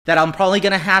that I'm probably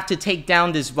gonna have to take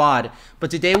down this VOD.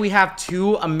 But today we have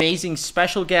two amazing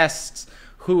special guests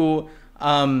who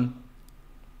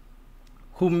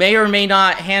may or may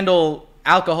not handle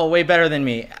alcohol way better than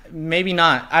me. Maybe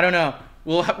not. I don't know.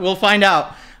 We'll find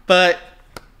out. But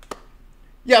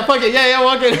yeah, fuck it. Yeah,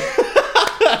 walk it.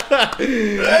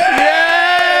 Yeah.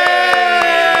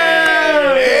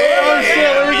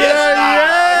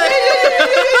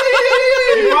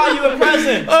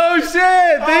 Oh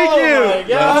shit! Thank you.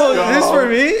 Oh, is this for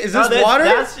me? Is this water?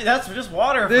 That's just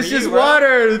water. This is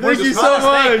water. Thank you so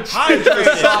much. It's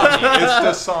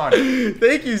Dasani.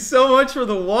 Thank you so much for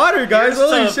the water, guys.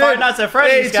 Holy shit! Five Nights at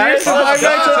Freddys, guys. Five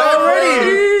Nights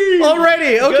at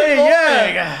already. Okay,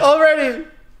 yeah. Already.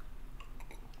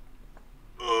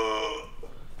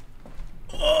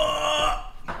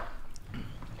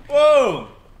 Whoa.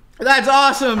 That's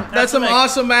awesome. That's some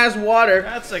awesome ass water.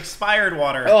 That's expired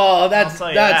water. Oh,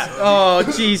 oh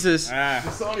Jesus.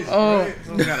 Oh,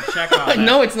 gotta check on that.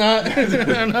 No, it's not.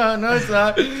 no, it's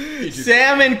not.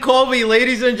 Sam and Colby,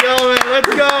 ladies and gentlemen, let's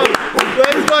go.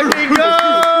 Let's fucking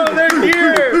go. They're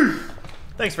here.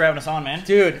 Thanks for having us on, man.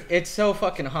 Dude, it's so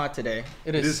fucking hot today.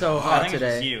 It is so hot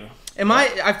today. It's you.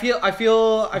 I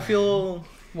feel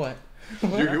what?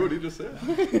 What did you just say?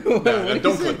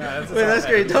 Don't clip. That's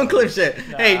great. Don't clip shit.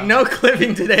 No. Hey, no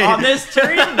clipping today. On this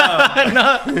stream,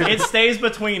 no. It stays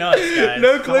between us, guys.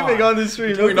 No clipping on this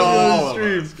stream. Between all of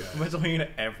us, guys. Between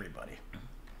everybody.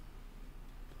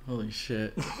 Holy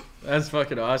shit. That's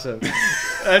fucking awesome.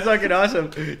 That's fucking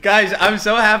awesome. Guys, I'm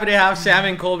so happy to have Sam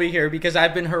and Colby here because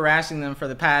I've been harassing them for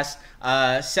the past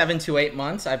 7 to 8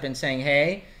 months. I've been saying,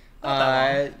 hey,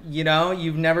 you know,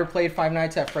 you've never played Five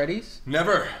Nights at Freddys?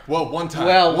 Never. Well, one time.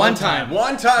 Well, one time.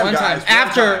 One time, guys.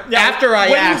 After I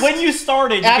asked. When you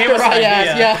started, you gave us an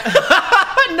idea. Yeah.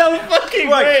 No fucking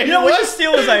way. You know, we should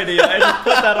steal his idea and just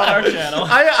put that on our channel.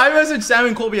 I messaged Sam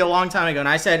and Colby a long time ago, and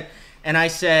I said,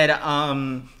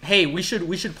 hey, we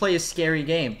should play a scary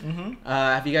game. Mm-hmm.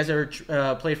 Have you guys ever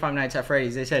played Five Nights at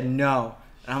Freddys? They said no,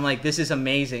 and I'm like, this is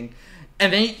amazing.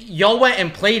 And then y'all went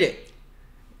and played it.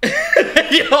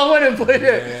 Y'all went and played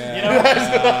it.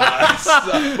 Yeah.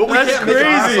 But we that's can't crazy.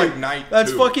 Make it like night that's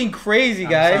two. Fucking crazy,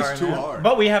 guys. It's too hard.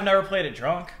 But we have never played it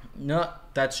drunk. No,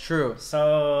 that's true.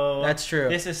 So that's true.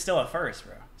 This is still a first,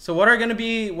 bro. So what are gonna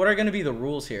be the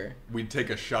rules here? We take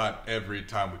a shot every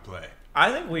time we play. I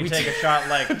think we take a shot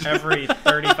like every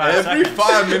 35 seconds. Every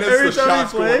 5 minutes, the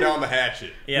shot's going down the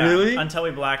hatchet. Yeah. Really? Until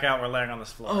we black out, we're laying on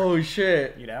this floor. Oh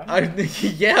shit! You down?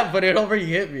 Yeah, but it already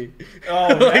hit me. Oh,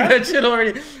 like that shit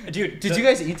already. Dude, did you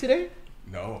guys eat today?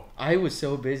 No. I was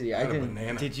so busy. I didn't.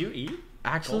 Banana. Did you eat?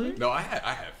 Actually? No, I had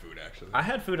food actually. I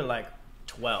had food at like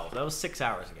 12. That was 6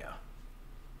 hours ago.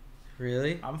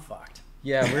 Really? I'm fucked.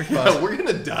 Yeah, we're fucked. We're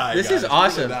gonna die. This is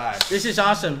awesome. This is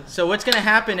awesome. So what's gonna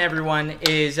happen, everyone,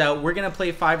 is we're gonna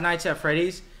play Five Nights at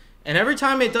Freddys, and every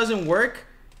time it doesn't work,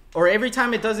 or every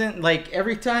time it doesn't, we work.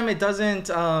 die.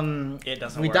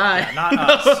 Yeah, not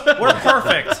us. We're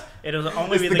perfect. It'll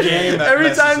only be the game.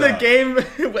 Every time the game.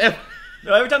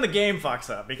 No, every time the game fucks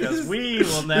up because we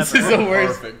will never. This is the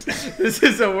worst. Perfect. This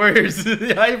is the worst.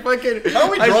 I fucking. How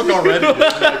are we drunk already? Like,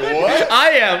 what?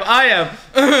 I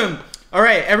am. All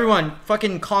right, everyone,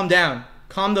 fucking calm down.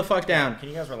 Calm the fuck down. Can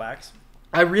you guys relax?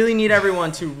 I really need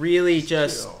everyone to really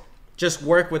just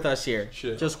work with us here.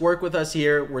 Chill. Just work with us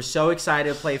here. We're so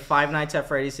excited to play Five Nights at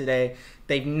Freddys today.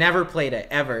 They've never played it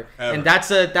ever. And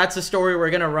that's a story we're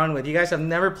gonna run with. You guys have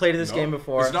never played this game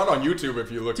before. It's not on YouTube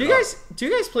if you look. Do you guys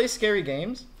play scary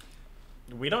games?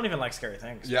 We don't even like scary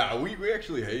things. Yeah, we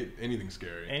actually hate anything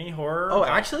scary. Any horror? Oh,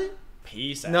 actually?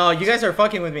 Peace out. No, you guys are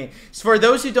fucking with me. So for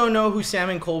those who don't know who Sam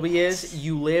and Colby is,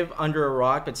 you live under a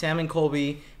rock. But Sam and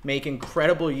Colby make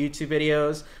incredible YouTube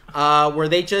videos where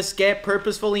they just get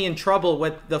purposefully in trouble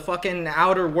with the fucking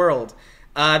outer world.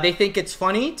 They think it's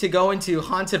funny to go into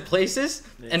haunted places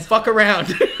and fuck around.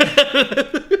 Like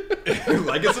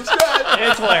and subscribe.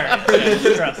 It's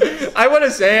hilarious. Trust us.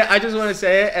 I just want to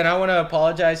say it, and I want to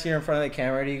apologize here in front of the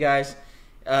camera to you guys.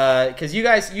 Because you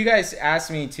guys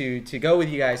asked me to go with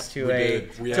you guys to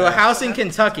a house in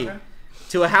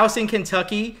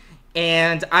Kentucky,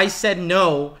 and I said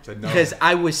no because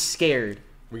I was scared.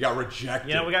 We got rejected.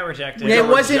 You know, we got rejected.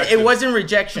 It wasn't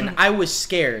rejection. I was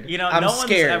scared. You know, I'm no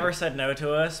scared. one's ever said no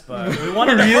to us, but we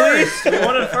wanted it first. We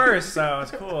wanted it first, so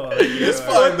it's cool. It's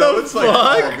fine though. It's like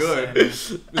all good. It's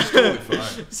totally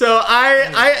fine. So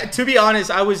I to be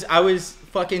honest, I was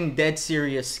fucking dead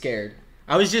serious scared.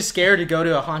 I was just scared to go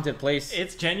to a haunted place.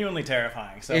 It's genuinely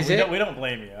terrifying. So Is we it? don't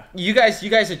blame you. You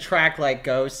guys attract like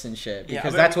ghosts and shit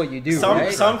because that's what you do,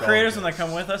 right? Some creators when they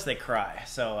come with us, they cry.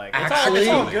 So like, Actually? it's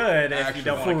all good if you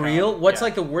don't want to For come. real? What's Yeah.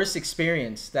 like the worst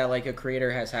experience that like a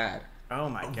creator has had? Oh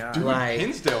my god. Dude, Like-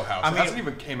 Hinsdale House. It hasn't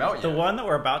even came out yet. The one that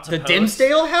we're about to The post.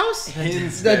 Dimsdale house?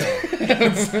 Hinsdale.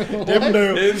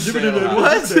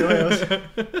 What?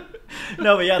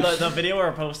 No, but yeah, the video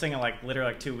we're posting in like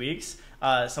literally like 2 weeks.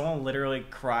 Someone literally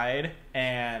cried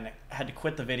and had to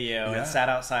quit the video and sat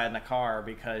outside in the car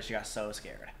because she got so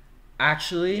scared.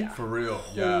 Actually? For real.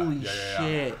 Holy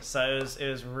shit. So it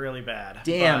was really bad.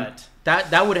 Damn. But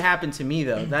That would happen to me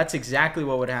though. That's exactly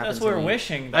what would happen that's to what me. we're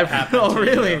wishing that happened Oh, to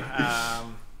really? you.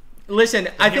 Listen,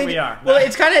 I here think we are. well,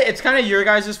 it's kind of your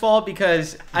guys' fault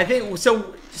because I think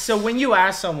so when you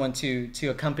ask someone to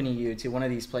accompany you to one of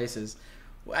these places,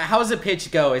 how does the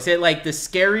pitch go? Is it like the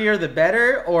scarier the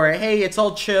better, or hey, it's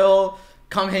all chill,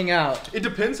 come hang out? It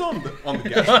depends on the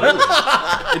guest.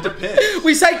 Really. It depends.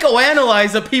 We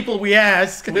psychoanalyze the people we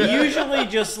ask. We usually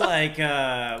just like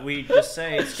we just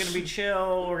say it's gonna be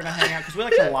chill. We're gonna hang out because we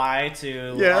like to lie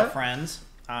to our friends.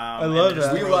 I love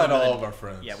that. We lie to all of our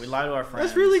friends. Yeah, we lie to our friends.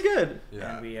 That's really good.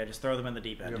 Yeah. And we just throw them in the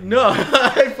deep end. No,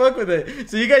 I fuck with it.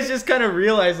 So you guys just kind of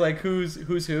realize like who's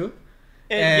who,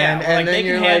 and like, then they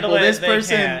you're can like, handle well, it, this they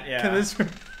person can't, yeah. can this.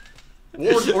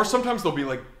 Or sometimes they'll be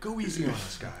like, go easy on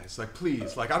us, guys. Like,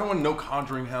 please. Like, I don't want no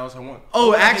Conjuring house. I want.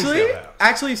 Oh, Hinsdale House.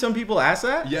 actually, some people ask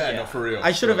that. Yeah, no, for real.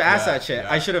 I should have asked Yeah, that shit.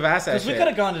 yeah. I should have asked that Because shit. we could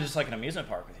have gone to just like an amusement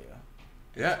park with you.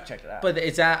 Yeah. Checked it out. But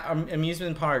it's at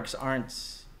amusement parks aren't.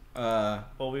 well,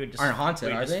 we would just aren't haunted,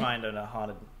 We'd are just they? find a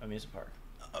haunted amusement park.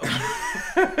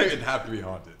 It'd have to be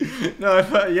haunted. No,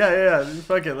 yeah.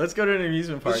 Fuck it. Let's go to an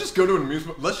amusement park. Let's just go to an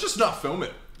amusement. Let's just not film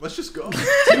it. Let's just go. Do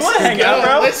you want to hang out,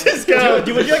 bro? Let's just go. Would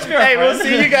you like to be our Hey, we'll friend?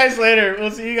 see you guys later.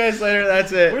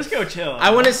 That's it. We're just go chill.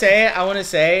 I want to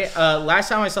say, last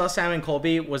time I saw Sam and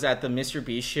Colby was at the Mr.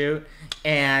 Beast shoot,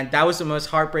 and that was the most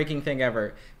heartbreaking thing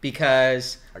ever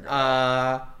because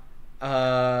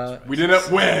we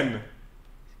didn't win.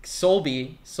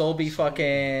 Solby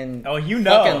fucking Oh, you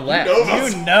know. fucking left.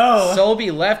 You know.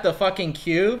 Solby left the fucking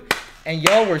cube, and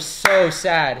y'all were so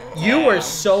sad. You were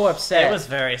so upset. It was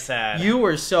very sad. You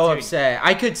were so Dude. upset.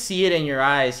 I could see it in your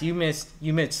eyes. You missed. I mean,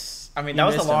 you that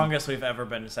was the missed him. longest we've ever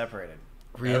been separated.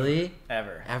 Really?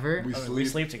 Ever. Ever? We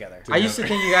sleep together. I used to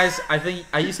think you guys.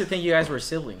 I used to think you guys were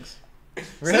siblings.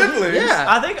 Siblings? Yeah.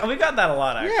 I think we got that a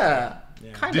lot, actually. Yeah.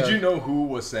 Kind of. Did you know who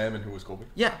was Sam and who was Colby?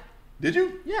 Yeah. Did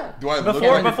you? Yeah. Do I look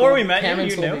Before we met Cam you,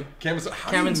 and you Solby. knew? Cam, how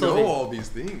Cam do and you know Solby. all these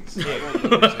things? I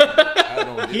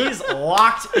don't get it. He's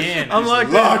locked in. I'm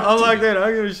locked in. I'm locked in. I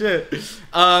don't give a shit.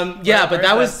 Yeah, but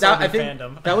that was that I think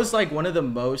fandom? that was like one of the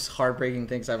most heartbreaking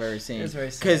things I've ever seen. It was very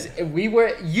sad. Because we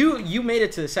were you made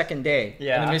it to the second day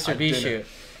Yeah, in the Mr. I Beast didn't.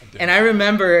 shoot, and I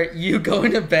remember you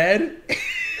going to bed.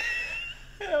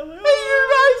 And your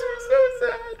eyes were so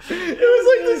sad. It was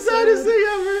like the saddest thing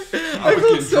ever. I was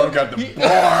getting drunk at the bar. I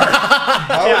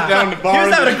went down to the bar. He was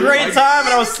and having a they- great like- time,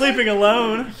 and I was sleeping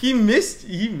alone. He missed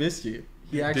you.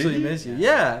 He actually he? missed you.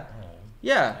 Yeah.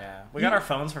 Yeah. Yeah. We got our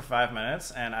phones for 5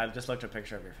 minutes, and I just looked at a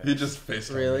picture of your face. He just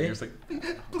FaceTimed Really? me. He was like,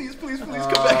 please, come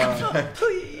back.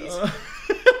 Please.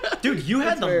 Dude, you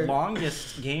had the weird.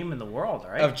 longest game in the world,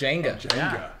 right? Of Jenga.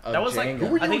 Yeah. Of That was like, Jenga. Who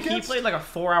were you I think he against? played like a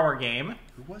 4-hour game.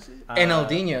 Who was it? And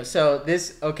Aldino. So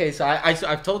this, okay, so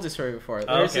I've told this story before.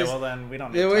 Oh, There's okay, this- well then we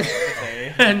don't need There to was-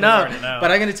 say. no,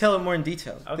 but I'm going to tell it more in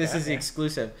detail. Okay, This is okay.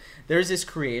 exclusive. There's this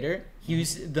creator.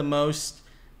 He's the most,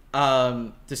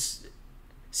 so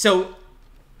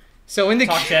in the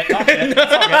Talk shit. It's all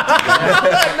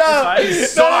good. no,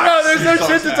 It's there's no He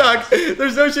shit to sucks talk.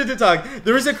 There's no shit to talk.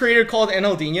 There was a creator called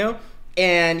Enaldinho,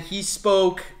 and he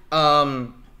spoke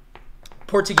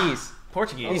Portuguese.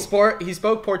 Portuguese. He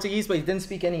spoke Portuguese, but he didn't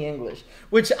speak any English.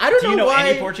 Which I don't Do you know why.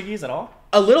 any Portuguese at all?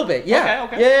 A little bit, yeah.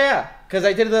 Okay. Yeah. Because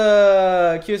I did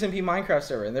the QSMP Minecraft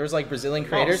server, and there was like Brazilian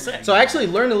creators. sick. So I actually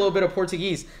learned a little bit of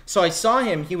Portuguese. So I saw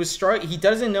him. He was he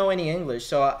doesn't know any English.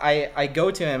 So I go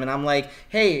to him and I'm like,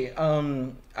 hey,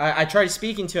 I tried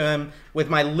speaking to him with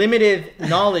my limited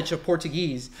knowledge of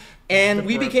Portuguese. And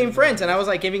we became friends, and I was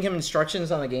like giving him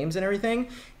instructions on the games and everything.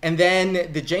 And then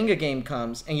the Jenga game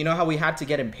comes, and you know how we had to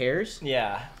get in pairs?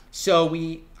 Yeah. So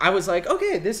I was like,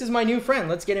 okay, this is my new friend.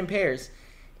 Let's get in pairs.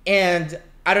 And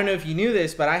I don't know if you knew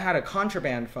this, but I had a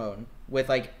contraband phone with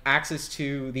like access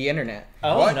to the internet.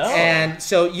 Oh, What? no. And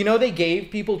so, you know, they gave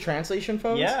people translation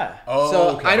phones? Yeah. Oh, So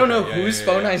okay, I don't know okay. Yeah, whose yeah,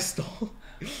 phone yeah. I stole.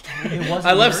 It wasn't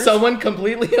I left yours? someone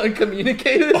completely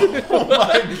uncommunicated. Oh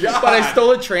my God. But I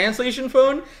stole a translation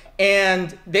phone.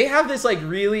 And they have this like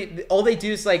really, all they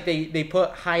do is like they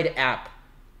put hide app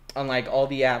on like all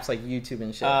the apps like YouTube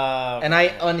and shit, Okay. and I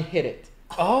unhid it.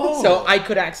 Oh. So I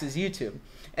could access YouTube.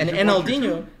 And Did you watch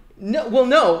Enaldinho,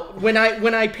 no. When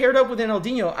I paired up with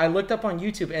Enaldinho, I looked up on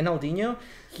YouTube. Enaldinho,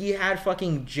 he had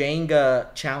fucking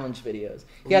Jenga challenge videos.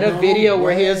 He had a video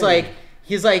where he's like,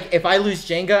 if I lose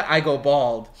Jenga, I go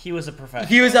bald. He was a professional.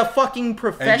 He was a fucking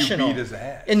professional. And you beat his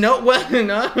ass. And no.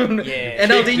 Yeah.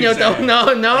 Enaldinho, no.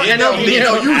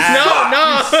 Enaldinho, you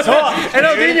suck,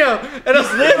 Enaldinho.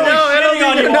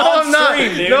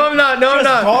 No, I'm not.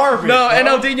 Garbage, No, bro.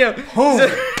 Enaldinho.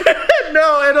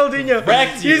 No, Enaldinho.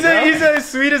 Wrecked you, He's the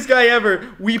sweetest guy ever.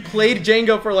 We played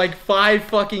Jenga for like 5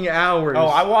 fucking hours. Oh,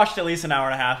 I watched at least an hour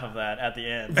and a half of that at the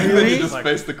end. And then Really? you just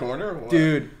faced the corner? Or what?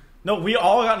 dude. No, we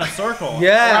all got in a circle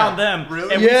Yeah. around them.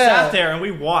 Really? And we Yeah. sat there and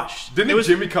we watched. Didn't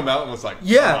Jimmy come out and was like,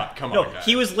 Yeah. come No, on, guys.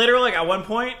 he was literally like at one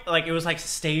point, like it was like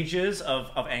stages of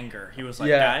anger. He was like,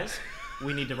 Yeah. guys,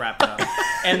 we need to wrap it up.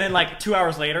 And then like 2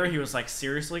 hours later, he was like,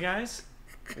 seriously, guys?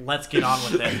 Let's get on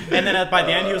with it. And then by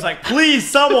the end, he was like, please,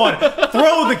 someone,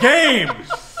 throw the game.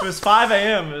 It was 5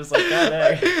 a.m. It was like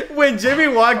that day. When Jimmy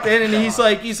walked in and he's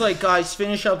like, guys,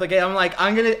 finish up the game. I'm like,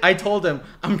 I told him,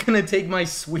 I'm gonna take my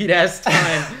sweet ass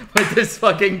time with this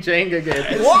fucking Jenga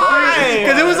game. Why?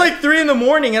 Because it was like 3 in the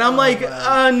morning and I'm like,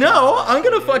 no, I'm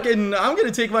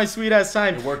gonna take my sweet ass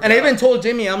time. It worked And I out. even told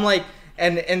Jimmy, I'm like,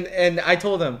 and I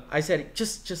told him, I said,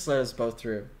 just let us both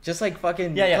through. Just like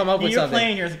fucking Yeah. come up with You're something.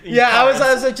 playing your Yeah, I was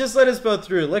cards. like, just let us both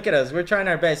through. Look at us, we're trying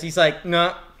our best. He's like,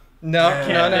 no, Can't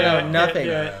do it. nothing. Can't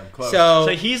do it. I'm close. So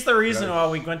he's the reason why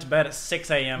we went to bed at 6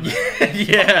 a.m.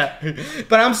 yeah,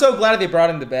 but I'm so glad they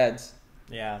brought him to beds.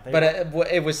 Yeah. But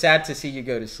it was sad to see you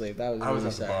go to sleep. That was I was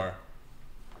really at the sad. bar.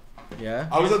 Yeah,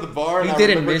 I was at the bar and He I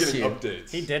didn't remember miss getting you. updates.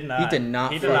 He did not. He did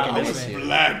not He did not fucking miss miss me. you.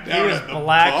 Blacked He out was at the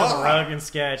black as a bar. rug and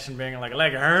sketch and being like, huh?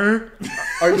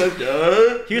 Are you like,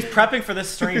 He was prepping for this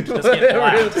stream to just get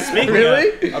blacked. Speaking of,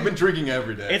 Really? I've been drinking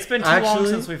every day. it's been too long Actually-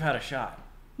 since we've had a shot.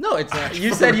 No, it's not.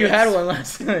 You said you had one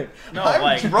last night. No, I'm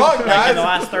like, drunk, like guys. in the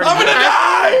last 30 I'm gonna minutes.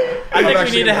 die! I think we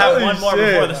actually need to have Holy one more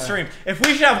shit. before the stream. If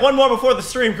we should have one more before the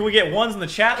stream, can we get ones in the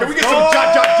chat? Can we Let's get go. some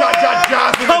jot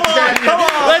in Come the on, chat? come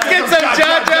on. Let's get some Let's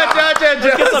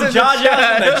get some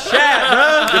jajas in the chat,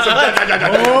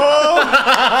 bro.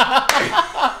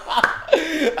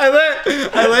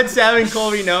 I let Sam and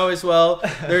Colby know as well.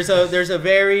 There's a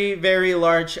very, very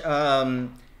large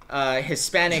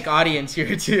Hispanic audience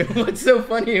here too. What's so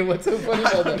funny about that?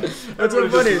 What's so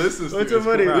Everyone just funny? listens to What's it. so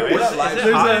funny? Bro, We're not live. Is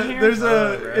it hot in here?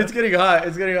 It's getting hot.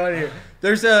 It's getting hot in here.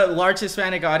 There's a large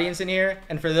Hispanic audience in here,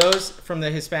 and for those from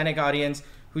the Hispanic audience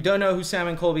who don't know who Sam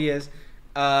and Colby is,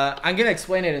 I'm gonna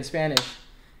explain it in Spanish.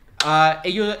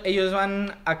 Ellos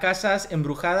van a casas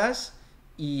embrujadas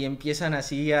y empiezan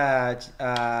así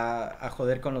a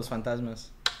joder con los fantasmas.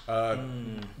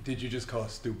 Did you just call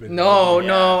us stupid?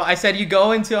 No, I said you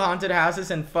go into haunted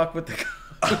houses and fuck with the ghosts.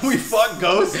 We fuck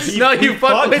ghosts? No, you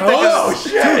fuck with the ghosts? ghosts. Oh,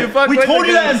 shit. You fuck We with told the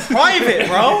you that in ghosts. private,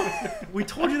 bro. We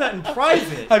told you that in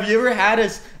private. Have you ever had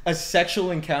a sexual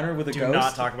encounter with a Do ghost?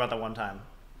 not talk about that one time.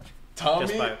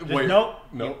 Tommy? Wait. Nope.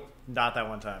 Nope. Not that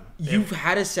one time. You've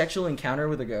had a sexual encounter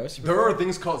with a ghost? There are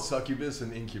things called succubus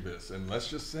and incubus, and let's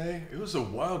just say it was a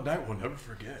wild night we'll never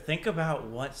forget. Think about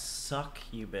what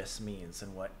succubus means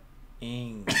and what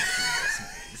incubus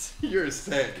means. You're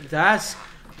sick. That's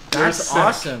sick.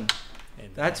 awesome. And,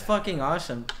 That's fucking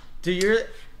awesome. Do your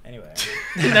anyway.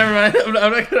 Never mind.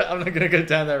 I'm not gonna go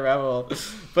down that rabbit hole.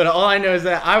 But all I know is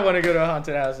that I want to go to a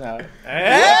haunted house now.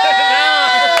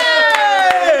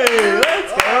 Hey!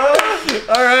 Let's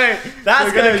go. All right. That's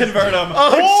So gonna guys- convert him.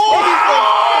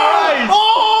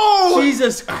 Oh,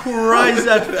 Jesus Christ!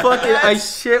 That fucking I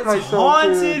shit myself.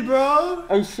 Haunted, dude. bro.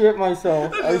 I shit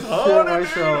myself. I shit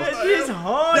myself. It is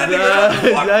haunted.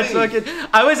 That's fucking.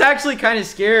 I was actually kind of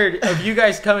scared of you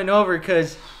guys coming over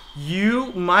because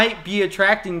you might be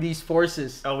attracting these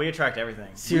forces. Oh, we attract everything.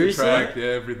 Seriously? Tracked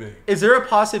everything. Is there a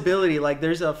possibility like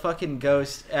there's a fucking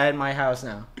ghost at my house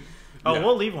now? Oh, Yeah.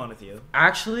 we'll leave one with you.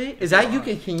 Actually, is that you?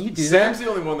 Can you do Sam's that? the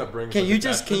only one that brings. Can like, you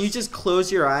just attachments.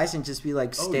 close your eyes and just be like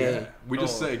Oh, stay? yeah. We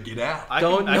just Oh. say get out.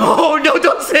 Don't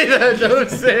don't say that. Don't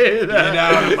say that. Get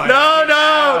out of my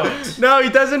No, he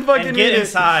doesn't fucking And mean get it.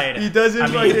 inside. He doesn't I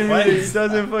mean, fucking mean what? it. He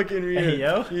doesn't fucking mean Hey, it.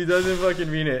 yo. He doesn't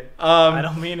fucking mean it. I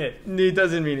don't mean it. He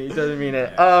doesn't mean it. He doesn't mean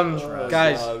it. Oh,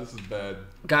 Guys, God, this is bad.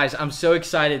 guys, I'm so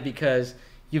excited because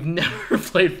you've never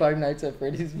played Five Nights at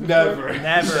Freddy's before. Never.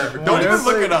 Never. Don't even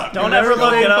look it up. Don't dude. ever look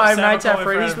played it up. Five Sam, Nights at call me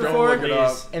Freddy's friend. before? Don't look it up.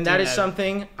 Please. And that Do is not.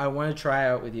 something I want to try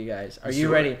out with you guys. Are Let's you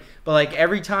do ready? it. But like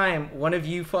every time one of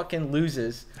you fucking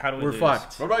loses, How do we we're lose?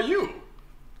 fucked. What about you?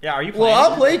 Yeah, are you playing?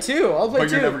 Well, I'll play too. I'll play But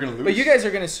too. you're never gonna lose? But you guys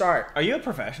are gonna start. Are you a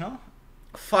professional?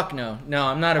 Fuck no. No,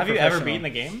 I'm not a Have you professional. ever beaten the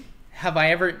game? have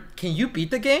I ever? Can you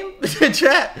beat the game?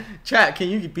 Chat, can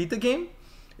you beat the game?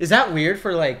 Is that weird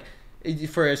for like?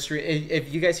 For a stream,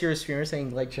 if you guys hear a streamer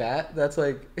saying like chat, that's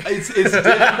like it's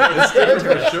different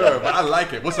for sure, but I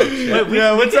like it. What's up,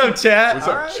 chat? What's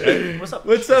up, chat? What's up, chat?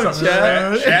 What's up,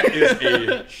 chat?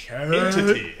 Chat is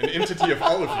an entity of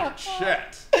all of you.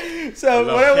 Chat. So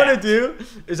what I want to do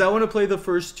is I want to play the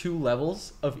first 2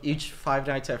 levels of each Five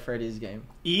Nights at Freddy's game.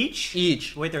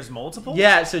 Each? Wait, there's multiple?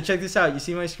 Yeah. So check this out. You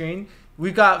see my screen?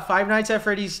 We've got Five Nights at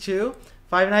Freddy's 2.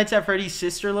 Five Nights at Freddy's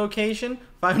sister location,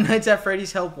 Five Nights at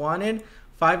Freddy's Help Wanted,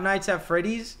 Five Nights at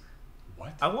Freddy's.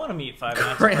 What? I want to meet Five Nights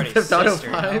at Grand Freddy's Theft Auto sister.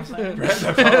 You know what I'm saying? Grand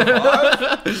Theft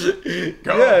Auto 5?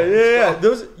 Go. Yeah.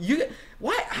 Those you.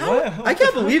 What? How? I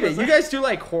can't believe it. You guys do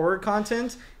like horror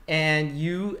content and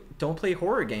you don't play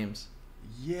horror games.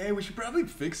 Yeah, we should probably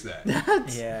fix that.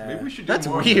 Yeah. Maybe we should do That's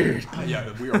more. weird. Yeah,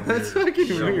 we are weird. That's fucking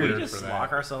So weird. We just for that.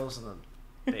 lock ourselves in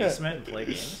the basement and play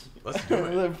games. Let's do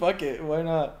it. Fuck it. Why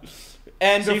not?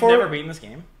 And So before you've never beaten this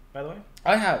game, by the way?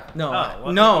 I have no, Oh,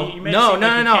 well, no. you made it seem like you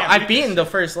can't I've beat beaten this. the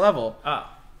first level. Oh.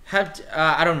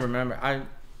 I don't remember.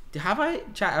 Have I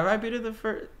beaten the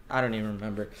first? I don't even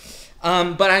remember.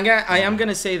 But I am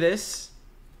gonna say this.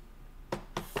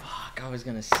 Fuck, I was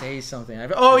gonna say something.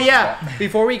 Oh yeah.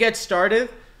 Before we get started,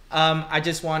 I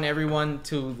just want everyone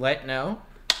to know.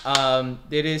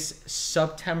 It is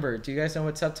September. Do you guys know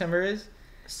what September is?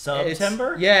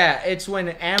 September? It's when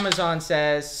Amazon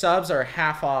says subs are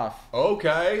half off.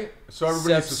 Okay, so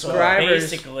everybody needs to So subscribe.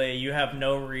 basically, you have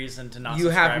no reason to not You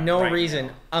subscribe have no right reason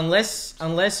now.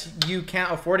 unless you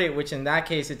can't afford it, which in that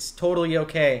case it's totally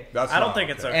okay. That's I don't not think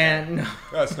it's okay. And no,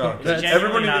 That's not okay. It's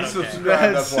Everybody genuinely needs to not okay.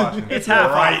 subscribe. That's watching. It's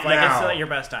half right off. Like, now. it's your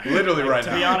best time. Literally Like, right to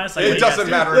now. be honest, like, what It do you guys doesn't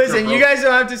do? matter. if listen, you're you broke. guys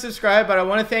don't have to subscribe, but I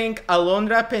want to thank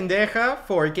Alondra Pendeja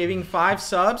for giving 5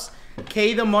 subs.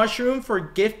 K the Mushroom for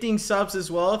gifting subs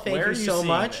as well. Thank Where you are you so seeing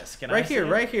much. this? Can I Right see here, it?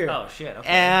 right here. Oh shit. Okay.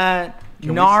 And Can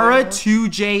we Nara say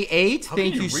 2J8, How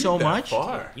thank can you read so that much.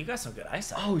 far? You got some good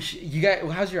eyesight. Oh, you got.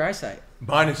 How's your eyesight?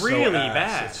 Mine is Really so ass.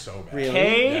 bad. It's so bad.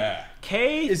 Really? Yeah.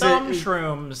 K Is Thumb it-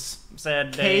 Shrooms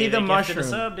said K the they gifted Mushroom. a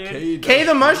sub, dude. K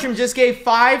the Mushroom just gave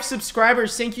 5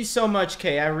 subscribers. Thank you so much,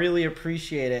 K. I really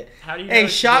appreciate it. How do you Hey, know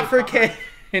shot you for gave K.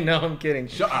 No, I'm kidding.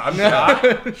 I'm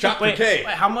No. shot for Wait, K.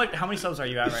 how many subs are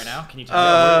you at right now? Can you tell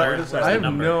me? Where's I the have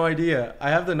number? no idea. I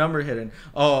have the number hidden.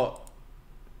 Oh,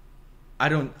 I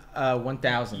don't.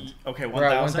 1,000. Okay, We're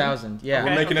at 1,000. 1,000. Yeah.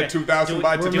 We're making it 2,000 Do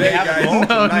by we today, have guys. gold?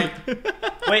 Tonight.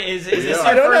 Wait, is this Yeah. your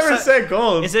I don't first ever se- say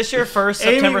gold. Is this your first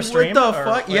Amy, September stream? what the or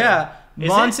fuck? wait? Yeah. Is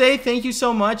Monse, thank you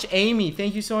so much. Amy,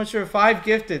 thank you so much for 5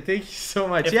 gifted. Thank you so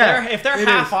much. If they're it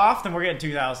half is. off, then we're getting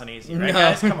 2,000 easy, right, No.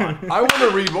 guys? Come on. I want to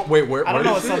read. Wait, where? I don't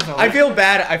know what is subs it? are. I feel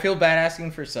bad. I feel bad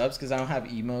asking for subs because I don't have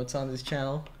emotes on this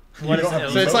channel. What is don't it?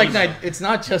 have So it's like Emotes. it's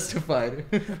not justified.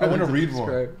 I wanna read one.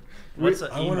 Subscribe. What's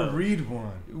a I want to emote? read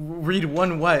one. Read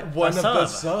one what? One of the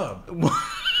sub. sub.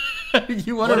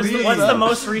 You want What to is read? the- What's the sub?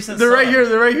 most recent They're right sub? here.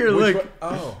 They're right here. Which Look.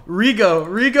 one? Oh. Rigo love.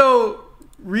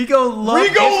 Rigo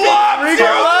Love!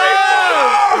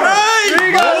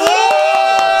 Rigo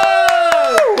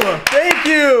Love. Thank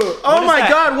you. Oh is my that?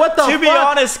 God! What the To fuck? be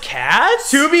honest,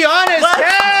 cats? To be honest, Let's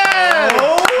yes!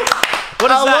 What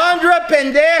is that? Alondra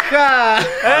Pendeja.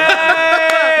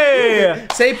 Hey!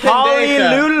 Say pendeja. Holly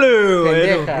Lulu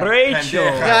and Pendeja. Rachel.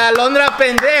 Pendeja. Alondra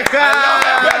Pendeja.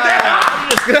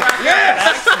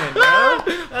 Yes!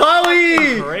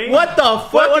 Holly. Great. What the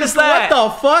fuck? What is that?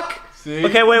 What the fuck? See?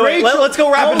 Okay, wait. Rachel- Let's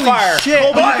go rapid Holy fire. shit.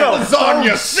 Colby, Buy go.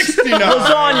 lasagna 69.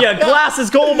 Lasagna, glasses,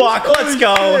 Goldbach. Let's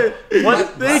go. What?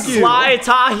 Thank you. Sly The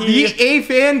Tahi. A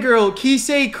fangirl,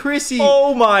 Kisei Chrissy.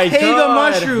 Oh my Hey the god.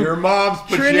 Mushroom. Your mom's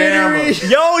Trinity. pajamas.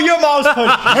 Yo, your mom's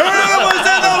pajamas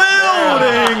in the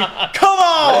building. Come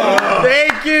on.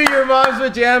 Thank you, your mom's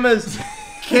pajamas.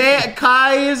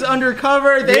 Kai is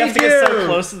undercover. Thank We have to you. get so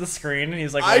close to the screen, and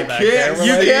he's like I way back can't there. We're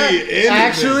see like, anything.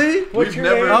 Actually? What's We've your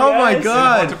never name, Oh my guys?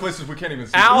 God. A bunch of places we can't even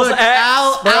see. Al's Look,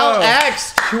 ex, bro. Al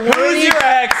X. Who's your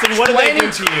ex, and what did they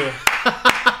do to you?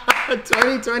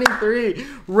 2023.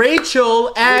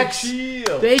 Rachel X.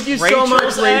 Chill. Thank you so Rachel's much,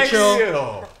 X. Rachel.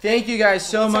 Chill. Thank you guys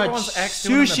so What's much. everyone's ex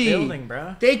doing in the Sushi. building,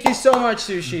 bro? Thank you so much,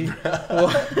 Sushi.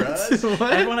 What?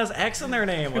 What? Everyone has X in their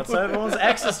name. What's everyone's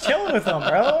ex is chilling with them,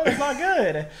 bro? It's not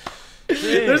good.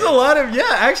 There's a lot of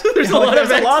there's a lot of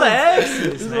There's a lot of exes.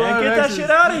 X's, There's a lot man. of Get that X's. shit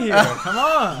out of here. Come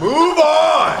on. Move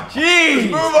on.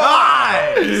 Jeez. Move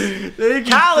on. Thank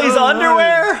you Callie's so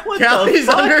underwear? much. What Callie's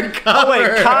the fuck? undercover. Oh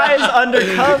wait, Kai's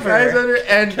undercover. Kai's under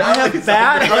and I have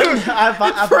bad.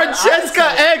 Francesca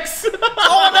X.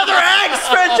 Oh, another X,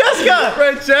 Francesca.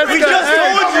 Francesca We just X.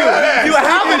 told you. You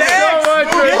have an Thank you X. so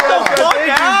much, Get the Francesca. fuck Thank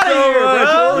you out of so here, much.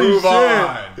 bro. Holy Move Move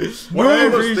on. What are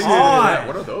those things? on.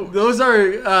 What are those? Those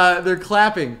are they're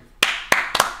clapping.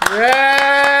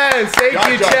 Yes! Thank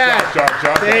you, chat.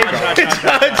 Thank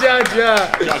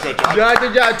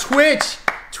you. Twitch.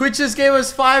 Twitch just gave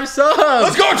us 5 subs.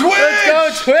 Let's go, Twitch!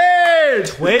 Let's go,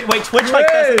 Twitch! Wait, Twitch like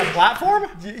that's the platform?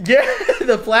 Yeah,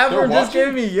 the platform just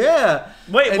gave me, yeah.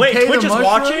 Wait, Twitch is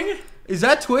watching? Is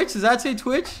that Twitch? Does that say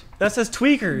Twitch? That says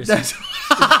tweakers. That's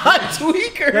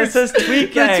tweakers. That says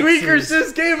tweak. The tweakers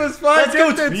just gave us 5 Let's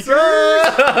go, gifted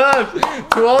subs.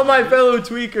 To all my fellow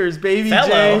tweakers, baby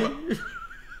Jay.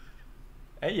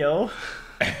 Hey yo.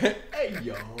 Hey,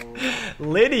 yo.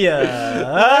 Lydia.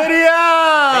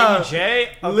 Lydia. Baby Jay.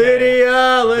 Okay.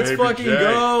 Lydia, let's Baby fucking Jay.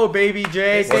 go, baby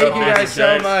Jay. What Thank up, you Baby guys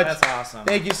so Jay? much. That's awesome.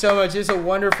 Thank you so much. It's a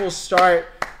wonderful start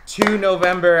to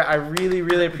November. I really,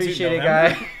 really appreciate it,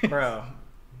 guys. Bro,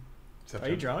 are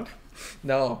you drunk?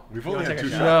 No. We've only had take a 2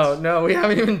 shot? shots. No, we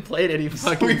haven't even played any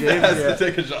fucking We've games had to yet.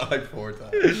 take a shot like 4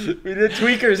 times. We did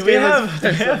tweakers. Do we have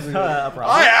a problem?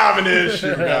 I have an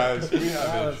issue, guys. We That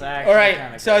have was issues. actually All right,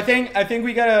 kinda so good. I think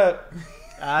we gotta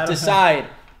I don't decide.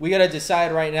 We gotta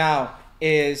decide right now.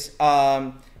 Is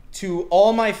to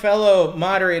all my fellow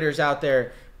moderators out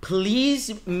there,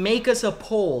 please make us a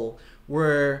poll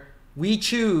where we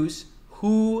choose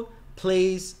who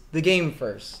plays the game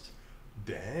first.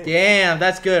 Dang. Damn,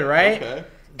 that's good, right? Okay.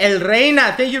 El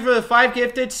Reina, thank you for the 5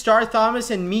 gifted. Star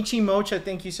Thomas and Michi Mocha,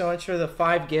 thank you so much for the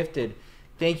 5 gifted.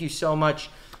 Thank you so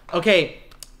much. Okay,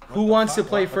 who wants to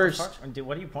play first? Dude,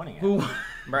 what are you pointing at? Who?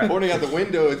 Bro, Pointing out the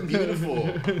window, it's beautiful.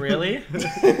 really?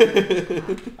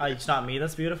 It's not me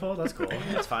that's beautiful? That's cool.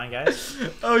 That's fine, guys.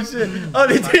 Oh shit! Oh,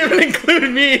 they didn't even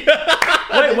include me.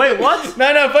 Wait, what?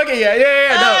 No, fuck it,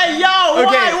 yeah. No. Hey, yo,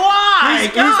 Okay. why?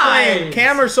 Who's playing?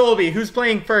 Cam or Solby? Who's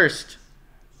playing first?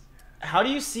 How do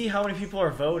you see how many people are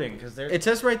voting? Because there's It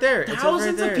says right there. It says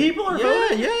Thousands right of there. people are yeah,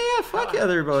 voting? Yeah, fuck yeah,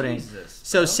 they're voting. Jesus.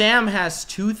 So Sam has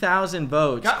 2,000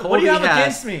 votes. God, what Colby do you have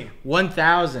has against me?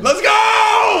 1,000. Let's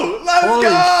go! Let's Holy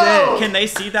go! shit. Can they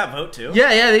see that vote too?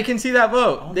 Yeah, they can see that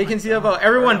vote. Oh they my can see that God, vote.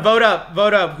 Everyone, bro.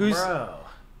 vote up. Who's, Bro.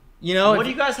 you know, What do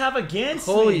you guys have against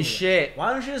me? holy shit.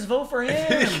 Why don't you just vote for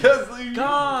him? Because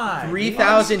God.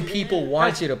 3,000 people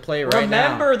want you to play right now.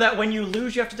 Remember that when you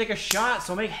lose, you have to take a shot,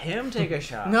 so make him take a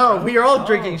shot. No, bro. we are all Oh.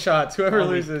 drinking shots. Whoever Oh,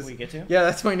 we loses. get to? Yeah,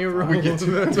 that's my new rule. We get to.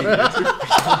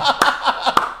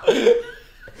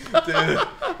 Dude,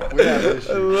 we have issues.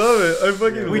 I love it. I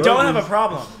fucking We love don't have this. a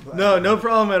problem. No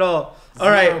problem at all. All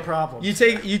right, Zero problem. You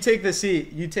take the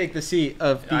seat. You take the seat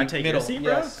of the I take your middle. seat,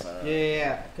 bro? Yes.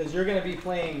 Yeah. Because you're gonna be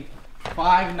playing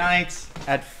 5 nights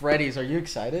at Freddy's. Are you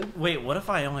excited? Wait, what if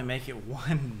I only make it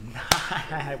one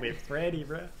night with Freddy,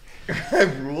 bro?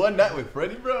 One night with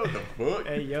Freddy, bro? The fuck?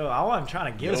 Hey, yo, all I'm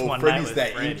trying to give is Yo, one Freddy's night with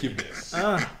that Freddy. incubus.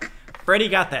 Freddy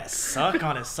got that suck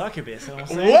on his succubus, you know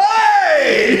what I'm saying?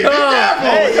 Wait!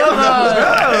 Hey, come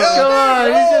on!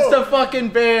 He's just a fucking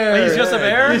bear. He's just a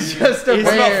bear? He's just a What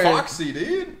bear. about Foxy,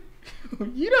 dude?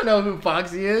 You don't know who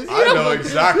Foxy is. You I don't- know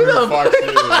exactly you who don't- Foxy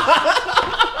is.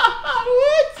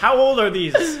 What? How old are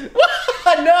these?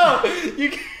 No, you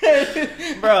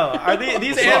can't. Bro, are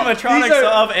these What's up? animatronics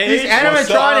of age? These What's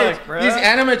animatronics. up, bro? These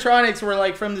animatronics were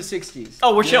like from the 60s.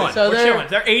 Oh, we're chilling. so we're they're- chilling.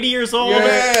 They're 80 years old. You're-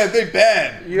 Yeah, they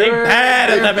bad. They bad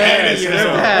at They're the 80 bad. years They're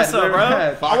old. bad. What's up, They're bro?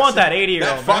 bad. I want that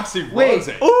 80-year-old. That Foxy Wait. was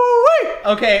it. Ooh, wait.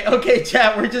 Okay,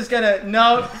 chat. We're just gonna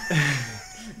no.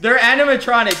 They're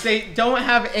animatronics. They don't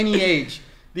have any age.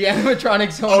 The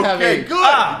animatronics don't have Okay, age. good.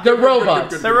 Ah, they're Good, good, good,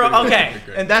 robots. good, They're good, good, okay. good,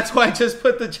 good. And that's why I just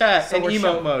put the chat So in we're emote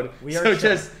chilling. mode. We are So chilling.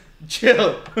 just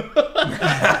chill.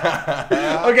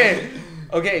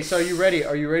 Okay. So are you ready?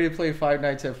 Are you ready to play 5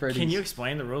 Nights at Freddy's? Can you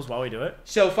explain the rules while we do it?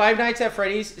 So 5 Nights at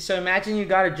Freddy's. So imagine you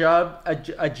got a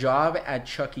job at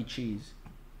Chuck E. Cheese.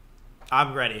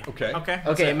 I'm ready. Okay. Okay. Okay,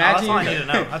 That's imagine all I you- need to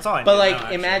know. That's all I need But to like, know,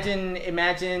 actually.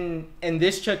 imagine in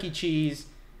this Chuck E. Cheese,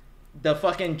 the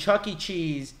fucking Chuck E.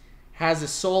 Cheese has a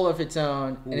soul of its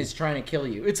own and is trying to kill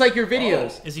you. It's like your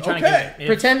videos. Is he trying Okay. to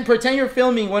get Pretend you're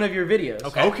filming one of your videos.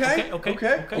 Okay.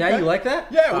 Okay. Yeah, you like that?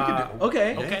 Yeah, we can do it.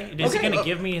 Okay. Okay. Is he Okay. gonna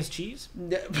give me his cheese?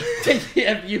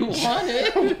 If you want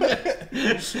it.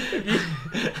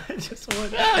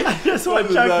 I just want What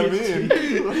does Chuck that E. Cheese.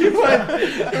 mean?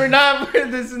 We're not.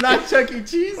 This is not Chuck E.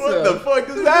 Cheese. What though. the fuck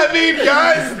does that mean,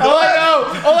 guys? All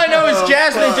I know is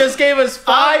Jasmine fuck. just gave us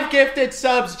 5 gifted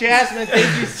subs. Jasmine,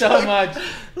 thank you so much.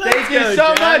 Thank you go, so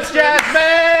much,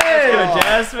 Jasmine. Go,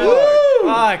 Jasmine. Woo!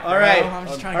 Fuck, All right, bro. I'm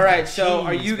just trying to all get right. So, cheese,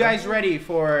 are you bro. guys ready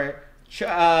for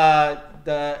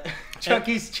the Chuck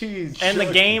E. Cheese? And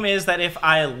the game is that if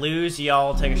I lose,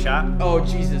 y'all take a shot. Oh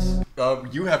Jesus,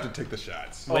 You have to take the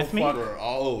shots. With me? For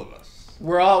all of us.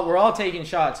 we're all taking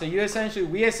shots. So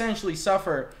we essentially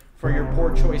suffer for your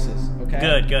poor choices. Okay.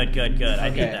 Good. I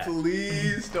need Okay. that.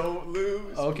 Please don't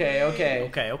lose. Okay. Okay.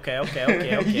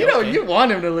 You know, you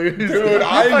want him to lose, Dude,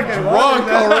 I'm drunk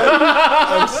already.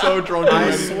 I'm so drunk I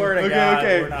already. swear to Okay, God,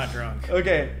 okay. we're not drunk.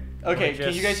 Okay. Can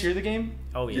just- you guys hear the game?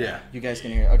 Oh yeah. You guys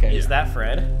can hear it. Okay. Is that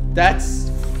Fred? That's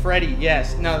Freddy.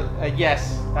 Yes. No.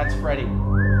 Yes. That's Freddy.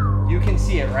 You can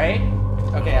see it, right?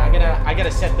 Okay. I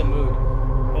gotta set the mood.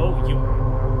 Oh, you.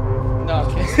 No.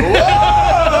 Okay.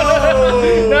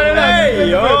 Whoa! No. Hey,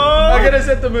 yo! I gotta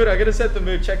set the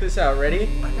mood. Check this out. Ready?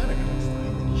 I gotta go.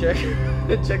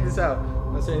 Check this out.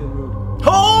 I'm setting the mood.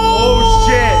 Oh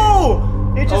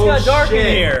shit! It just got dark shit.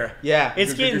 in here. Yeah.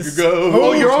 It's getting. Go.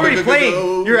 Oh, you're already Go.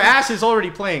 playing. Your ass is already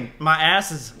playing. My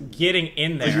ass is getting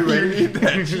in there. You ready?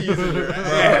 That cheese in your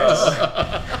ass.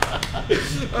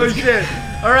 Oh shit!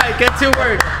 All right, get to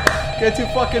work. Get to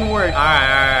fucking work.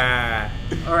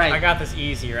 All right. I got this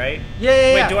easy, right?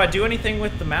 Yeah. Wait, do I do anything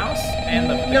with the mouse and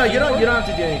the? No, you don't. You don't have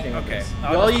to do anything. with Okay, this.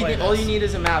 I'll All just play all this. you need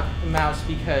is a mouse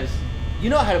because you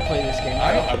know how to play this game. I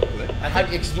Right? know how to play. How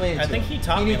to explain it I to think him. he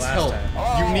taught me needs last help.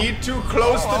 time. You need to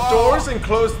close the doors and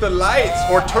close the lights,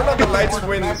 or turn on the lights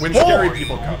when scary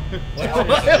people come.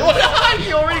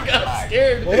 You already got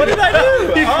scared. Well, what did I do?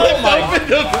 He Oh flipped my open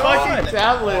the God. fucking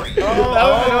tablet.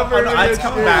 It's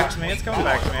coming back to me. It's coming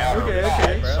back to me. I don't Okay, know.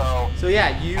 okay. So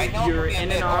yeah, you're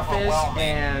in an office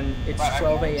and it's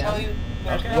 12 a.m.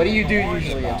 Okay. What do you do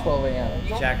usually at 12 a.m.?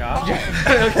 Jack off?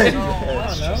 Okay. I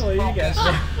don't know. What do you guys do?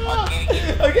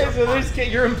 Okay, so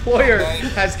your employer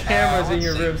has cameras in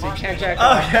your room, so you can't jack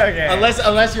off. Okay.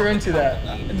 Unless you're into that.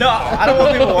 No, I don't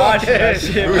want people watching that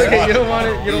shit. Okay, you don't want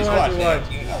it. You don't Who's want it to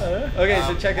watching? watch. Okay,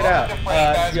 so check it out.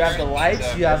 You have the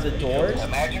lights, you have the doors,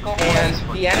 and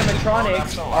the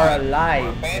animatronics are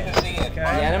alive. The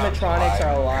animatronics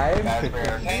are alive.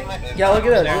 Yeah, look at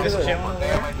this. They're Look just at chilling over this.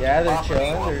 there? Yeah, they're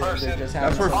chilling. They're just having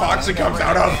That's where some Foxy comes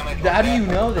out of. How do you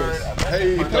know this?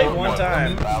 Hey, Played don't one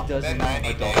time. He doesn't know.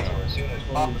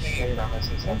 Holy shit.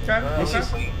 Okay.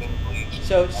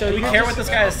 So Do we you're care just- what this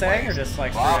guy is saying, or just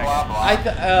like straight ahead? No,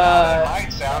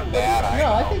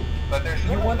 I think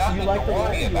you like the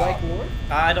lore. You like lore.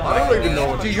 I don't. I don't like even know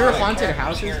what. Do your haunted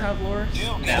houses have lore?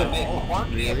 No.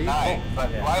 Really? Yeah.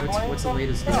 What's the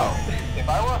latest one?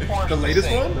 The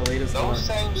latest one? The latest one.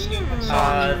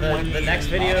 The next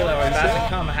video that was about to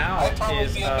come out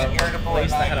is a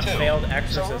place that had a failed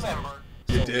exorcism.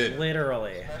 It did.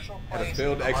 Literally. Had a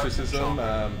failed exorcism.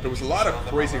 There was a lot of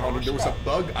crazy haunting. There was a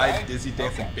bug-eyed, dizzy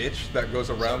dancing bitch that goes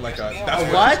around like a.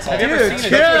 That's What? she's called. you ever Dude, seen it?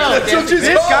 chill. That's what she's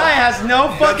This called. guy has no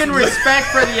fucking That's- respect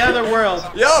for the other world.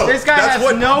 Yo, This guy that's has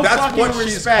what, no that's fucking what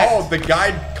she's respect. called. The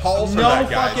guide calls her No that,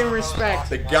 guys. fucking respect.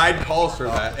 The guide calls her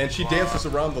that, and she dances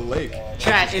around the lake.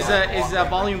 Chat, is the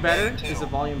volume better? Is the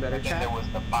volume better, chat?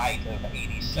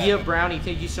 Dia Brownie,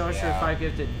 thank you so much for the 5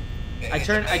 gifted. I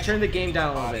turned the game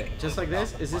down a little bit, just like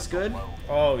this. Is this good?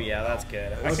 Oh yeah, that's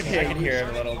good. I can hear it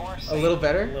a little. A little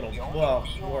better? Well,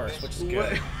 worse, which is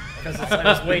good. Because it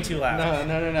was way too loud.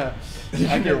 No.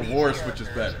 I hear worse, which is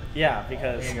better. Yeah,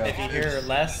 because if you hear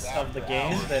less of the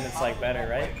game, then it's like better,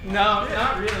 right? No,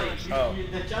 not really. Oh.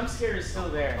 The jump scare is still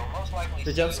there.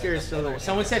 The jump scare is still there.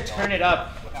 Someone said turn it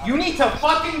up. You need to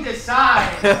fucking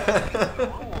decide.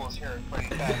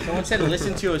 Someone said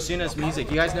listen to Osuna's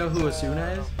music. You guys know who Osuna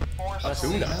is?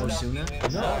 Asuna. Osuna?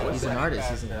 No, He's an artist.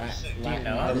 He's a Latin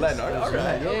know? artist. Latin artist.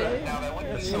 Alright,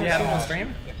 Yeah. You had him on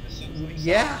stream?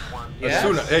 Yeah. Yeah?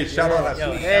 Asuna. Hey, shout out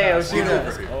Yo, Asuna. Hey, shout out.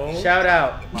 Osuna. Oh. Shout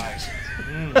out.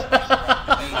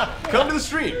 Come to the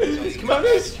stream. Come to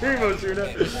the stream,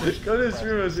 Osuna. Come to the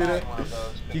stream, Osuna.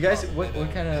 You guys, what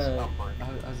kind of,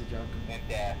 how's the job going?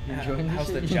 You enjoying this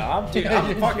How's the shit? job? Dude, Yeah, I'm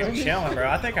you fucking enjoying chilling, bro.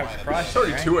 I think I'm crushed. It's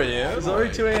already 2 a.m. It's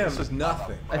already 2 a.m. This is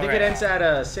nothing. I think Alright. it ends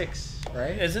at 6,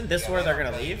 right? Isn't this where they're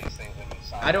gonna leave?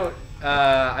 I don't,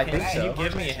 I think Can you so.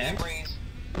 give me a hint?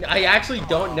 I actually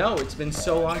don't know. It's been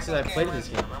so long since I've played this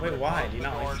game. Wait, why? Do you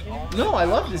not like this game? No, I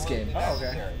love this game. Oh,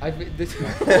 okay.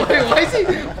 Why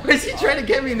is he trying to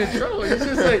get me into trouble? He's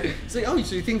just like, oh,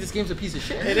 so you think this game's a piece of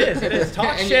shit? It is.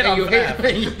 Talk and shit and on you hate,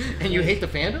 FNAF. and you hate the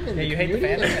fandom? And Yeah, you hate the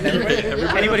community? fandom and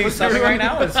everybody. Anybody who's subbing right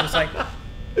now is just like,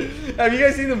 Have you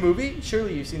guys seen the movie?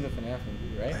 Surely you've seen the FNAF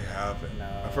movie, I right? haven't.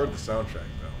 No. I've heard the soundtrack though.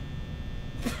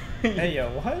 hey yo,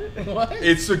 what? What?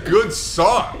 It's a good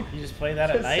song. You just play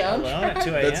that at The night alone at 2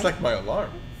 a.m.? That's like my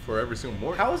alarm for every single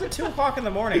morning. How is it 2 o'clock in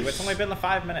the morning? It's only been the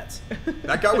 5 minutes.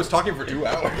 That guy was talking for 2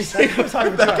 hours. That guy was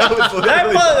talking That guy was That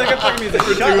literally motherfucker fucking music.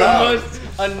 for Shut 2 up. hours. Most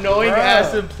annoying Bro.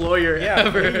 ass employer Yeah,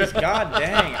 ever. please, god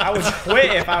dang. I would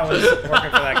quit if I was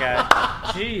working for that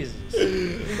guy. Jesus.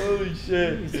 Holy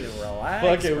shit. You need to relax,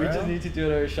 Fuck it, we bro. just need to do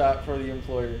another shot for the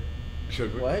employer.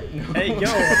 Should we? What? No. Hey, yo,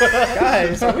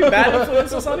 guys, are we bad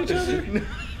influences on each other?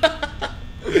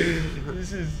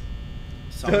 This is.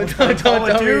 Someone's playing Call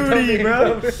of Duty,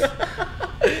 bro.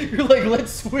 You're like,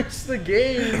 let's switch the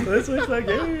game. Let's switch that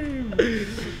game.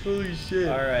 Holy shit!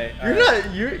 All right,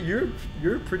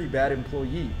 You're a pretty bad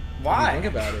employee. Why? Think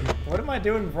about it. What am I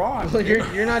doing wrong? Well,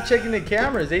 you're not checking the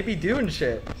cameras. They be doing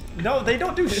shit. No, they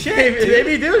don't do shit. They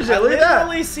be doing shit. I Look at that.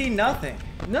 literally see nothing.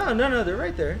 No, they're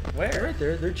right there. Where? They're right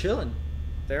there. They're chilling.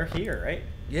 They're here, right?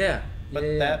 Yeah. But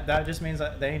yeah. that just means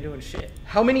that they ain't doing shit.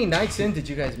 How many nights in did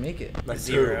you guys make it? Like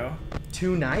 0.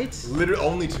 2 nights? Literally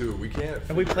only 2. We can't.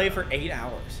 And we played for 8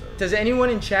 hours. Does anyone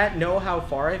in chat know how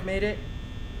far I've made it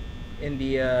in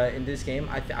the in this game?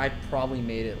 I probably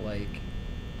made it like.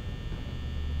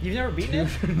 You've never beaten it?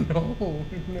 No.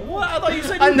 What? I thought you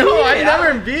said you I know. beat it. I've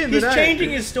never beaten it. He's changing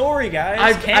his story, guys.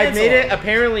 I've made it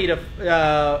apparently to.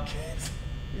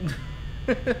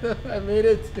 I made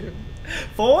it to.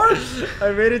 4?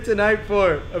 I made it to night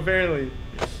 4. Apparently,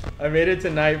 I made it to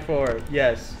night 4.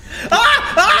 Yes.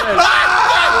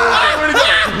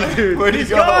 Dude, Where'd he he's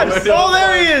go? gone. Where'd he Oh, go?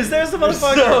 there he is. There's the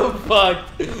motherfucker. So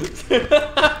fucked.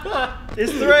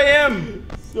 It's 3 a.m.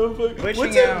 So fucked.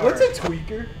 Witching hour. What's a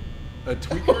tweaker? A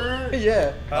tweaker?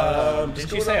 Yeah.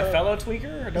 Did you say a fellow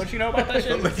tweaker? Or don't you know about that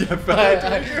shit? Yeah, fellow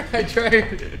tweaker. I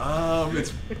tried.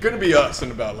 It's gonna be us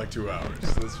in about like 2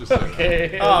 hours. Let's just say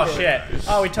Okay. Oh okay. shit!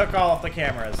 Oh, we took all off the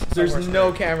cameras. So There's we're no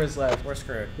screwed. cameras left. We're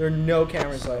screwed. There are no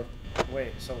cameras left.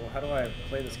 Wait, so how do I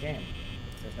play this game?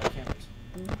 There's no cameras.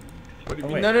 What do you Oh,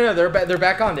 mean? wait. No. They're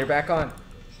back on. They're back on.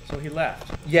 So he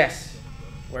left. Yes.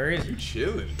 Where is You he?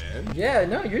 chilling, man? Yeah.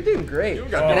 No, you're doing great. You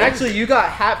got And no- actually, you got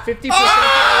 50%.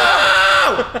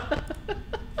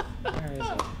 Where is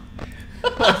he?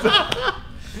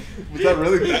 Was that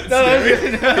really that No,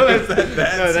 scary? Was that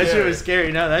that shit scary? was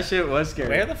scary. No, that shit was scary.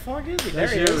 Where the fuck is he? There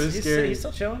That he shit is. was He's, scary. he's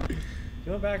still chilling.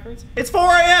 You went backwards. It's 4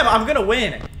 a.m. I'm gonna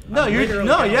win. No, I'm you're literally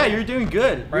no, gonna yeah, win. you're doing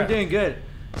good. Right. You're doing good.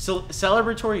 So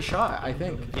celebratory shot, I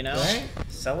think. You know, right?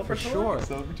 celebratory. For sure.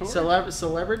 Celebratory?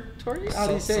 Celebratory? How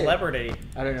do you say Celebrity. it?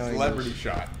 I don't know. Celebrity English.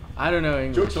 shot. I don't know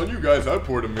English. Joke's on you guys, I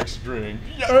poured a mixed drink.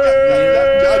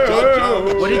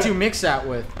 What did you mix that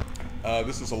with?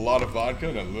 This is a lot of vodka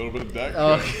and a little bit of Diet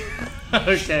Oh, Coke.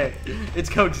 okay. It's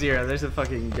Coke Zero. There's a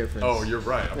fucking difference. Oh, you're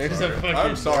right. I'm There's a sorry. fucking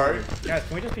I'm sorry. Guys,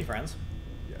 can we just be friends?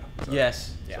 Yeah. Sorry.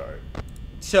 Yes. Yeah. Sorry.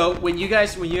 So when you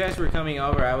guys were coming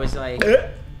over, I was like,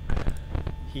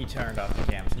 He turned off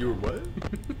the cams. You were what?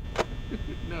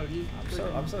 no, you.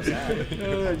 I'm so sad.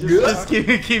 No, just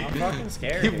keep I'm fucking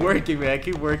scared. keep dude. working, man.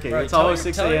 Keep working. Bro, It's tell almost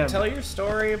your- 6 tell- a.m. Tell your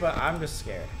story, but I'm just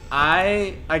scared.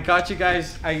 I got you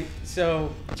guys.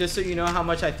 So just so you know how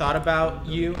much I thought about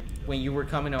you when you were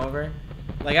coming over,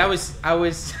 like I was I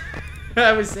was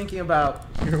thinking about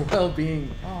your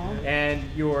well-being and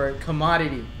your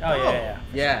commodity. Oh yeah.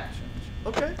 Yeah.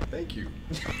 Okay, thank you.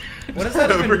 What does that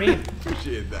even mean?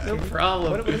 Appreciate that. No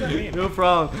problem. What does that mean? No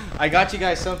problem. I got you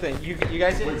guys something. You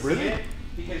guys didn't Wait, see really? it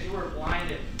because you were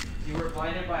blinded. You were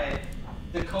blinded by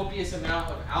the copious amount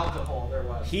of alcohol there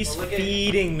was. He's But look at-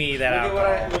 feeding me that Look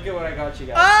alcohol. at what I got you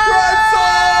guys.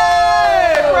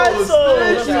 Pretzels!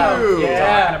 Pretzels! Thank you!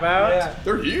 Yeah. Talking about? Yeah.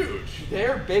 They're huge.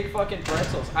 They're big fucking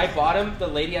pretzels. I bought them. The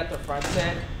lady at the front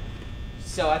said,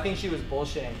 so I think she was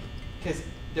bullshitting, because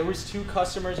there was 2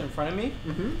 customers in front of me,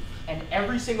 and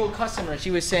every single customer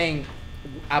she was saying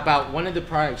about one of the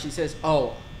products. She says,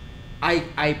 "Oh,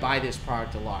 I buy this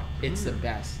product a lot. It's the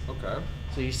best." Okay.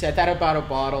 So you said that about a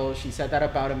bottle. She said that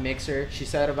about a mixer. She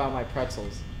said it about my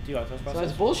pretzels. Do you like those So that's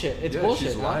pretzels? bullshit. It's Yeah, bullshit.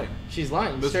 she's no? lying. She's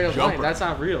lying. This Straight up lying. jumper. That's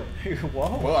not real.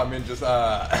 Whoa. Well, I mean, just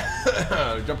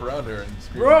jump around here and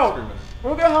scream. Bro, scream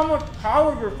look at how much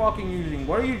power you're fucking using.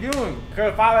 What are you doing?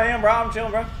 Okay, 5 a.m., bro. I'm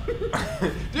chilling, bro.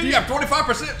 Dude, you have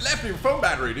 25% left in your phone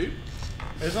battery, dude.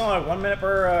 There's only like 1 minute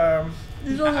per.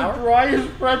 These are the hour? driest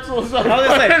pretzels I've I was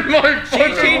gonna had in my She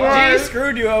fucking life.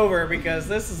 screwed you over because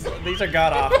these are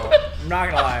god awful. I'm not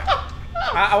gonna lie.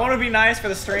 I want to be nice for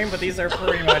the stream, but these are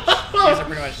pretty much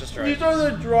destroyed. These are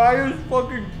the driest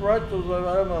fucking pretzels I've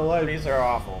had in my life. These are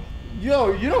awful.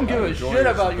 Yo, you don't give a enjoy shit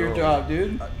this about your girl. job,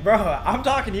 dude. Bro, I'm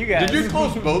talking to you guys. Did you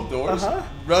close both doors? Uh-huh.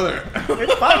 Brother.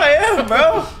 It's 5 a.m.,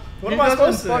 bro. What He am I doesn't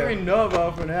supposed to fucking do? know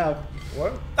about FNAF.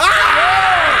 What?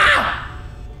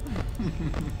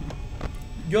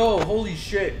 Yo, holy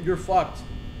shit, you're fucked.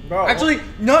 Bro, Actually,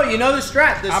 no, you know the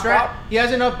strat. The I'm strat, prob- he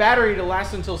has enough battery to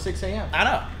last until 6 a.m. I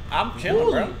know. I'm chilling,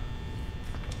 Holy- bro.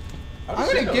 I'm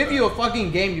gonna give you a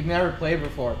fucking game you've never played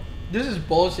before. This is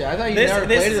bullshit. I thought you never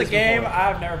This played is this a game before.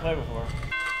 I've never played before.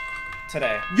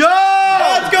 Today. Yo!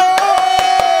 Let's go!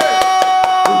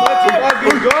 Let's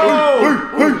fucking go!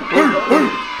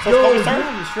 So Yo, Colby you're started?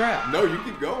 on the strap. No, you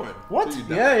keep going. What? till you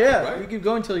die, Yeah, yeah. right? You keep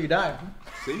going until you die.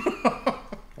 See?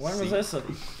 When was this?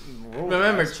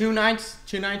 Remember, 2 nights.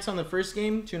 2 nights on the first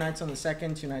game. 2 nights on the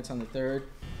second. 2 nights on the third.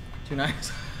 2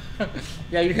 nights.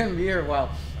 Yeah, you're gonna be here a while.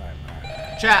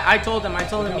 Chat, I told him,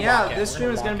 yeah, this stream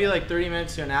is gonna be like 30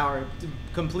 minutes to an hour.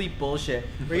 Complete bullshit.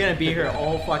 We're gonna be here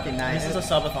all fucking night. This is a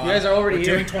subathon. You guys are already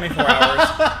here. Doing 24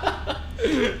 hours.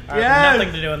 Yeah.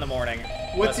 Nothing to do in the morning.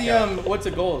 What's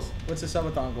the goals? What's the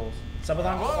subathon goals?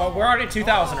 Subathon goal? Oh, we're already at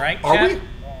 2,000, right? Are Chat? we?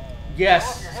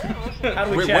 Yes. How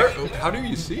do we Wait, check? how do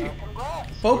you see?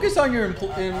 Focus on your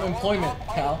employment,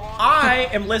 pal. I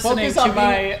am listening Focus on to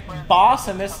my boss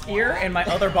in this ear and my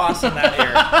other boss in that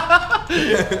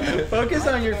ear. Focus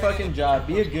on your fucking job.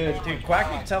 Be a good Dude,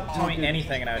 Quackity tell me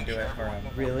anything and I would do it for him.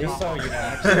 Really? Just so you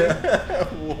know.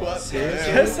 What?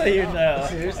 Seriously? Just so you know.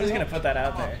 Seriously? I'm just gonna put that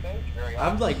out there.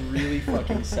 I'm like really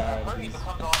fucking sad.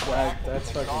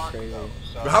 That's fucking crazy.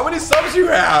 How many subs you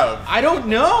have? I don't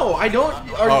know. I don't.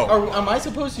 Oh. Am I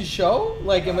supposed to show?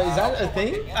 Like, is that a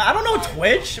thing? I don't know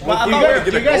Twitch. Well, I you thought gotta we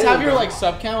get Do a you guys goal, have your bro. like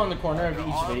sub count on the corner of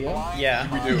each video?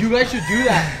 Yeah. We do. You guys should do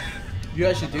that. You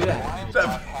guys should do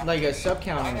that. Like a sub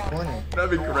count on the corner.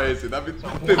 That'd be crazy. That'd be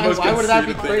the Why, most why would that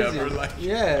be conceited crazy? thing ever. Like,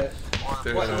 Yeah.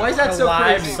 dude, Why is that A so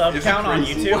live crazy? sub Is it count on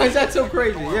crazy? YouTube. Why is that so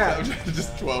crazy? Yeah.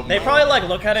 just 12. They more. probably like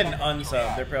look at it and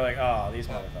unsub. They're probably like, oh, these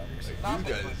motherfuckers.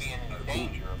 These guys.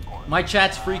 are cool. My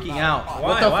chat's freaking out. Why?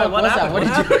 What the Why? fuck What was happened? that?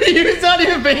 What What did you? He's not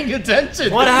even paying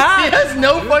attention. What happened? He has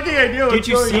no fucking idea. Did what's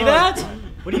you going see on. that?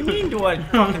 What do you mean? Do I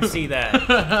fucking see that?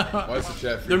 Why is the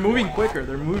chat? They're moving quicker.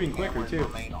 They're moving quicker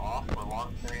too.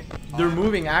 They're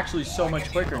moving actually so much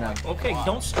quicker now. Okay,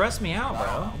 don't stress me out,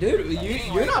 bro. Dude,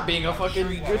 you're not being a fucking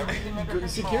good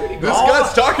security This guard.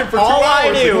 guy's talking for 2 All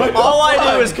hours. I do, What the all I do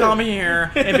fuck? is come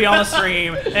here and be on the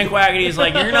stream, and Quackity's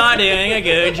like, "You're not doing a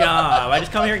good job." I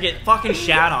just come here and get fucking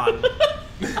shat on.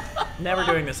 Never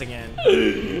doing this again.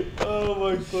 Oh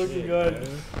my fucking god.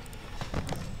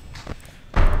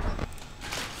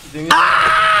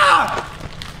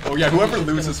 Oh yeah, whoever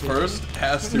loses first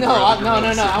has to. No, wear the no,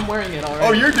 remote suit. I'm wearing it already.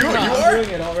 Oh, you're doing it? No, You I'm are? doing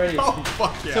it already. Oh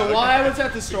fuck yeah. So okay. while I was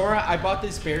at the store, I bought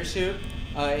this bear suit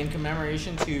in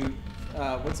commemoration to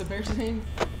what's the bear's name?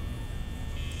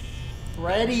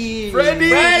 Freddys.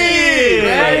 Freddy!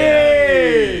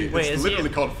 Freddy! Wait, It's is literally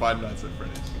he- called Five Nights at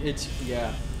Freddy's. It's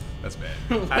yeah. That's bad.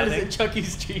 What I is think- it? Chuck E.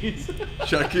 Cheese.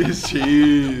 Chuck E.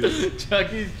 Cheese.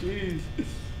 Chuck E. Cheese.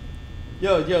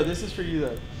 Yo, this is for you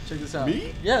though. Check this out.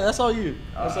 Me? Yeah, that's all you.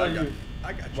 That's all you.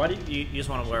 I got you. Why do you just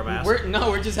want to wear a mask?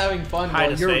 We're just having fun Hide while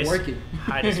his you're face. working.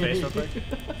 Hide his face real quick.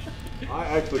 I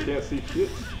actually can't see shit.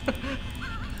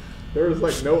 There was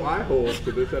like no eye holes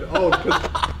to this at all.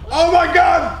 Oh my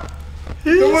god!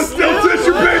 There was still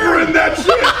tissue paper in that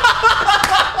shit!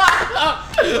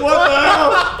 What the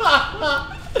hell?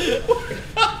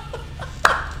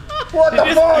 What the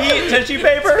Just fuck? eat tissue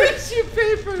paper. Tissue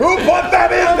paper. Who put that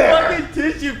in there? Fucking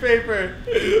tissue paper.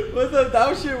 What the?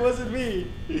 That shit wasn't me.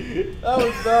 That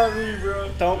was not me, bro.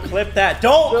 Don't clip that.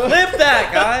 Don't clip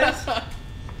that, guys.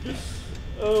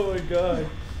 Oh my god.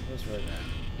 That's really bad.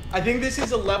 I think this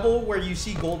is a level where you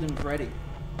see Golden Freddy.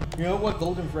 You know what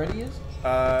Golden Freddy is?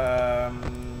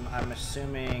 I'm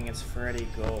assuming it's Freddy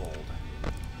Gold.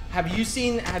 Have you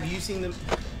seen the?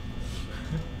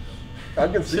 I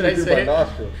can see Should I you through say my it?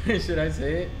 nostrils. Should I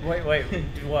say it? Wait,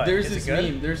 what? There's Is this it good?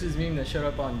 meme. There's this meme that showed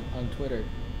up on Twitter.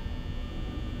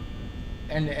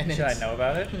 And Should I it's- know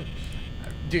about it?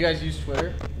 Do you guys use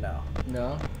Twitter? No.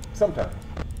 No. Sometimes.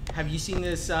 Have you seen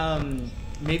this?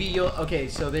 Maybe you'll. Okay,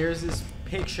 so there's this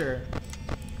picture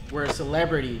where a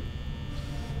celebrity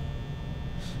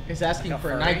is asking Like a for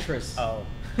furry? nitrous Oh.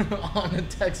 on the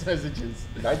text messages.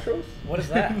 Nitros? What is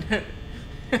that?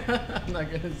 I'm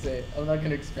not gonna say it. I'm not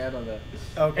gonna expand on that.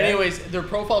 Okay. Anyways, their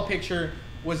profile picture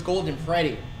was Golden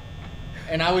Freddy,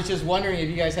 and I was just wondering if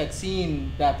you guys had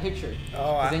seen that picture. Oh,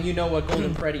 'Cause then you know what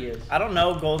Golden Freddy is. I don't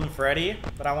know Golden Freddy,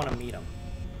 but I want to meet him.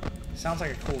 Sounds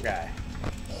like a cool guy.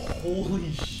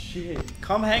 Holy shit,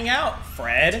 Come hang out,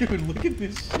 Fred. dude! Look at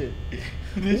this shit.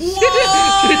 This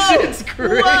Whoa! shit, this shit's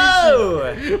crazy.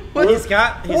 Whoa! He's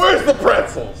got. Where's the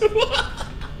pretzels?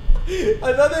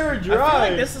 I thought they were I feel dry.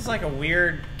 like this is like a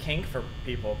weird kink for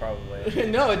people, probably.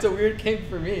 No, it's a weird kink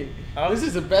for me. Oh. This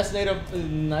is the best night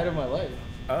of my life.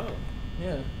 Oh.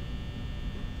 Yeah.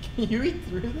 Can you eat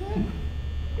through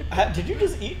that? Did you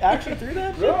just eat actually through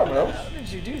that? No, bro. How did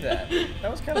you do that?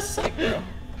 That was kind of sick, bro.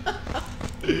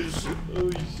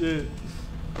 Holy shit.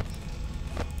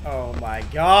 Oh my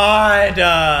god.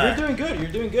 You're doing good.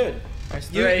 You're doing good.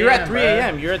 It's You're at 3 bro.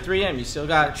 a.m. You're at 3 a.m. You still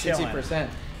got We're chilling. 60%.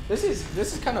 This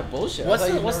is kind of bullshit. What's I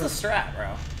thought the you what's the never- strat,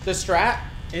 bro? the strat?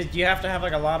 Do you have to have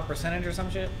like a lot of percentage or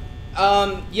some shit?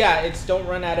 Yeah, it's don't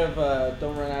run out of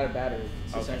battery.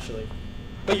 Okay. Essentially.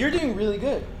 But you're doing really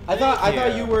good. I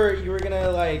thought you were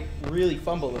gonna like really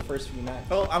fumble the first few nights.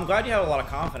 Well, I'm glad you have a lot of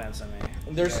confidence in me.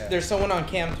 There's someone on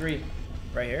cam 3.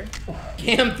 Right here?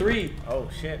 Cam 3. Oh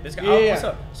shit. This guy. Yeah, Oh, yeah. what's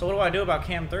up? So what do I do about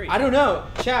cam 3? I don't know.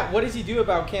 Chat, what does he do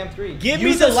about cam 3? Give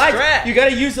use me the lights. strat. You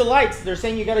gotta use the lights. They're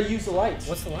saying you gotta use the lights.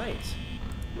 What's the lights?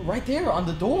 Right there on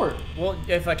the door. Well,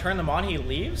 if I turn them on, he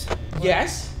leaves?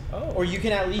 Yes. Oh. Or you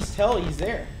can at least tell he's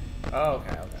there. Oh,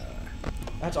 okay.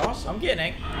 That's awesome. I'm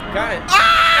getting it. Got it.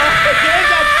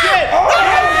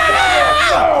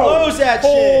 Close that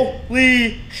shit.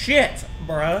 Holy shit,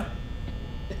 bruh.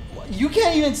 You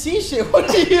can't even see shit. What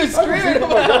are you screaming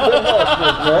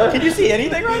about? Can you see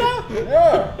anything right now?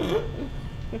 Yeah.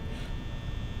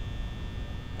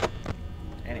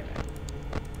 Anyway.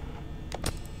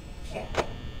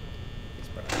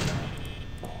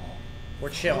 We're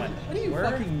chilling. How do you We're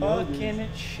fucking know fucking this?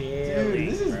 chilling, Dude,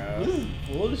 this is bro.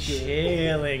 bullshit.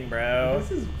 Chilling, bro.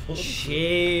 This is bullshit.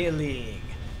 Chilling.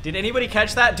 Did anybody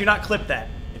catch that? Do not clip that.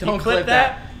 If Don't you clip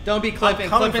that. Don't be clipping. I'm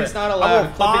coming Clipping's for it. not I allowed.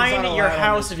 will Clipping's find not your allowed on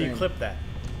house this if you stream. clip that.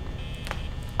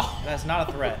 That's not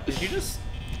a threat. Did you just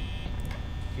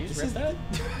rip that?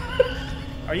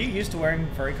 Are you used to wearing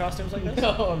furry costumes like this?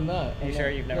 No, I'm not. Are you sure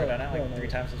you've never done it like no. 3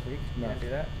 times this week? You No. didn't do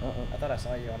that? I thought I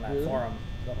saw you on that Really? forum.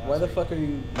 Why the fuck are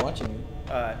you watching me?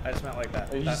 I just meant like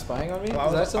that. Are you That- spying on me? Well,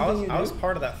 Is that something you do? I was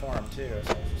part of that forum too,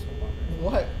 so I was just wondering.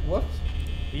 What? What?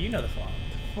 You know the forum.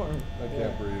 I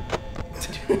can't breathe.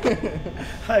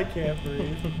 I can't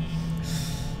breathe.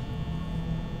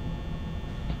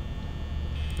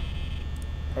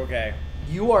 Okay.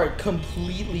 You are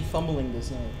completely fumbling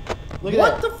this night. Look at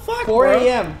What that. the fuck, 4 bro?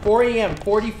 a.m. 4 a.m.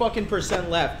 40 fucking %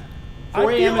 left. I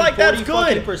 4 feel a.m. like and that's 40 good.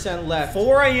 fucking percent left.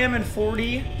 4 a.m. and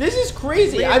 40. This is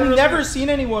crazy. Literally. I've never seen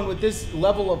anyone with this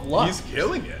level of luck. He's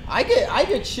killing it. I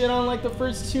get shit on like the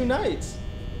first 2 nights.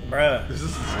 Bruh. This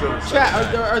is still.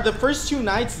 Chat, are the first 2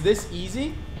 nights this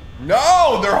easy?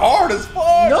 No, they're hard as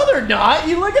fuck. No, they're not.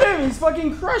 You look at him; he's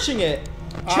fucking crushing it.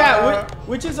 Chat, Uh,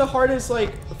 which is the hardest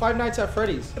like 5 Nights at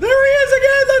Freddy's? There he is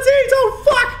again. Let's eat. Oh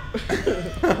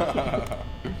fuck.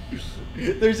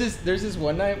 There's this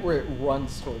one night where it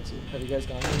runs towards you. Have you guys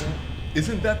gone there yet?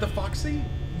 Isn't that the Foxy?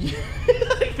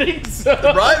 I think so.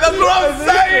 Right? That's what I'm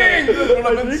saying. That's what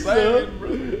I've I been think so. saying,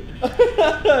 bro.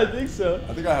 I think so.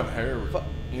 I think I have hair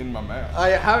in my mouth. I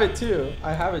have it too.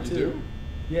 I have it You too. do?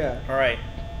 Yeah. All right.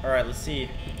 Let's see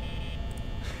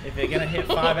if it's gonna hit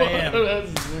 5 a.m.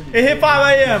 That's It hit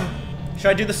 5 a.m. Should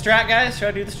I do the strat, guys? Should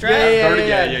I do the strat?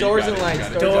 Yeah. you Doors got and it, lights. you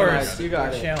got it. Doors and Doors. lights. You got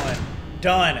We're it. chilling.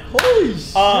 Done. Holy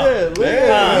shit! Look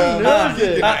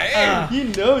at damn. him. He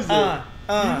knows it. Damn. He knows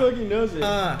it. uh, He fucking knows it.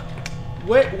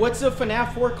 What's the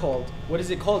FNAF 4 called? What is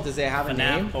it called? Does it have a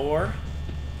name? FNAF 4.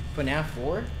 FNAF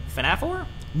 4? FNAF 4?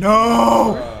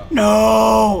 No!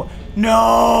 No!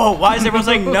 No! Why is everyone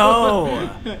saying no?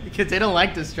 Because they don't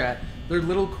like this strat. They're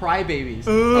little crybabies.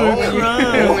 Ooh,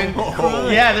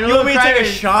 crud. Yeah, they're You little want me to take a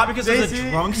crybabies. shot because it's a They see-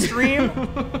 drunk stream?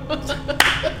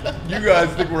 You guys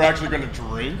think we're actually gonna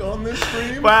drink on this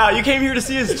stream? Wow, you came here to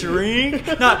see us drink,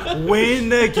 not win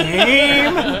the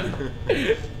game?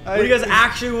 What do you guys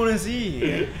actually want to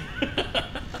see?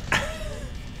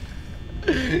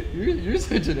 You're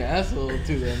such an asshole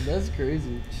to them. That's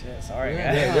crazy. Shit, sorry,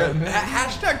 Yeah. guys. Yeah. man.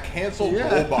 Hashtag cancel Yeah.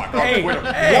 Roblox on Hey,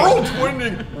 Twitter. hey. World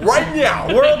trending right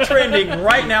now. World trending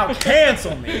right now.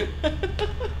 Cancel me.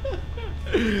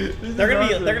 They're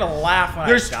gonna laugh when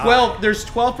There's I die. 12. There's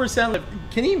 12% left.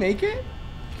 Can he make it?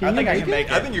 I think I can make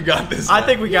it. I think you got this. I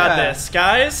think we got Yeah. this,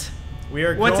 guys. We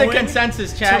are What's the going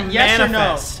consensus, to chat? Yes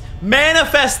manifest.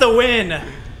 Manifest the win. or no?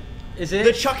 Is it?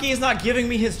 The Chucky is not giving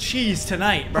me his cheese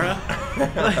tonight, bro.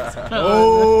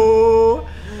 Oh.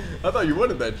 I thought you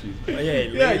wanted that cheese.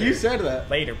 Yeah, you said that.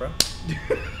 Later, bro.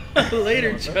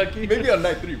 Later, Chucky. Maybe on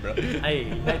night 3, bro. Hey,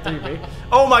 night 3, babe.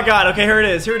 Oh my God. Okay, here it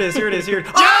is. Here it is. Here it is. Here it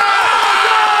is. You're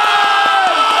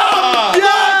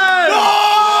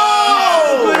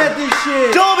good at this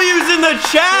shit. W's in the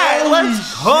chat. Holy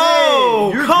Let's go.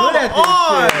 shit. You're Come good at this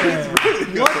on.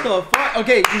 shit. What the fuck?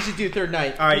 Okay, you should do third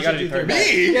night. All right, you should gotta do third night.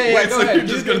 night. Me? Yeah, Wait, go so ahead. you're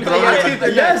just Do gonna third throw night. it Yeah, in do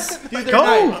third Yes. night. Do third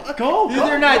Go. night. Go. Do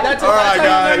third night. That's All how you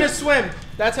right, learn to guys. swim.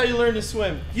 That's how you learn to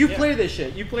swim. You play this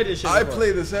shit. You play this shit. I before.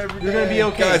 play this every day. You're gonna be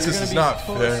okay. Guys, You're this gonna is be not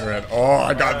close. fair at all.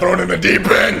 I got thrown in the deep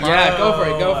end. Yeah, go for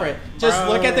it. Go for it. Just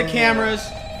look at the cameras.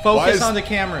 Why Focus is- on the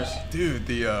cameras. Dude,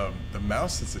 the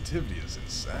mouse sensitivity is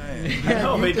insane.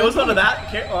 No, but it goes onto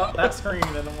that screen,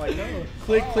 and I'm like, no.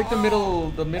 Click the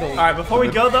middle. The middle. All right, before we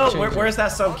go though, Change it. where's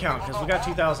that sub count? Because we got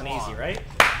 2,000 easy, right?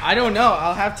 I don't know.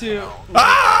 I'll have to.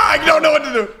 Ah! I don't know what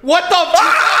to do. What the?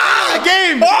 Ah! The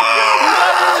game.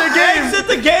 Ah! Exit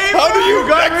the game. How do you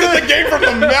exit the game from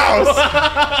the mouse?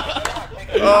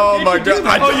 Oh my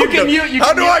god. Oh, you can mute. You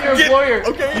How can do mute I your get? employer.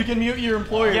 Okay. You can mute your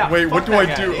employer. Yeah. Wait, what Fuck do I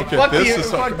that do? guy. Okay, Fuck this you,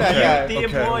 is fuck that The guy.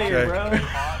 employer, bro.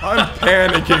 I'm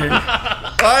panicking.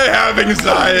 I have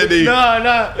anxiety.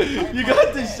 No, you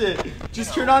got this shit.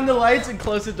 Just turn on the lights and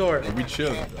close the door. We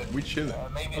chilling. We chilling.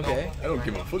 Okay. I don't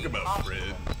give a fuck about Fred.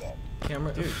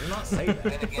 Camera. Dude, you're not saying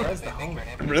that. Fred's the homie.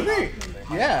 Really?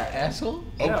 Yeah, asshole.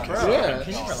 Okay. Bro, Yeah.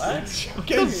 can you relax?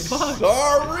 Okay,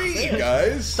 sorry,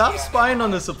 guys. Stop spying on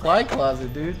the supply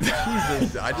closet, dude.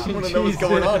 Jesus. I just want to know what's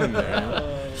going on in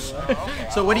there.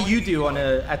 So what do you do on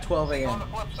at 12 a.m.?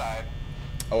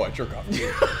 Oh, I jerk off.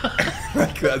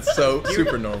 Like, that's so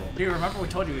super normal. Dude, remember we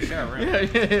told you we share a room? Yeah,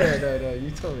 no, you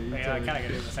told me. Yeah, I kind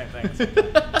of do the same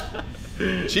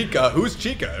thing. Chica, who's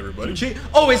Chica, everybody?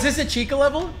 Oh, is this a Chica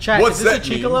level? Chat, What's is this that a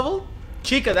Chica mean? level?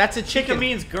 Chica, that's a Chica chicken.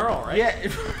 means girl, right? Yeah,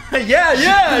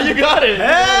 yeah, you got it.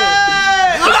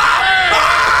 Hey!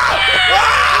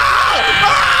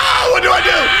 What do I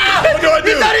do? What do I do?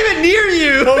 He's not even near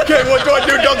you. Okay, what do I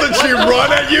do? Doesn't she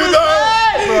run at you though?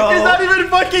 Bro. He's not even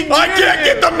fucking near I can't you.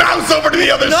 get the mouse over to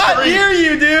the other Not screen. near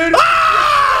you, dude.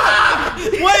 Ah!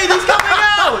 Wait, he's coming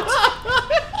out.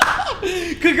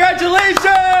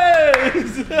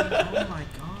 Congratulations. Oh my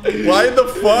god. Why the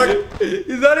fuck?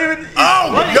 He's not even.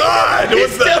 Oh my god! He's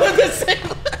What's still that? in the same.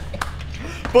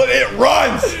 But it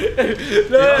runs.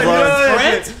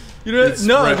 Sprint? You know, It's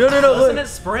no, sprint. no. Wasn't Look. it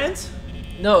sprint?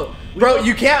 No, bro,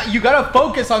 you can't. You gotta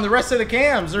focus on the rest of the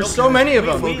cams. There's so many of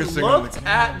them. We Focusing on looked the-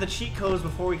 at the cheat codes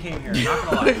before we came here. Not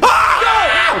gonna lie.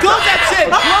 Close that shit.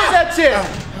 Close that shit.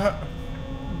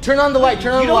 Turn on the light.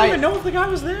 Turn on You the don't light. even know if the guy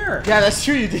was there. Yeah, that's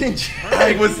true. You didn't.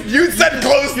 You said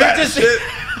close that just- shit,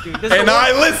 Dude, this is and the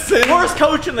I listened. worst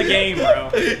coach in the game,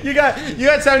 bro. You got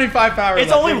 75 power.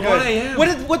 It's left. only You're good. 1 a.m.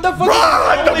 What the fuck?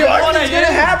 Run, Is the fuck? what is gonna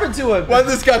happen to him? Why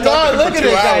this guy No, talking look for at 2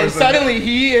 this guy. hours? Suddenly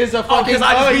he is a fucking. 'cause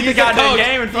I just beat the he's a goddamn coach.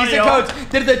 game in front He's of a y'all. coach.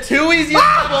 Did the two easiest.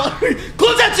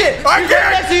 Close that shit. I He's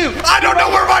right next to you. can't. I don't know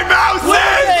where my mouse Close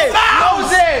it. is.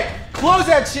 Close it. Close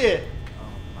that shit. Oh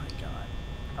my god.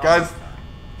 Guys,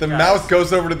 the mouse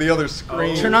goes over to the other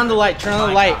screen. Turn on the light. Turn on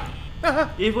the light.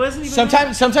 It wasn't even.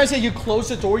 Sometimes if you close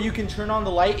the door, you can turn on the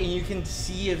light and you can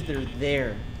see if they're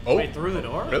there. Oh, Wait, through the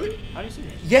door? Really? How do you see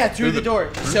that? Yeah, through the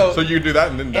door. So So you do that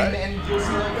and then that. and you'll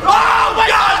see like. Oh my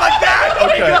god, like that!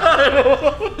 Okay.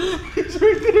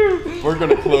 We're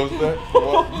gonna close that.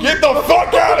 Get the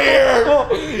fuck out of here!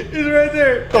 He's right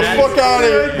there. The fuck out of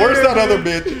here! Where's that other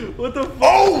bitch? What the fuck?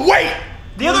 Oh wait!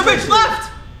 The other bitch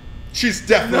left! She's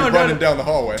definitely No, running down the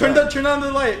hallway. Turn huh? on the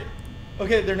light.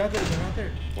 Okay, they're not there. They're not there.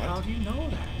 How do you know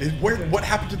that? What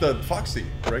happened to the Foxy?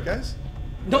 Right, guys?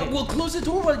 No, we'll close the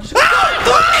door. While you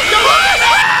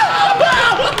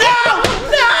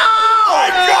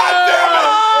Oh god damn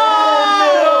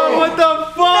it! What the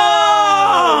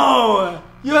fuck?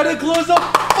 You had to close the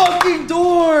fucking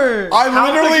door. I How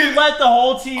could literally, you let the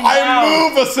whole team I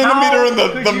down? move a centimeter and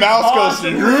could the you mouse goes.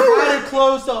 possibly- You had to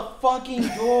close the fucking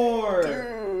door.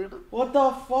 Dude. What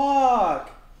the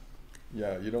fuck?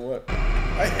 Yeah, you know what?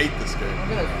 I hate this game. I'm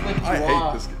gonna flip you I hate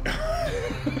off. this game.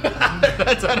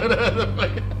 That's I don't know.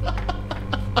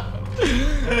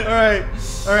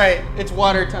 All right. It's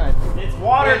water time. It's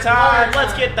water It's time. water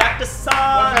Let's time. get back to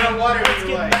Sonic. What kind of water Let's do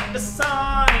you get like? back to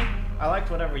Sonic. I liked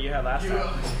whatever you had last time.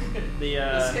 The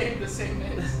The same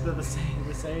is. the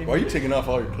same. Why are you taking off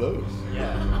all your clothes?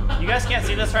 Yeah. You guys can't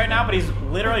see this right now, but he's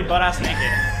literally butt ass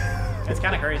naked. It's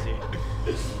kind of crazy.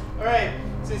 All right.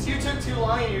 Since you took too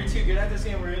long and you're too good at this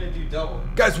game, we're gonna do double.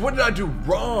 Guys, what did I do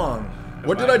wrong?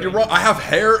 What did I do wrong? I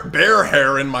have bare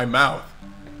hair in my mouth.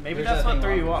 Maybe There's that's nothing what threw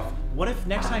wrong you with off. What if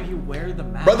next time you wear the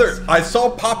mask? Brother, I saw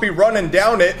Poppy running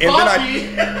down it, and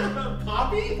Poppy?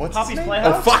 Poppy? What's Poppy's his name?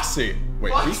 Playhouse? Oh, Foxy.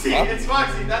 Wait, who's Foxy. Poppy? It's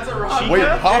Foxy. That's a rock. Wait,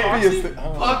 Chica? Poppy is the.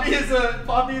 Oh.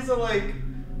 Poppy is a like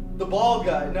the bald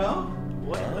guy. No.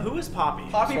 What? Who is Poppy?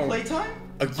 Poppy So- Playtime.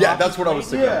 Yeah, that's what I was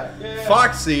thinking. Yeah.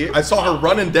 Foxy, I saw her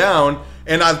running down,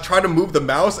 and I tried to move the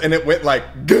mouse, and it went like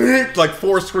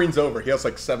 4 screens over. He has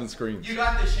like 7 screens. You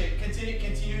got this shit.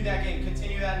 Continue that game.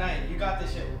 Continue that night. You got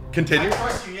this shit. Continue? I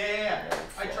trust you. Yeah.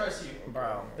 I trust you.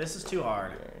 Bro, this is too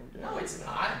hard. No, it's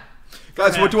not.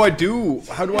 Guys, what do I do?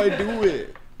 How do I do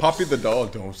it? Poppy the doll,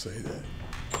 don't say that.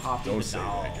 Poppy Don't the say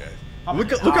doll. that, guys. Poppy Look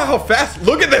the at doll. how fast.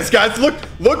 Look at this, guys.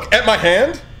 Look at my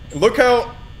hand. Look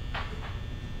how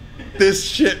this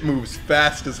shit moves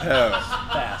fast as hell.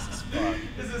 Fast as fuck.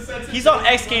 This is sensitivity. He's on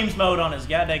X Games mode on his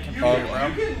goddamn computer, bro.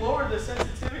 You can lower the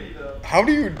sensitivity though. How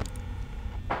do you?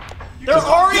 They're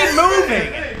already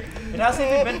moving. It hasn't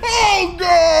even been. Oh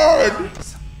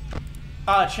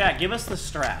god! Chat, give us the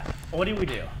strat. What do we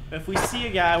do? If we see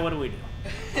a guy, what do we do?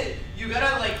 You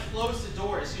gotta like close the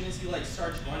door as soon as he like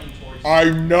starts running towards you. I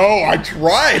know. I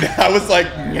tried. I was like,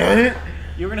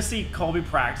 You're gonna see Colby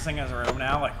practicing as a room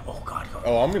now, like, oh god.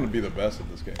 oh, I'm gonna be the best at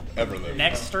this game ever. Live.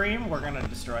 Next stream, we're gonna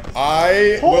destroy his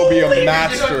I will be a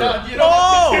master.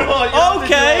 Oh,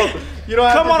 okay. You don't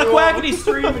have Come to on a do all of Quackity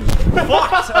stream and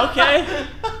fucked, okay?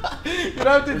 it. You don't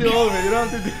have to do all of it. You don't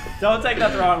have to do. Don't take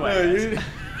that the wrong way. guys.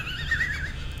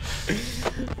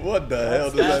 What the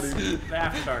hell does that even? The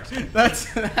after dark stream. That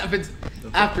happens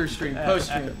after stream, post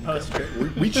stream. Post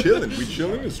stream. We chilling. We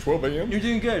chilling. It's 12 a.m. You're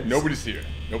doing good. Nobody's here.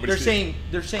 Nobody's here.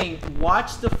 They're saying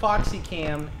watch the Foxy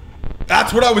cam.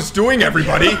 That's what I was doing,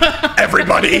 everybody.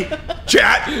 Everybody,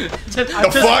 chat. Just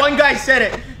one guy said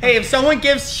it. Hey, if someone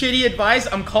gives shitty advice,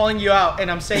 I'm calling you out, and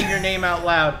I'm saying your name out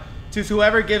loud to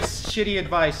whoever gives shitty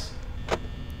advice.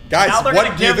 Guys,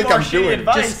 what do you think I'm doing?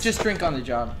 Advice. Just drink on the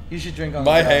job. You should drink on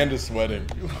the My job. hand is sweating.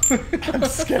 I'm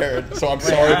scared, so I'm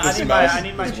sorry if this smells. I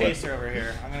need my chaser over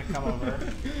here. I'm gonna come over.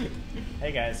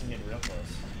 Hey guys, I'm getting real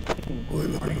close.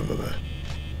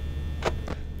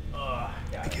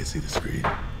 I can't see the screen.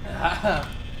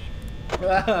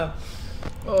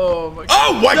 Oh my god.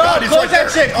 Oh my god, he's close right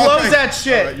that there. shit. Close Okay. that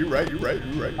shit. All right, you're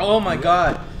right. Oh my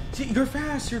god. See, you're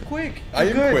fast. You're quick. I am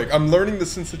You're good. quick. I'm learning the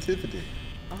sensitivity.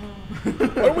 Why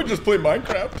don't we just play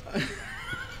Minecraft?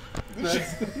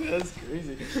 That's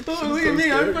crazy. Oh, I'm look so at me.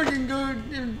 scared. I'm fucking good.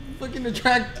 You fucking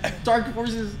attract dark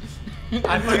forces. I'm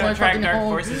fucking gonna attract fucking dark home.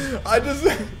 forces.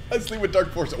 I sleep with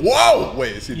dark forces. Whoa!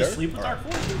 Wait, is he You there? sleep with dark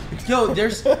forces? Yo,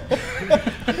 there's.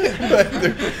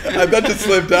 That just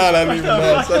slipped out. I don't even know.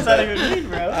 I What said does that that. even mean,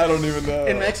 bro? I don't even know.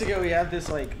 In Mexico, we have this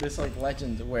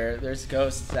legend where there's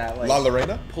ghosts that like La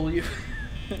Lorena? pull you.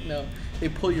 No, they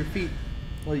pull your feet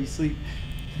while you sleep.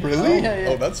 Really? Oh, yeah, yeah.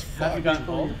 Oh, that's Have you fun. gotten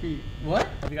Pull pulled? your feet. What?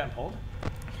 Have you gotten pulled?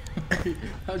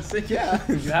 I would say yeah.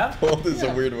 You have? Pulled is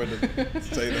Yeah. a weird way to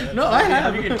say that. No, I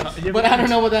Have have. you gotten- But I don't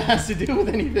know what that has to do with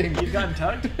anything. You've gotten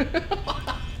tugged?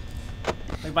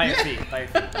 Like by your feet. By your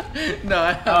feet. No,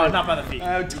 I Oh, haven't. not by the feet.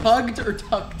 Tugged or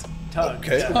tucked? Tugged.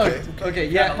 Okay. Yeah. Tugged. Okay,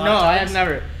 You yeah. got a lot No, of I tugs? have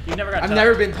never. You've never got I've tugged?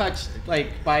 never been touched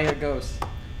like by a ghost.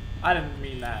 I didn't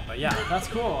mean that, but yeah, that's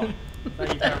cool. That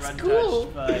you've never That's been cool.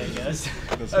 touched by a ghost.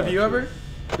 That's Have not you true. ever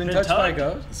been Been touched by a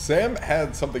tugged? ghost? Sam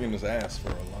had something in his ass for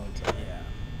a long time. Yeah.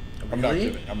 I'm not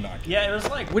Really? kidding. I'm not kidding. Yeah, it was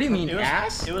like. What do you mean, it was,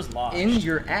 ass? It was lodged. In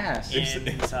your ass.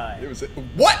 Inside. It was.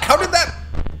 What? How did that?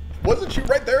 Wasn't you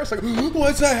right there? It's like,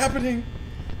 what's that happening?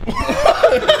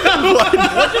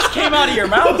 What just came out of your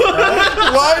mouth, bro?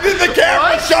 Why did the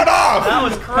camera shut off? That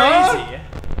was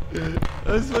crazy.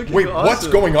 That's fucking Wait, what's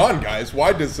awesome. going on, guys?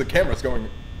 Why does the camera's going?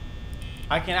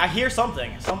 I hear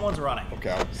something. Someone's running.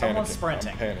 Okay, I'm Someone's panicking.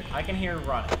 sprinting. I'm panicking. I can hear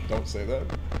running. Don't say that.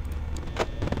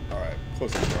 All right,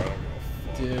 close the door. I don't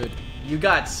give a fuck. Dude, you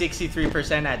got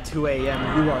 63% at 2 a.m.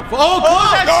 You are. Oh,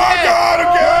 close that God, shit! God,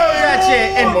 okay. Close that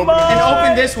shit! And, I'm opening and it.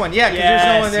 open this one. Yeah, because there's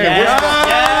no one there. Yes.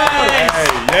 Oh!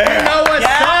 Hey, You yeah. know what's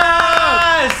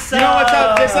Yes. up? You know what's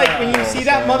up? Just like when you see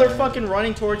that motherfucking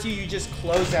running towards you, you just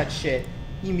close that shit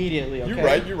immediately, okay? You're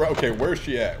right. You're right. Okay, where's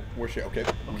she at? Where's she? Okay.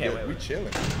 Okay, we wait, We wait.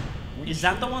 chilling. Is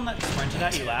that the one that sprinted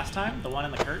at you last time? The one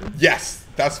in the curtain? Yes,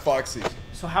 that's Foxy.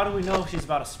 So how do we know if she's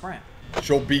about to sprint?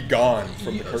 She'll be gone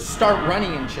from the curtain. Start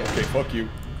running and shit. Okay, fuck you.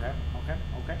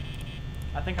 Okay.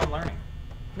 I think I'm learning.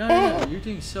 No, you're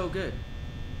doing so good.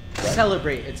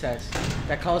 Celebrate, it says.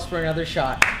 That calls for another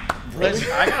shot. Really?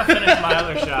 I gotta finish my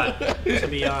other shot, to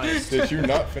be honest. Did you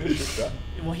not finish your shot?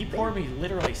 Well, he poured me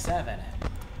literally 7.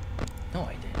 No,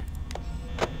 I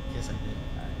didn't. Yes, I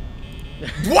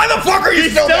did. Why the fuck are you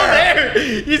still there?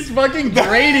 He's fucking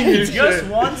draining you. He just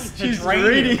wants to She's drain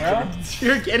draining you, bro.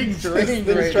 You're getting drained.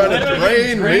 This right thing's trying now. to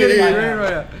drain me. Drained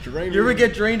right now. Drain You ever me.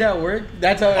 get drained at work?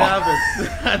 That's how it happens.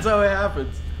 That's how it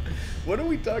happens. What are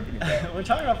we talking about? We're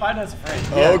talking about Five Nights at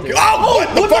Freddy's. Okay. dude. Oh,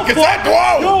 what the fuck is that?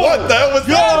 Whoa! What the hell was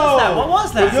that? What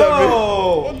was that?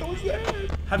 What was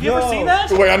that? Have you ever seen that?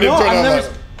 Wait, I need to No, turn I've on never.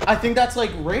 that. I think that's like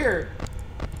rare.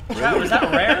 Chat, was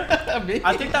that rare? Maybe.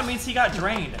 I think that means he got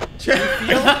drained. Do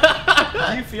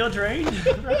you feel drained?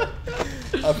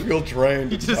 I feel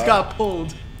drained. He just got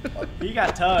pulled. He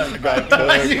got tugged. got You tugged.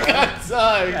 got He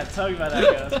tugged. got tugged by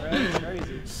that ghost, bro.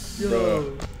 It's crazy.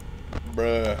 Bruh.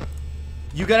 Bruh.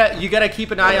 You gotta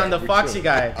keep an eye on the we Foxy chill.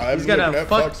 guy. I'm He's gonna looking at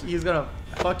fuck. Foxy. He's gonna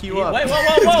fuck you Wait, up.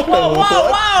 whoa,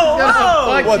 whoa.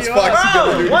 fuck What's you Foxy up.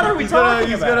 gonna do? What are we talking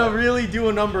He's about? gonna really do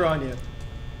a number on you.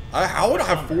 How would I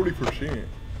have 40%?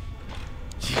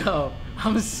 Yo,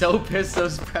 I'm so pissed.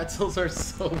 Those pretzels are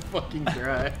so fucking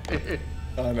dry.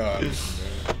 I know.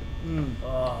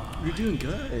 You're doing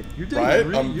good. You're doing Right?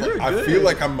 you're I good. feel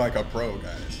like I'm like a pro,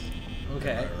 guys.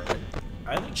 Okay. Right.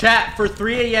 I think Chat for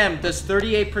 3 a.m. Does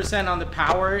 38% on the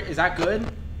power? Is that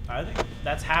good? I think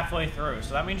That's halfway through,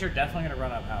 so that means you're definitely gonna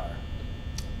run out of power.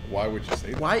 Why would you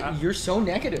say that? Why? You're so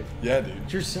negative. Yeah,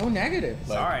 dude. You're so negative.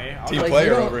 Like, Sorry. I'll team go-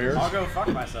 player you know- over here. I'll go fuck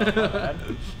myself. My bad.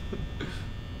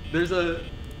 There's a.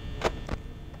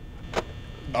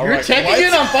 All You're right, checking what?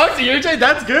 in on Foxy.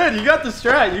 That's good. You got the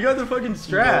strat. You got the fucking You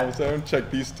know what I'm strat. saying?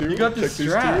 Check these two. You got the Check these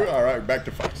strat. two. All right, back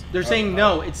to Fox. They're saying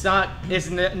no, it's not.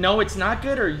 Isn't it? No, it's not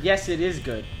good, or yes, it is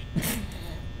good.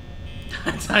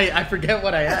 I forget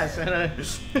what I asked.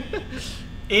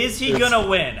 Is he It's- gonna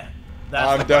win? That's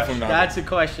I'm the definitely question. not. That's a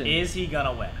question. Is he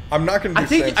gonna win? I'm not gonna do I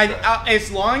think same strat. as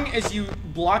long as you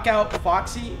block out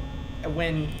Foxy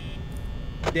when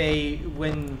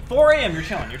 4 a.m. You're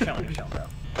chilling. You're chilling, bro.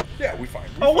 Yeah, we fine.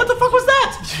 Oh, what the fuck was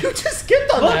that? you just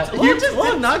skipped on that. You just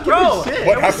did not give bro. a shit.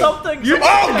 What There was happened? something. You-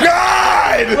 Oh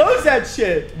God! Close that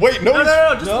shit. Wait, no.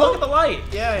 No. Just No? look at the light.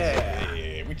 Yeah.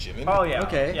 Yeah, we chilling. Oh yeah.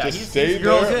 Okay. Yeah, Just he's stay he's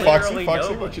girls there, in. Foxy. literally Foxy,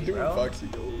 what nobody, you doing, bro. Foxy?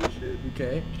 Oh shit.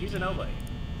 Okay. He's a nobody.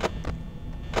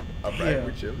 All right, Yeah.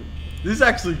 we chilling. This is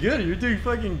actually good. You're doing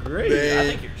fucking great. Damn. I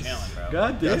think you're chilling, bro.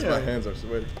 God damn. That's my hands are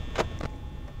sweaty.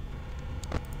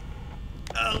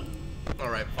 Oh. All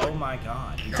right. Oh my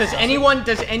god. Does any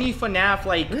FNAF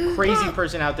like crazy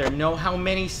person out there know how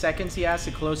many seconds he has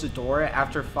to close the door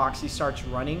after Foxy starts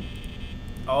running?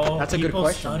 Oh, That's a good people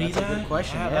question. study That's a that? good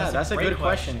question. Yeah, that's a great good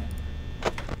question.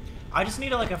 I just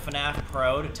need like a FNAF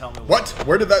pro to tell me What?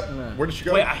 Where did that? Yeah. Where did she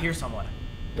go? Wait, I hear someone.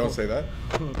 Don't say that.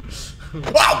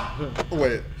 Wow.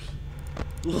 Wait.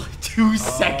 2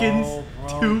 seconds. Oh,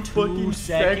 bro, 2 2 fucking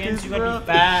seconds, You bro. gotta be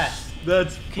fast.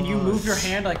 That's. Can you move your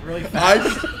hand like really I.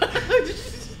 fast?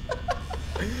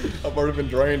 I've already been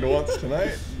drained once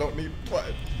tonight. Don't need what?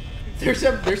 There's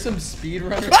some speed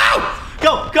runners. Ow!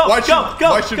 Go, Why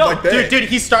should like that? Dude,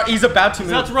 he's about to move. He's about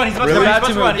to run. He's about Really? to run. About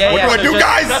He's to about to move. run. Yeah, What do I do,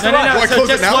 guys? No, Do no, I so close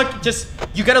it just now? look.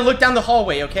 You gotta look down the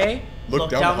hallway, okay? Look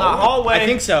down that the hallway. hallway. I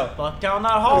think so. Look down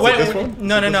that hallway. this one?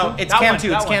 No. Is it this one? It's That Cam one, 2.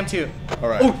 that It's one. Cam 2. All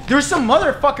right. Oh, there's some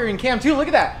motherfucker in Cam 2. Look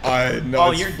at that. I know.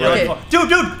 Oh, it's you're Freddy. done. Dude,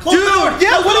 close the door.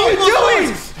 Yeah, what are you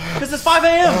doing? Because it's 5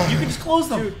 a.m. You can just close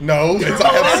them. No, it's I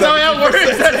That's have not how it works.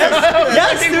 70%.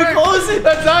 Yes, dude, close it.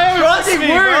 That's not how it Trust fucking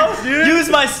me, works, bro. dude. Use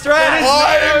my strat.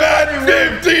 I'm at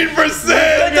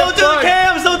 15%. Don't do the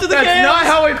cams. Don't do the That's cams. not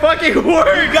how it fucking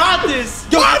works. You got this.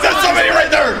 Ah, there's somebody right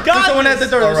there. There's Got someone this. at the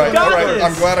door. All right, got all right. this.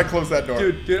 I'm glad I closed that door.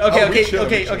 Dude. Oh, we Okay. chilling,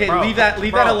 we chilling. Bro, leave that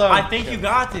alone. I think you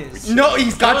got this. No,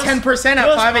 he's got 10% at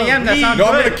Just 5 a.m. That's not No,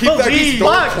 I'm good. gonna keep that Believe.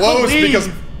 door Fuck, closed believe. because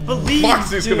Believe,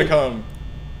 Foxy's gonna dude. come.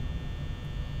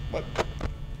 What?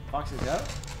 Foxy's out?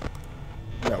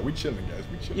 No, we chilling, guys.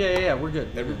 We chilling. Yeah, we're good.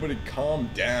 Everybody calm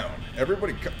down.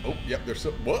 Everybody oh, yep, there's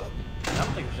some what? I don't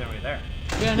think there's anybody there.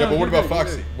 Yeah, but what about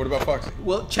Foxy? What about Foxy?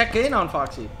 Well, check in on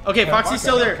Foxy. Okay, Yeah, Foxy's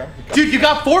still there. okay. Dude, you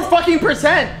got 4 fucking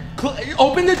percent.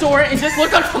 Open the door and just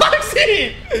look on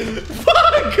Foxy. Fuck.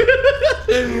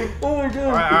 Oh my god.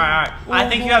 All right. I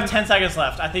think you have 10 seconds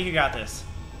left. I think you got this.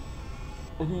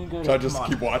 Should I just Come on.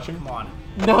 keep watching? Come on.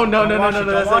 No. watch it,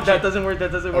 don't watch That it. doesn't work.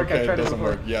 That doesn't work. Okay, I tried it it doesn't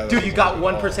before. work. Yeah, that Dude, you doesn't got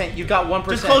work at all. 1%. You got 1%.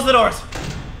 Just close the doors.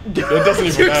 It doesn't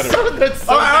even Dude, matter. that's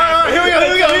so All right. Here we go.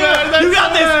 That's You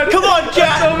got so this. bad. Come on,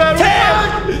 cat. so bad.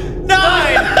 10,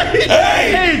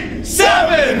 9, 8,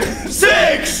 7,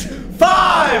 6,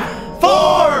 5,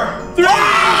 4, 3. Come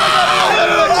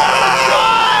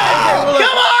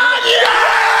on!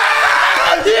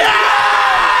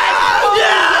 Yes!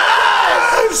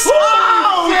 Yes!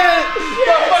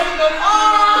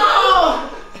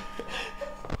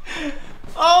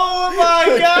 Oh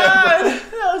my god!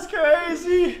 That was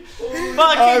crazy! Fucking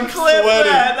I'm clip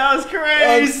sweating. that was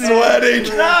crazy! I'm sweating.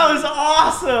 That was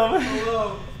awesome!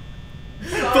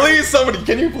 Please, somebody,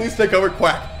 can you please take over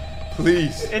Quack?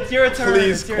 Please. It's your turn.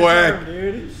 Please, it's your Quack. turn,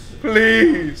 dude.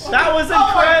 Please. That was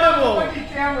incredible!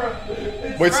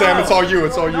 Wait, Sam, it's all you.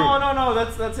 It's all you. No,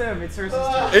 that's him. It's hers.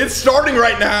 turn. It's starting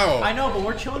right now. I know, but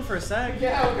we're chilling for a sec.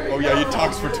 Oh yeah, he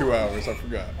talks for 2 hours. I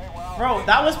forgot. Bro,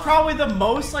 that was probably the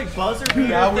most like buzzer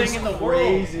beater thing in the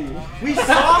world. We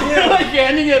saw I'm him. like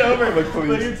handing it over. Like,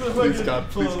 please, God,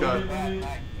 please, God.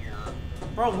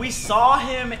 Bro, we saw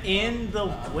him in the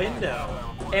window,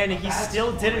 and he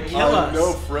still didn't kill us.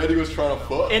 No, Freddy was trying to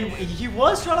fuck. And he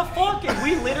was trying to fuck, and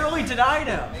we literally denied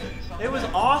him. It was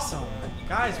awesome.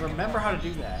 Guys, remember how to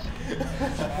do that.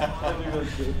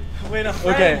 When a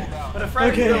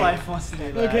friend in your life wants to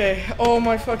do that. Okay. Oh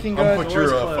my fucking I'll god. put your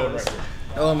door's phone closed. right there.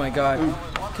 Oh my god.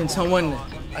 Can someone?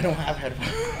 I don't have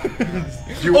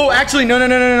headphones. You- Oh, actually, no. Do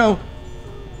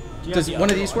you Does have the one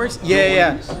of other these one? work?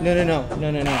 Yeah. No.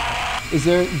 Is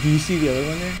there? Do you see the other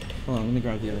one there? Hold on, let me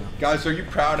grab the other one. Guys, are you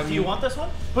proud of Do me? you want this one?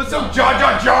 Put some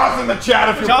jaws in the chat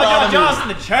if you're proud of me. Jaws in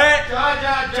the chat. Jaws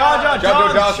in the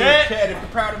Jaws chat. if you're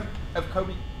proud of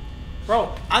Kobe.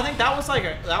 Bro, I think that was like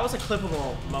a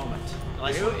clippable moment.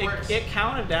 Like it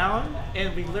counted down,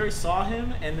 and we literally saw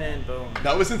him, and then boom.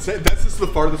 That was insane. That's just the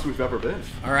farthest we've ever been.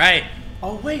 All right.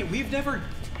 Oh wait, we've never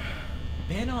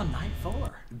been on night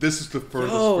 4. This is the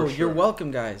furthest. Oh, for sure. you're welcome,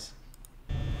 guys.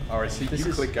 All right, see,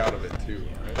 you click out of it too.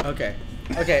 Right? Okay.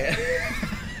 Okay.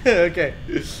 Okay.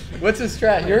 What's the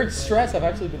strat? Your strats have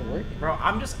actually been working. Bro,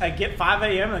 I get 5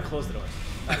 a.m. and close the doors.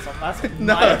 That's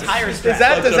No. my entire strat.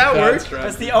 Does that work?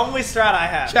 That's the only strat I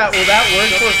have. Chat, will that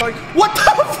work for like what the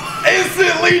fuck?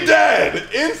 Instantly dead!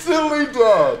 Instantly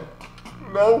dead!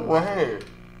 No way.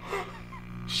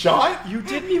 Shot? You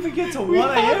didn't even get to 1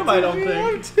 a.m. I don't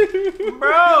think.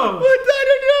 Bro. What? I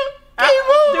don't know.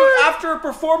 Game over. Dude, after a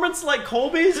performance like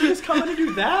Colby's, you just coming to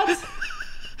do that?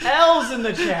 L's in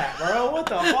the chat, bro. What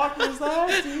the fuck was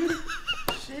that, dude?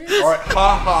 Shit. Alright,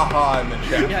 ha ha ha in the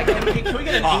chat. Yeah, can we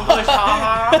get an English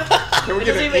ha-ha? Can we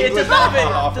get an It English doesn't ha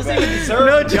ha ha? even deserve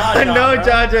No jaw, jaws, no bro.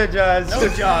 jaws. No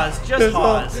jaws, just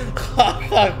haws.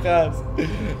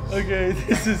 Okay,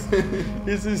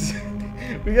 this is.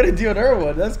 We gotta do another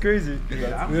one. That's crazy. We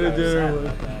gotta do another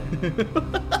one.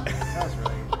 That was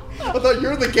really I thought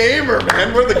you're the gamer,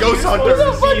 man. We're the ghost hunters.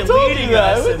 supposed to be leading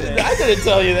us in this. I didn't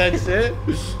tell you that shit.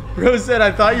 Bro said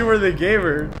I thought you were the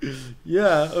gamer.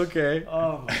 Yeah. Okay.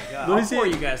 Oh my god. Let me I'll see. pour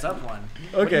you guys up one. What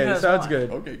do you Okay. guys Sounds want?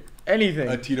 good. Okay.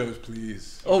 Anything. Tito's,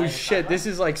 please. Oh shit! This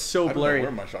is like so I don't know blurry.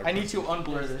 where my shotgun I need to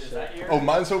unblur this Is shit. that yours? Oh,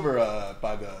 mine's over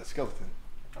by the skeleton.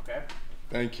 Okay.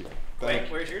 Thank you. Wait, Thank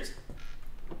you. where's yours?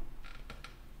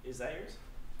 Is that yours?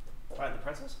 By the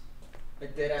pretzels? I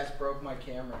dead ass broke my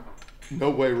camera. No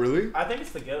way, really? I think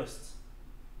it's the ghosts.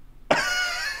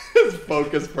 It's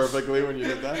focused perfectly when you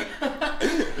did that.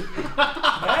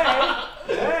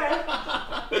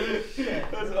 Hey!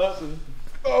 That's awesome.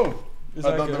 Oh! Is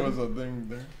I that thought good? there was a thing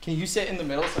there. Can you sit in the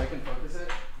middle so I can focus it?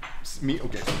 Me?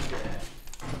 Okay.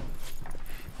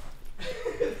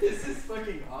 This is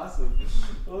fucking awesome.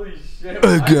 Holy shit.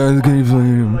 God, can you play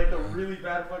him? I'm like a really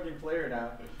bad fucking player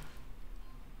now.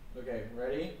 Okay,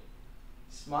 ready?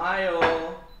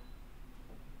 Smile.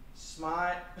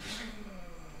 Smile.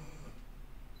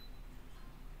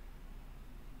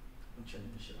 I'm turning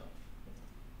this shit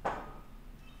off.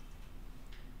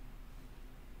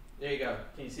 There you go.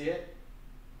 Can you see it?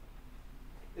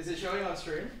 Is it showing on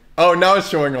stream? Oh, now it's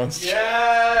showing on stream.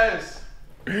 Yes!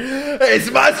 Hey,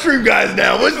 it's my stream, guys,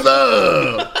 now. What's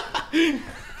up?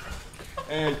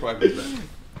 And Quackity's back.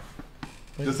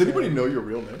 Does anybody know your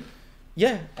real name?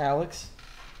 Yeah, Alex.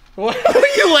 Why are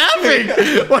you laughing?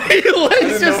 Why are you laughing?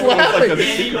 He's just laughing.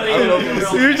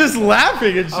 You're just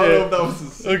laughing and shit. I don't know if that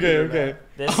was a Okay, okay.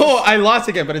 This Oh, I lost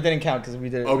again, but it didn't count because we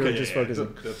did. Okay, we were yeah, just yeah,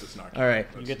 focusing. That's a snark. All right.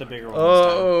 You get the bigger one.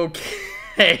 Oh,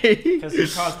 okay. Because you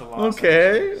caused the loss.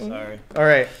 Okay. Sorry. All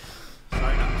right.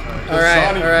 Sorry, not sorry. All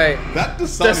right. Dasani. All right. That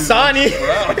Dasani. Dasani.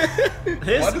 Brown.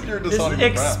 This, Why does your this Dasani look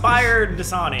expired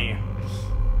Dasani.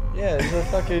 Yeah, it's a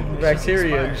fucking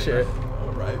bacteria and shit.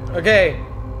 All right. Okay.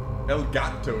 El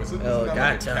Gato. Is it? El isn't that like a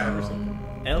Gato. cat or something?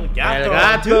 El Gato. El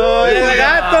gato. El Yeah.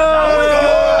 gato.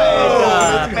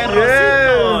 Perrocito,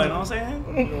 Yeah. you know what I'm saying?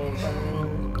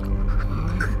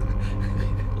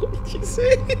 What did you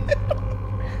say?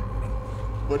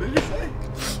 What did you say?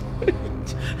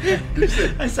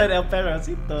 I said El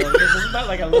Perrocito. Isn't that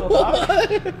like a little dog?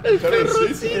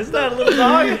 Perrocito? Is that a little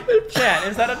dog? Chat,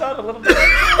 is that a dog? A little dog?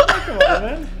 Come on,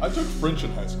 man. I took French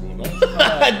in high school, no?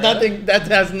 Nothing. That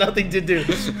has nothing to do.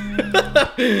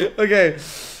 Okay.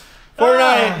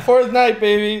 Fourth night,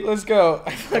 baby. Let's go.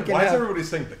 Why is everybody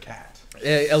saying the cat?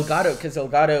 El Gato? Because El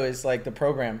Gato is like the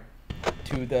program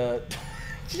to the.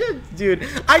 Dude,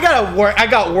 I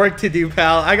got work to do,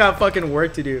 pal. I got fucking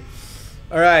work to do.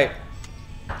 All right.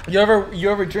 You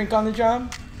ever drink on the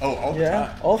job? Oh, all the Yeah,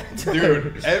 time. all the time.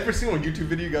 Dude, every single YouTube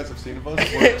video you guys have seen of us,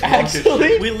 we're drunk as Actually?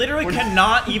 shit. We literally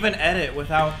cannot even edit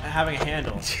without having a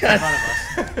handle in front of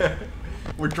us.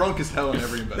 We're drunk as hell in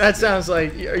every investigation. That sounds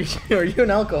like. Are you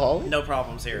an alcoholic? No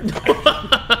problems here. There's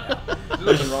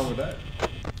nothing wrong with that.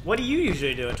 What do you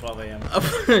usually do at 12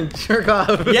 a.m.? Jerk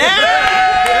off.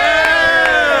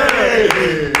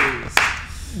 Hey!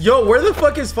 Yo, where the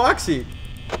fuck is Foxy?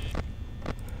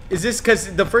 Is this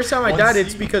because the first time I died,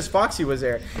 it's 1C. because Foxy was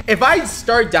there. If I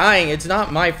start dying, it's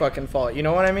not my fucking fault. You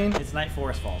know what I mean? It's Night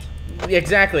 4's fault.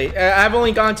 Exactly. I've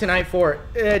only gone to night 4.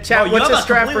 Chat, Oh, you what's have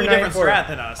the a strat for completely night different 4? strat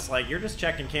than us. Like, you're just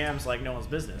checking cams like no one's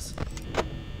business.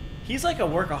 He's like a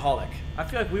workaholic. I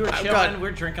feel like we were chilling, we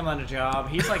were drinking on a job.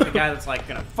 He's like the guy that's like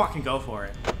gonna fucking go for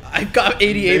it. I've got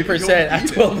 88% at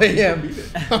 12 a.m.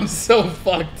 I'm so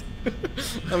fucked.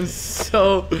 I'm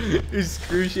so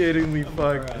excruciatingly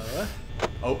fucked.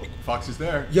 Oh, Fox is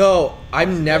there. Yo,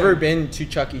 I've never been to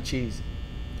Chuck E. Cheese.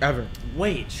 Ever.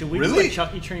 Wait, should we Really? do a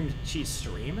Chuck E. Cheese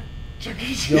stream? Chuck E.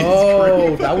 Cheese Yo,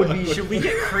 cream. that would be. Should we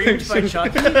get creamed by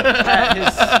Chucky at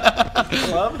his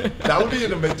club? That would be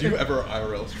an amazing. Do you ever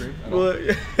IRL stream? I don't-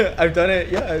 Well, I've done it.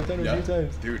 Yeah, I've done it yeah. a few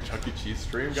times. Dude, Chuck E. Cheese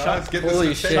stream, Chuck- guys. Get this Holy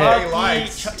to shit. 10K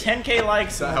likes. 10K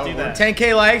likes, that and how we'll it do works? that.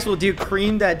 10K likes, we'll do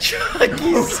creamed at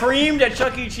Chucky's. Creamed at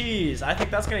Chuck E. Cheese. I think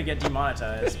that's gonna get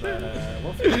demonetized, but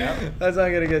we'll figure it out. That's not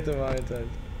gonna get demonetized.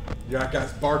 Yeah,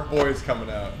 guys, Bark Boy is coming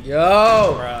out.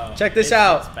 Yo, Bro, check this it's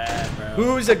out. bad, bro.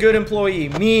 Who's a good employee?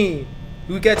 Me.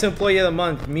 Who gets employee of the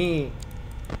month? Me.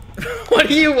 What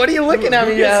are you looking at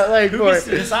me at like Who for? gets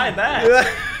to decide that?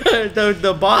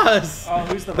 the boss. Oh,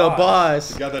 who's the The boss? boss.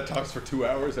 The guy that talks for 2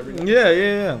 hours every night.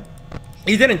 Yeah.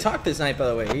 He didn't talk this night, by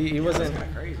the way. He That's wasn't. kind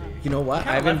of crazy. You know what?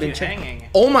 Kinda I haven't left been you checking. hanging.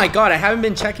 Oh my god, I haven't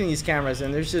been checking these cameras,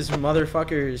 and there's just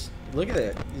motherfuckers. Look at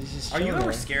it. He's just Are you chilling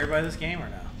ever there. scared by this game or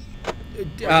no? Or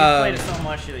you Uh, played it so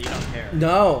much that you don't care?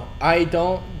 No, I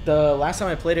don't. The last time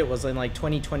I played it was in like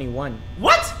 2021.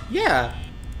 What? Yeah.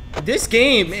 This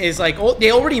game is like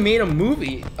they already made a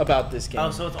movie about this game.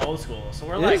 Oh, so it's old school. So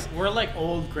we're This- like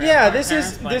old grandparents. Yeah, this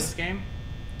is- playing this- this game.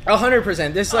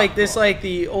 100%. This Oh, like this cool. like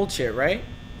the old shit, right?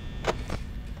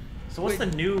 So what's the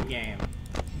new game?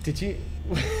 Did you?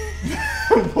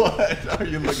 What? Are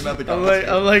you looking at the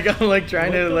I'm like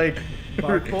trying to like.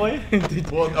 Bark Boy?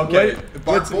 Well, okay. Bark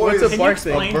What's- Boy what's a is bark a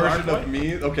thing? version Bark of Boy?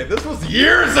 me. Okay, this was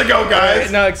years ago,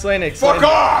 guys. No, explain it. Fuck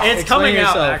off! It's Explain coming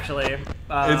out yourself. actually.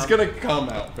 It's gonna come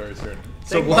out very soon.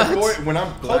 So Bark what? Boy, when I'm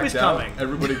blacked Colby's out, coming.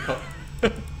 everybody.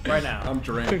 right now. I'm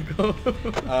drained.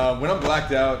 When I'm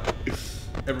blacked out,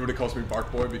 everybody calls me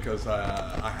Bark Boy because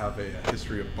I have a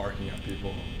history of barking at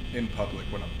people in public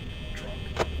when I'm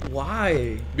drunk.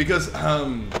 Why? Because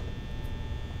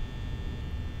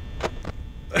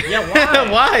Yeah,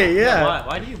 why? Why? Yeah.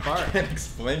 Why do you bark? I can't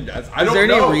explain, guys. I Is don't there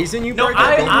know. any reason you No,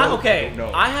 bark? don't know. okay. Don't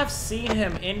know. I have seen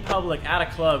him in public at a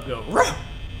club go, "Ruh!"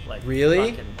 Like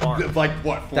Really? fucking bark. Like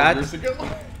what? 4 That's- years ago?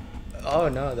 Oh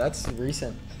no, that's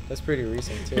recent. That's pretty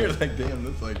recent You're too. like, damn,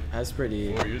 that's like That's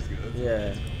pretty. 4 years ago.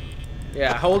 That's-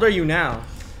 Yeah. How old are you now?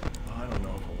 I don't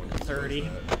know if I want to 30.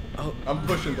 Oh, I'm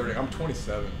pushing 30. I'm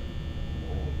 27.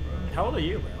 How old are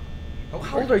you, bro?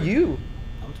 how old are you?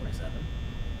 I'm 27.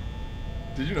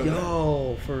 Did you know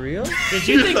Yo, for real? Did that?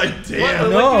 you think? Like, damn.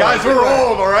 No. Guys, we're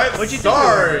old, all right? What'd you think we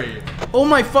Sorry. Oh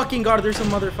my fucking god, there's a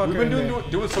motherfucker. We've been in there.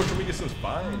 doing social media since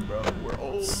Vine, bro. We're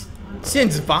old.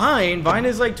 Since Vine. Vine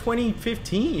is like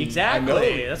 2015. I know.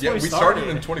 Exactly. That's yeah, when we started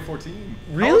in 2014. How old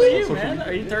are Really? you, Social man? media.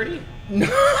 Are you 30?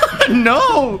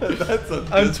 No. That's a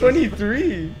I'm disrespect.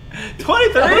 23.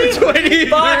 23? I'm 23.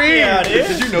 Fuck yeah, dude.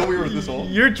 Did you know we were this old?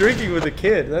 You're drinking with a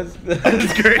kid. That's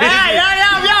great. Hey,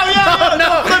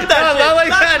 No, Flip that shit. not like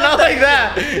that, not like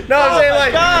that. No, I'm Oh saying my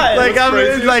like, God. like What's I'm crazy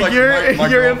it's is, like my your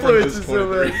girlfriend influence is is so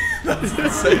 23. much. That's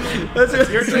insane. That's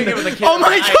You're drinking with a kid. Oh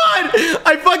my Nice. god!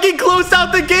 I fucking closed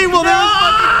out the game while there was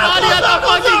fucking body at the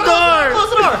fucking door. Close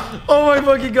the door. Oh my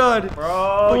fucking god. Bro,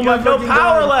 Oh you my have no fucking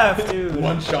power God. left, dude.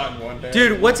 One shot in one day.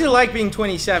 Dude, what's it like being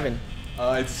 27?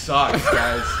 It sucks,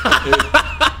 guys.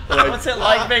 What's it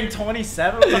like being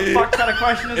 27? What the fuck kind of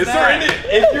question is Is there that?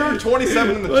 any? If you're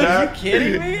 27 in the Are you chat,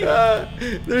 kidding me?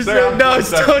 There's Say no, I'm no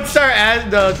 27. don't start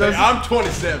as no. say, Don't, I'm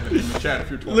 27 in the chat. If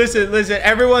you're 27, listen.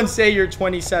 Everyone say you're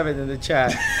 27 in the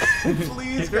chat.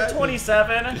 please. If you're guys.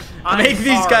 27, I'm Make these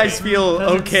sorry, guys feel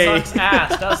 'cause okay. It sucks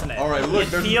ass, doesn't it? All right, look,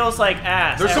 It there's- feels like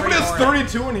ass. There's every somebody that's morning.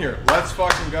 32 in here. Let's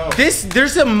fucking go.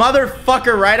 There's a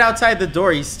motherfucker right outside the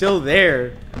door. He's still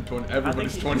there.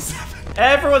 Everybody's he- 27.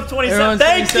 Everyone's 27. Everyone's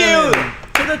Thank 27. you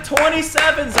to the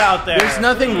 27s out there. There's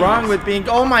nothing wrong with being.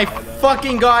 Oh my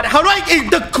fucking god! How do I?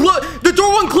 The door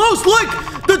won't close. Look,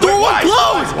 the door won't why?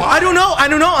 close. Why? I don't know.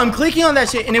 I'm clicking on that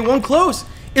shit and it won't close.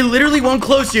 It literally won't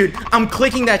close, dude. I'm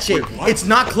clicking that shit. Wait, what? It's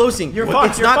not closing. You're fucked,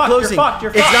 It's you're not fucked, you're closing. fucked,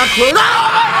 you're It's fucked. not closing.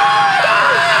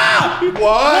 What?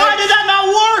 Why did that not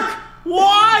work?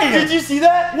 Why? Did you see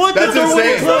that? What That's the door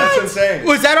wouldn't insane. That's close? insane.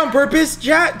 Was that on purpose,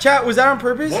 chat? Was that on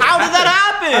purpose? What How did that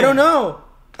happen? I don't know.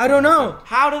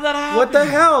 How did that happen? What the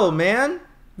hell, man?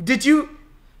 Did you?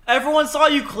 Everyone saw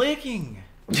you clicking,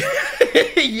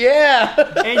 Yeah.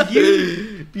 and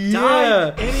you Yeah.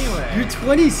 died anyway. You're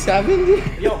 27, dude?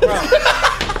 Yo, bro.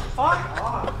 Fuck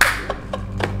off.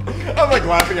 I'm like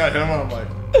laughing at him. I'm like,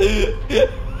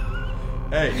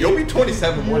 hey, you'll be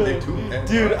 27 one day too, man.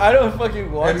 Dude, I don't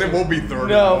fucking want And then to. we'll be 30.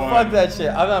 No, fuck that shit.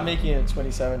 I'm not making it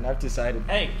 27. I've decided.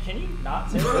 Hey, can you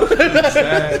not say that? That's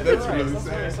sad. That's Right, really that's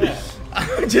what I sad. said.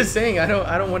 I'm just saying. I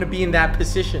don't want to be in that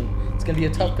position. It's gonna be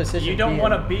a tough position. You don't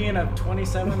want to be in a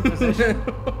 27 position.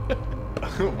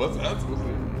 What's that supposed to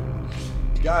mean?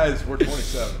 Guys, we're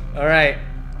 27. All right,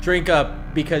 drink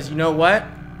up because you know what?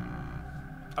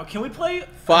 Oh, can we play?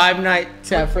 Five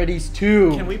Nights at Freddy's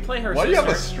 2. Can we play her Why do sister? you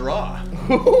have a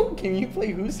straw? Can you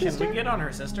play whose Can sister? we get on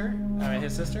her sister? I mean,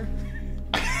 his sister.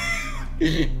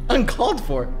 Uncalled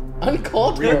for.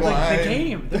 Uncalled for. Why? The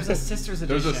game. There's a sister's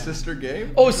edition. There's a sister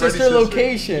game? Oh, Freddy's sister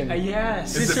location.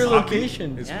 Yes. Is it Sister Poppy?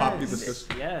 location. Is Yes. Poppy the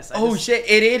sister? Yes. Oh shit!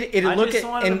 It I look just at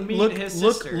wanted to and meet look his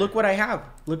look sister. look what I have.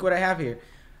 Look what I have here.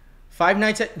 Five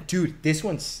Nights at Dude. This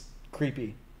one's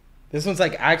creepy. This one's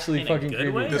like actually In a fucking good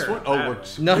creepy. way? This one? Or Oh, we're,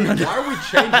 bad? No, no, no. Why are we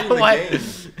changing the Why?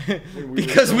 game? When we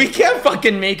Because were we so- can't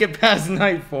fucking make it past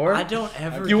night 4. I don't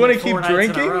ever. You wanna get keep 4 nights in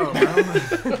a drinking? row, bro.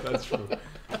 That's true.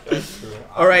 That's true.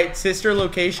 All right, sister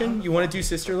location. You want to do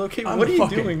sister location? I'm What are the you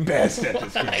fucking doing? best at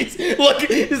this game. Look,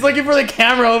 he's looking for the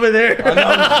camera over there.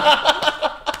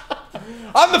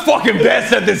 I'm the fucking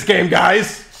best at this game,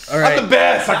 guys. All right. I'm the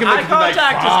best. I can Eye make it to night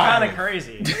contact is 5. kind of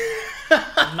crazy.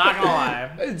 I'm not gonna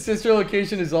lie. Sister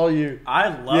location is all you. I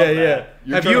love Yeah, that. yeah.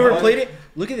 You're Have trying you to ever play played it?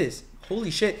 Look at this. Holy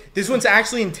shit. This one's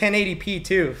actually in 1080p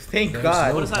too. Thank There's God.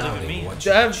 no What does that even doubting mean? what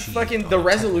you That achieved fucking on the a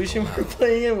resolution technical we're level.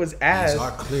 playing it was These ass.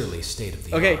 are clearly state of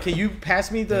the Okay, art. can you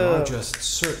pass me There are the just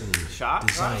certain Shot?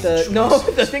 design the choices no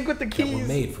the thing with the that were keys?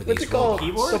 made for What's these it called?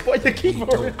 robots. Keyboard? The We keyboard.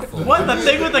 don't fully What? The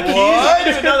thing with the keys? What? You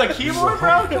didn't even know the keyboard, bro?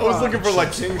 I was looking for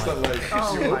like things that like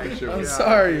Oh you my open shit I'm with.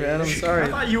 sorry, man. I'm I sorry.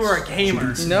 thought you were a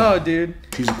gamer. No, dude.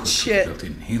 She's equipped with Shit.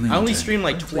 built-in healing I only tech, stream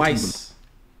like inflicting twice.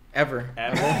 Ever.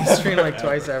 Ever? I stream like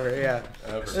twice ever, yeah.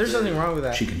 Ever. There's nothing wrong with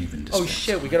that. She can even Oh dispense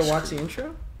shit, we on gotta the watch the screen.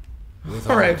 intro? With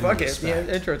all Alright, due fuck it. respect,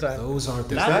 Yeah, intro time. Those aren't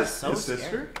the Is That that is so his scary.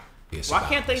 sister? serious Why about,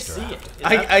 can't they Mr. see it?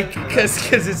 Afton.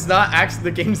 Because it's not actually,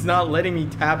 the game's not letting me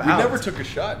tab We out. never took a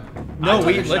shot. No,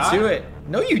 I took a let's shot. do it.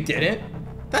 No, you didn't.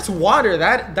 That's water.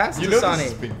 That's You know this Dasani.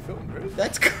 is being filmed, right?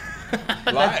 That's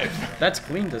Live. That's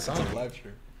clean Dasani. Live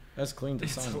stream. That's clean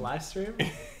It's a Dasani. live stream?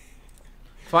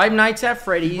 Five Nights at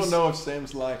Freddy's. People know if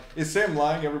Sam's lying. Is Sam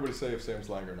lying? Everybody say if Sam's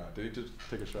lying or not. Did he just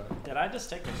take a shot? Did I just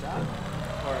take a shot?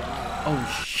 Or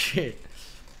Oh shit.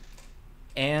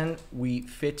 And we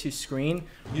fit to screen.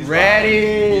 He's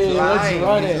Ready? He's Let's lying.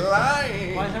 run He's it.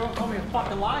 lying. why does everyone call me a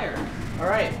fucking liar? All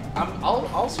right,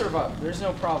 I'll serve up. There's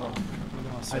no problem.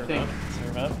 Serve think- up.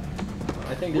 Serve up.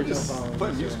 I think We're there's just no problem.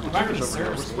 playing musical I'm not gonna chairs over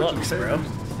here. We're serve switching looks, bro. chairs.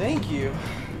 Thank you.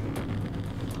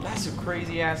 That's a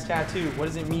crazy ass tattoo. What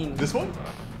does it mean? This one?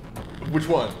 Which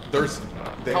one? There's.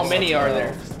 How many are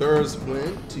there? There's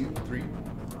 1, 2, 3,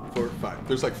 4, 5.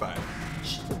 There's like 5.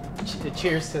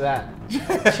 Cheers to that.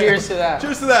 Cheers to that.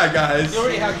 Cheers to that, guys. You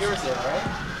already have yours there,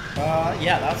 right?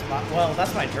 Yeah,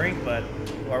 that's my drink, but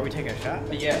are we taking a shot?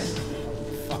 Yes.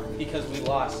 Fuck, because we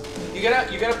lost. You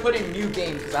gotta put in new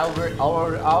game because I've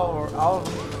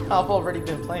already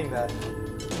been playing that.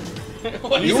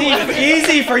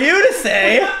 Easy for you to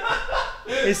say.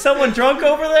 Is someone drunk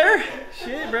over there?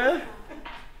 Shit, bro.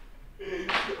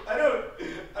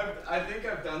 I think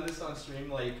I've done this on stream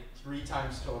like 3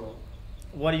 times total.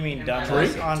 What do you mean, And done my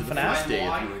this life on to the FNAF? first day of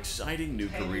Why? your exciting new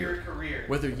 10-year career.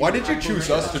 Whether you Why did you choose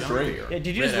us to drink? Yeah,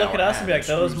 did you just look at us and be like,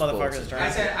 those motherfuckers drank?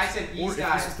 I said or these if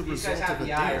guys. this is the These guys result have of a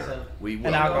the eyes dare, of we will.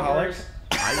 An alcoholic?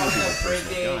 I will be the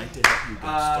personal guide to help you get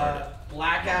started.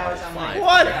 blackouts. I'm like,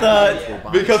 What the? yeah.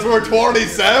 Because we're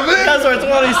 27? Because we're 27?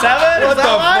 What Is the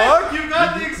that why? fuck? You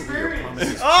got the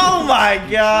experience. Oh my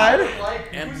god.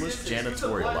 Like, Endless who's the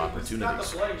janitorial bloody- opportunities. who's got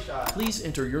the bloody shot? Please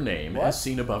enter your name as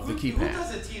seen above the Who keypad.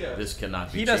 does a Tito? This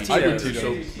cannot be He does changed, I do Tito's. Tito's.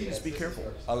 so please be careful.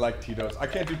 I like Tito's. I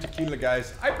can't do tequila,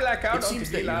 guys. I black out It on seems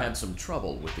that you tequila. had some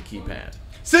trouble with the keypad. I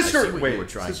Sister, see what wait, you were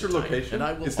trying sister to type, location? and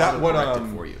I will Is that what,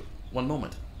 autocorrect it for you. One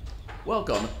moment.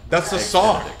 Welcome. That's the Ex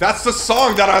song. Benedict. That's the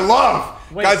song that I love.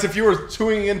 Wait. Guys, if you were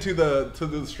tuning into the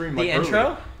stream like The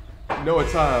intro? earlier. No,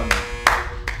 it's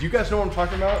do you guys know what I'm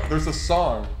talking about? There's a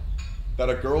song that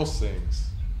a girl sings.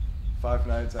 5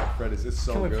 Nights at Freddys. It's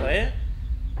so Can we good. play it?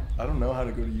 I don't know how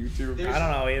to go to YouTube. I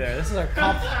don't know either. This is a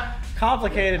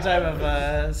complicated type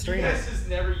of stream. You guys just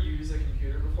never used a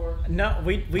computer before? No,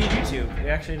 we YouTube. We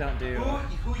actually don't do.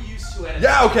 Who used to edit?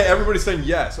 Yeah, okay, everybody's saying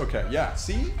yes. Okay, yeah.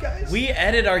 See, guys? We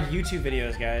edit our YouTube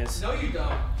videos, guys. No, you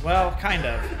don't. Well, kind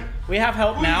of. We have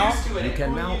help Who now. used to edit? You can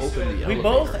Who now used to open edit? the We elevator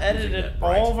both using edited that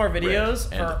bright, all of our red, videos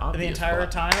and for the obvious entire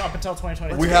button. time up until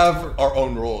 2020. We have our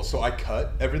own rules, so I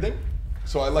cut everything.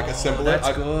 So I like assemble that's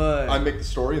it. good. I make the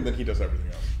story, and then he does everything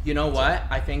else. You know what?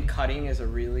 I think cutting is a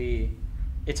really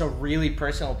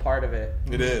personal part of it.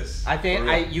 It is. I think For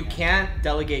real. you can't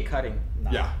delegate cutting.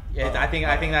 Yeah. Yeah, I think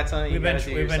that's something We've you been gotta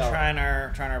do we've been yourself. trying our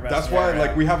best. That's to why, figure it like,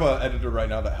 out. we have an editor right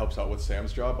now that helps out with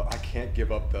Sam's job, but I can't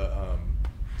give up the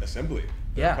assembly.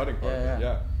 The Yeah, cutting part.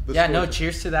 yeah. The Yeah, no, story-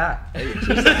 cheers to that. Cheers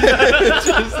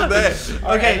to that.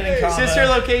 Our Okay, editing combo. sister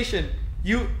location.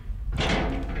 You.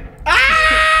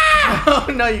 Ah!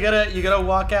 Oh no, you gotta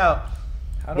walk out.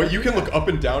 How do Wait, I you do can that? look up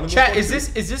and down in Chat, this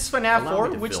is this FNAF Allow 4?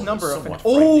 me to Which fill number this of FNAF? somewhat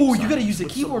Oh, frightening you gotta silence use a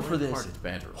with keyboard some for this. lighthearted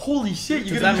banter. Holy shit,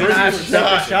 you Does gotta that mean I have to take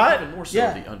a shot? Even more so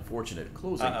Yeah. the unfortunate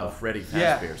closing Uh-oh. of Freddy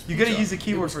Yeah, Fazbear's you gotta Pizza. use a It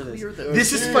keyboard was for this. clear that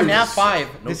This is Cheers. FNAF 5.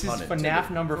 No This is pun FNAF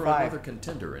intended, number for 5. another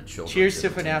contender in children's Cheers to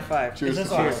FNAF entertainment. 5. Cheers Is this to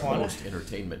the cheers. last one? Most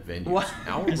entertainment venues. What?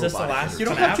 Our Is this the robotic last? You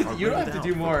don't have to- entertainment you don't are have to rented do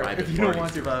out for more private if you don't parties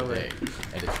want to, by the during way. day.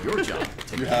 And it's your job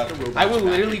to You get have- the robots I will back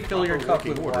literally in fill your proper cup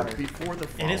with working order water. before the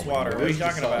It is following water. What are you morning.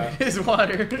 talking about? His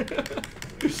water.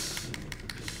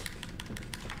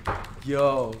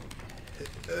 Yo.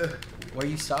 Why are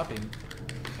you stopping?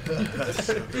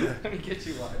 Let me get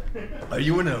you water. Are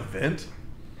you in an event?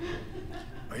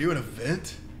 Are you in an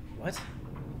event? What?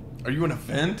 Are you in an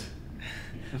event?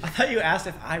 I thought you asked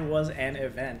if I was an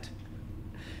event.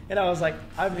 And I was like,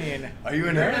 I mean, Are you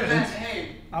in an event?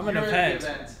 Hey, I'm an you're event.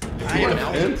 I You're am an Now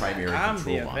event? the primary I'm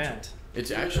control the module. event.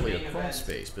 It's actually a crawl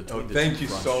space between Oh, the thank two you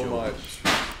front so showrooms.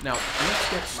 much. Now, let's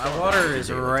get started water with is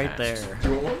the daily right tasks. there. Do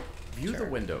you want one? View the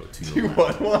window to Do your you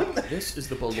left. want one? This is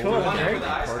the Sure. Ballora Drink.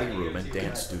 party room and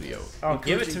dance studio. Oh,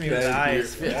 give it to me with Thank you.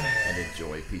 eyes. Fit and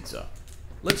enjoy pizza.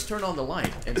 Let's turn on the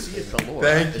light and see if Ballora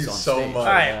Thank is you on so stage. much.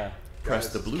 Alright, Press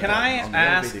the blue can button I on the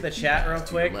ask elevated the chat real keypad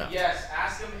to your quick? left. Yes,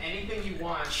 ask him anything you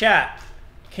want. chat,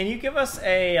 can you give us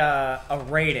a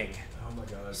rating? Oh my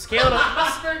god. Scale to,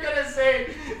 they're gonna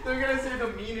say the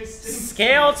meanest thing.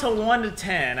 scale to 1 to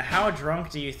 10. How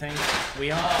drunk do you think we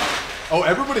are? Oh,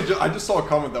 everybody! I just saw a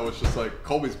comment that was just like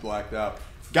Colby's blacked out.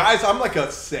 Guys, I'm like a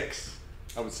 6,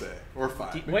 I would say, or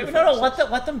 5. Maybe Wait, a no, 5,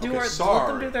 let them do Okay, let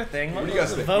sorry. them do their thing. What do you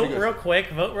guys think? Vote What do you guys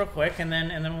real quick, and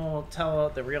then we'll tell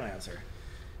the real answer.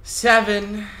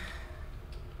 7.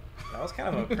 That was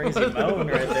kind of a crazy moan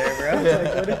right there,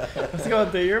 bro. Like, what's going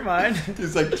through your mind?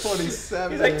 He's like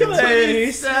 27. He's like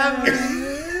 27.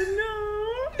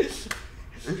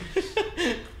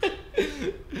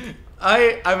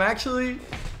 I'm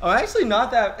actually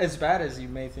not that as bad as you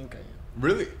may think I am.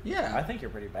 Really? Yeah, I think you're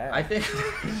pretty bad. I think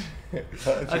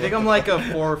I'm like a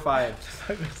 4 or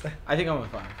 5. I think I'm a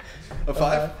 5. A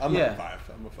 5? I'm yeah. a 5.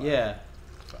 I'm a 5. Yeah,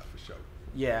 5 for sure.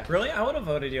 yeah, Really, I would have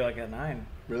voted you like a 9.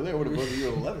 Really? I would have voted you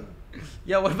at 11.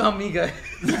 yeah. What about me, guys?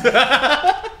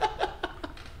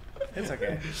 It's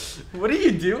okay. What are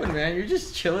you doing, man? You're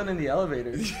just chilling in the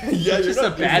elevator. Yeah, You're just a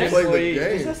bad playing employee. the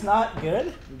Is game. this not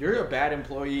good? You're a bad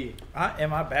employee.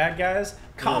 Am I bad, guys?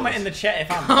 Comment in the chat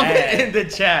if I'm Comment bad. in the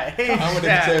chat. Hey, I would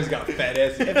chat. have Sam's got fat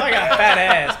ass. If I got a fat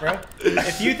ass, bro.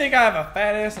 If you think I have a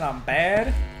fat ass and I'm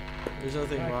bad, There's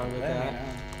nothing wrong with let me that.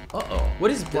 know. Uh-oh. What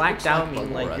does It blacked looks out like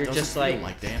mean? Like Ballora you're doesn't just feel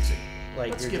like dancing.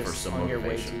 like Let's you're give her just some on your way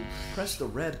motivation. to. Press the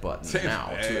red button Sam's now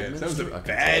to bad. Sam's administer a a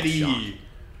controlled baddie. shock.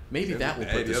 Maybe that will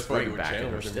put the That's why I spring do a back in channel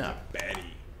her with him. step. Baddie.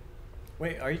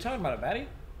 Wait, are you talking about a baddie?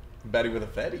 Baddie with a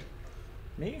fatty.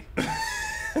 Me? That's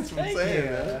what Thank I'm saying,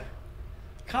 you. man.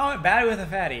 Comment baddie with a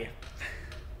fatty.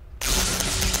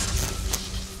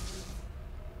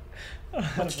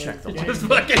 Let's check the Just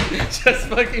light.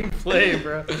 fucking play,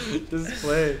 bro. Just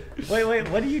play. Wait,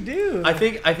 what do you do? I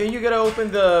think you gotta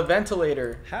open the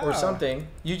ventilator How? or something.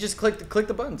 You just click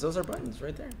the buttons. Those are buttons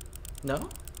right there. No.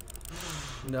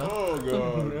 No. Oh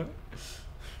god.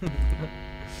 No.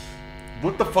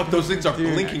 What the fuck? Those things are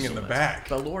Dude, blinking in the Excellent. back.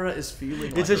 Ballora is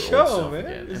feeling It's like a her show, old self man.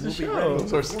 again, It's and a will be show. ready Those are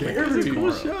for scary. performance It's a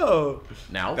cool tomorrow. show.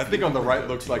 Now, That view thing on the the right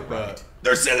window looks to like your the. right.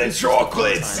 They're selling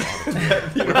chocolates.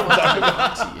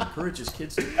 Foxy encourages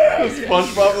kids to play.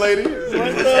 SpongeBob lady.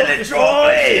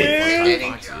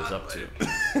 Foxy is up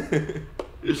to.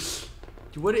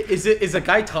 What is it? Is a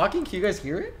guy talking? Can you guys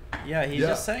hear it? Yeah, he's Yeah.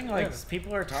 just saying like Yeah.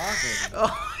 people are talking.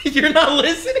 Oh, you're not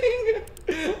listening.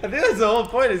 I think that's the whole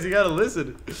point. Is you gotta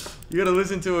listen. You gotta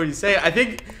listen to what he's saying. I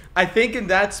think in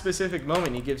that specific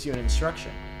moment he gives you an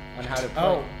instruction on how to play.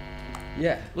 Oh,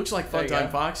 Yeah. Looks like There you Funtime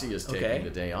go. Foxy is taking Okay. the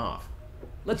day off.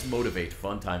 Let's motivate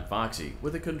Funtime Foxy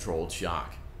with a controlled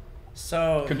shock.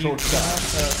 so Controlled you shock. want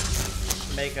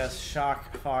to make us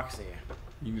shock Foxy.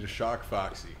 You need to shock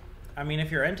Foxy. I mean, if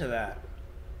you're into that,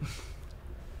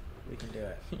 we can do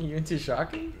it, You into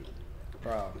shocking?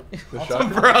 bro. The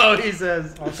shock. Bro, he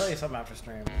says. I'll tell you something after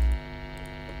stream.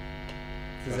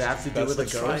 Does it have to do That's with a like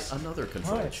Try ghost? another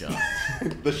controlled What? shock.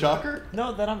 The shocker?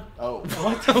 No, that I'm. Oh.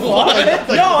 What the fuck?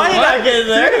 No, I did not get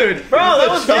there, Dude, bro. That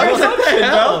was shock. your What the assumption,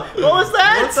 hell? bro. What was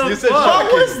that? You said fuck? shocking.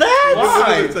 What was that?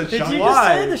 Why? It said Did shocking. you Why? just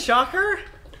say the shocker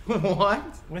What?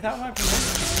 without my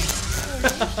permission?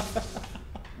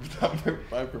 Without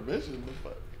my permission. The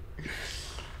fuck?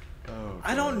 Oh,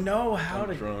 I don't know how I'm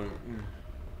to. drunk.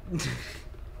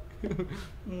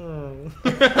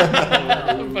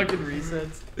 Fucking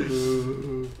resets.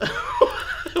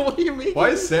 What do you mean? Why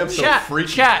is Sam so Chat,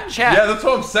 freaky? chat. Yeah, that's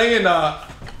what I'm saying.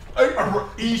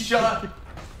 E-shot.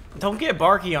 Don't get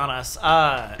barky on us.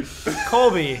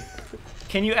 Colby,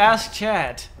 can you ask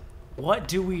chat, what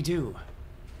do we do?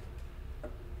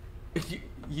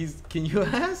 Can you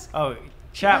ask? Oh,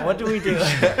 chat, what do we do?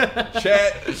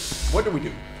 Chat, what do we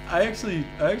do? I actually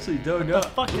don't know. What the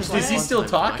fuck is Is he that? still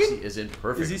talking? Foxy is in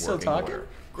perfect Is he still working talking? order.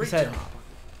 He Great said, job.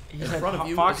 he In said front of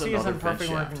you Foxy is is in another perfect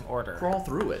vent working shaft. order. Crawl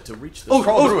through it to reach the Oh,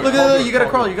 Crawl look through at it. you gotta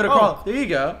crawl. You gotta Oh. crawl. There you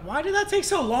go. Why did that take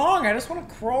so long? I just want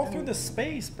to crawl through the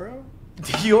space, bro.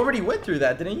 You already went through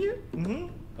that, didn't you? Mm-hmm.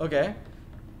 Okay.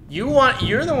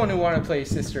 You're the one who wanted to play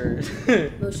sister.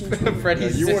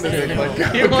 Freddie's Yeah, you wanted sister. to,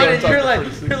 like, You wanted, go you're talk like, to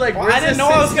Freddie's you're like. Well, I where's didn't the know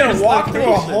I was gonna sister's walk through a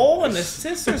location? hole in the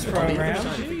sisters On the other program.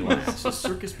 side of the glass, the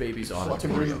circus baby's Fucking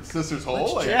auditorium. bring sister's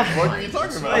hole? Like, Yeah. what are you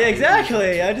talking about? Yeah,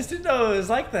 exactly. I just didn't know it was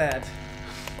like that.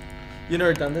 You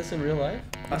never done this in real life?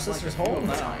 My Looks like sister's a few hole of the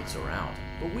now. sides are out,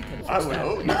 but we can I fix would that.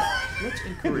 hope not. Let's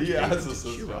encourage Yeah, you that's to a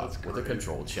sister. cheer up That's with a great.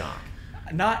 controlled shock.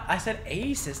 Not, I said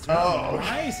a sister. Oh. Not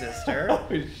my sister.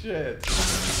 Holy shit.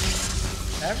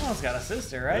 Everyone's got a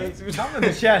sister, right? Tell me in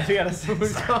the chat if you got a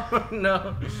sister.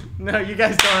 No, you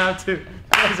guys don't have to. You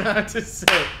guys don't have to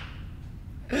say.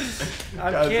 I'm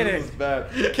Guys, kidding. this is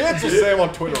bad. Cancel Sam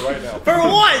on Twitter right now. For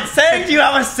what? Saying do you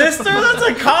have a sister? That's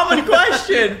a common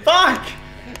question. Fuck.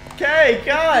 Okay,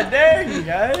 god dang you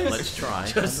guys. Let's try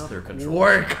another control.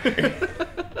 Work.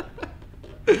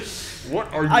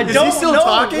 What are you I Is don't he still know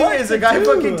talking? what Is the to guy do.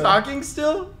 fucking talking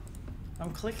still?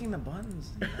 I'm clicking the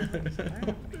buttons.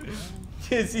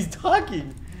 Is he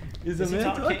talking? Is the Is he man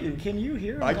talking? talking? Can you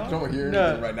hear him? I talk? don't hear No.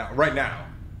 anything right now. Right now.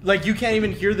 Like you can't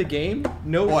even hear the game?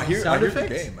 No Well, I hear sound the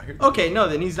effects? game. I hear the Okay, no,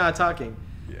 then he's not talking.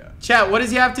 Yeah. Chat, what does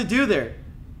he have to do there?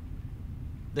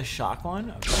 The shock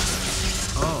one? Okay.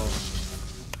 Oh.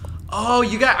 Oh,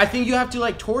 I think you have to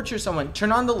like torture someone.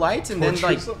 Turn on the lights and then Torture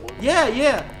like someone?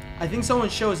 Yeah. I think someone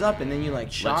shows up and then you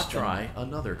like shock Let's them. try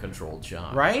another controlled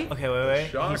shock. Right? Okay, wait.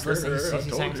 Shocker, He's listening. I He's told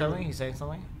saying you. something? He's saying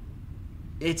something?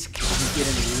 It's you get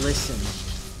him to listen.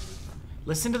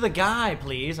 Listen to the guy,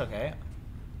 please. Okay.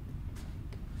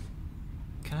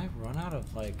 Can I run out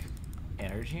of like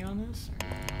energy on this?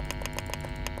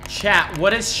 Chat,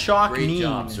 what does shock Great mean?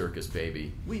 job, circus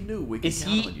baby. We knew we could Is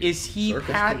count on you. he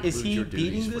Circus Conclude your duties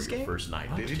beating for this your game? First night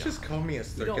of Did the you job. just call me a We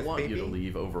circus don't want baby? you to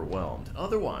leave overwhelmed.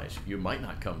 Otherwise, you might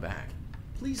not come back.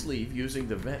 Please leave using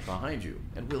the vent behind you,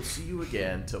 and we'll see you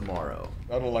again tomorrow.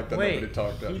 I don't like that Wait, nobody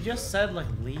talked he after just that. said like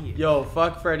leave. Yo,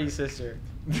 fuck Freddie's sister.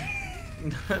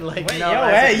 Like Wait, no, yo,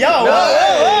 I- hey, yo, no,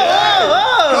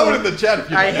 whoa. Comment in the chat if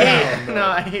you I know. hate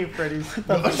I hate Freddie's. Yo,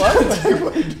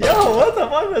 what the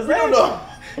fuck was that? don't know.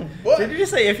 What? Did you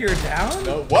just say if you're down?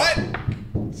 No, what?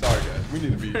 Sorry, guys. We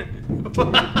need to be.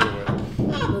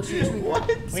 What?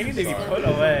 We need to be Sorry. put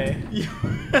away.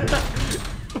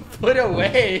 Put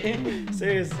away.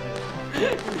 Seriously.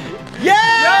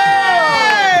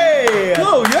 Yay!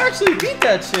 No, you actually beat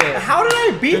that shit. How did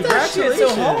I beat that shit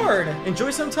so hard?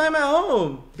 Enjoy some time at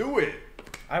home. Do it.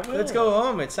 I will. Let's go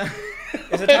home. It's time.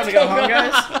 Is it time to go home,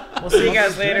 guys? We'll see you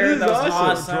guys later. This is That was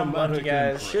awesome. awesome. Love you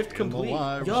guys. Shift complete.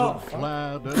 Yo,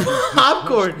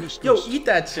 Popcorn. Yo, eat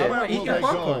that shit. How Eat will your they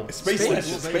popcorn. go? Space,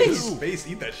 Space. that shit. Space.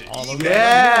 Eat that shit.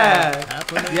 Yeah.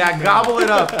 Yeah, gobble it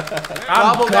up.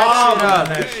 Gobble Gobbling that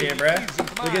that shit, bruh. shit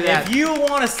up. Look at that. If you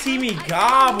want to see me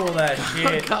gobble that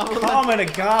shit, Gobble comment a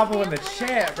gobble in the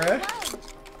chat, bruh.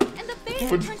 And the baby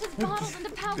turns his bottles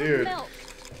into pounds Dude. of milk.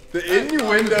 The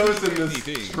innuendos in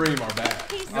this stream are bad.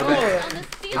 He's Oh.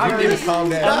 on the You need to calm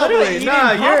down. I'm literally eating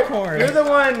popcorn. You're the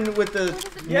one with the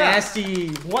Yeah. nasty.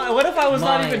 What if I was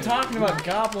not Mine. even talking about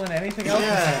gobbling anything else?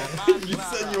 You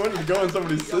said you wanted to go on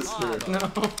somebody's sister. No.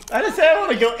 I just said I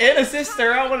want to go in a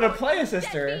sister. I wanted to play a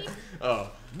sister. Oh.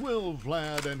 Will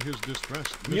Vlad and his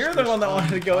distressed You're the one that wanted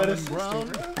to go in a sister. Brown.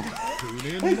 Tune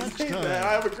in next I time.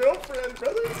 have a girlfriend,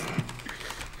 brother.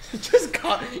 Just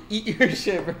eat your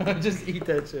shit, bro. Just eat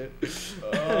that shit.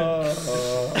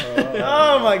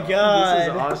 Oh my god. This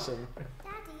is awesome.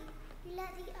 Daddy, you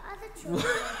let the other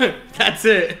children. That's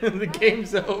it. The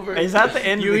game's over. Is that the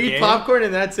end You of the eat game? popcorn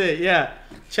and that's it. Yeah.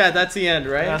 Chad, that's the end,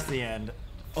 right? That's the end.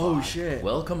 Oh shit.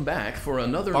 Welcome back for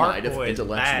another Bark night of Boy is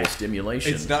intellectual back.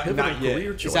 stimulation, It's not- pivotal not yet.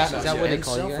 career Is choices, that what they and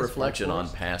call you guys? self-reflection Bark on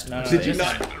boys? past No, no, mistakes. Did you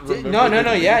not remember?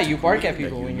 No, yeah. You bark at Create a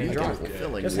people when you're unique and drunk.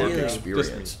 fulfilling Just work me.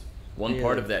 experience. One Yeah.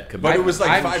 part of that But commitment. it was like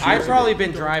I've, 5 I've years probably ago.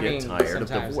 been Don't driving. get tired of the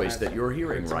sometimes, voice and that I've you're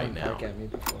hearing heard someone right now. bark at me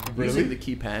before. Using the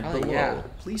keypad Oh, below, yeah.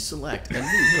 please select a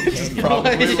new companion.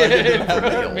 Probably like it didn't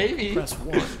happen. Male, Maybe. Press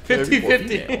 1.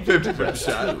 50-50. 50%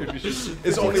 shot.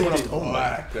 It's only when I'm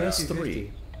black. Press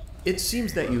 3. It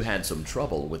seems that you had some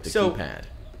trouble with the So- keypad.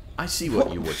 I see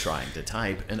what you were trying to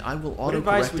type, and I will What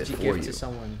advice autocorrect would it you for give you. to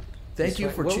someone? Thank you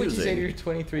for What would you say to your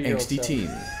choosing 23-year-old Angsty self?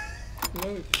 Teen.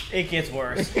 It gets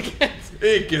worse.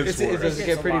 It gets It worse. does It's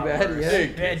get a pretty lot bad. worse. Yeah.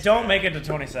 Yeah, don't make it to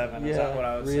 27. Is that what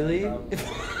I was really? saying,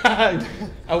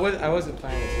 probably. I wasn't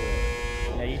planning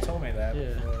to. Yeah, you told me that.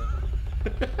 Yeah.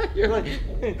 before. You're like,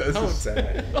 This don't is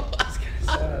say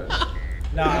sad.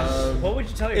 Nah, what would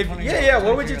you tell your 20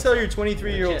 what would you tell your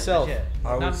 23-year-old self?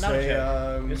 I would Not a say,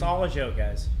 joke. It's all a joke,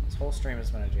 guys. This whole stream has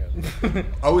been a joke.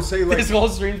 I would say like This whole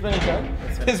stream's been a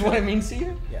joke? Is what it means to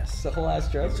you? Yes. It's a whole ass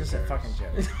joke? It's just a fucking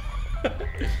joke.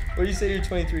 What do you say to your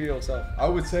 23-year-old self? I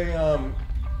would say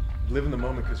live in the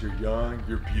moment because you're young,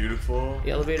 you're beautiful,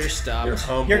 The elevator stopped. you're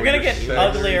humble. You're gonna get sexy.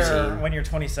 uglier when you're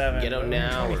 27. Get 'em but when you're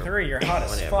now or 23, you're hot as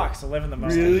whatever. fuck, so live in the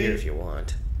moment. Stay here if you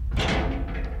want.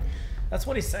 That's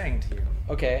what he's saying to you.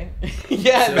 Okay.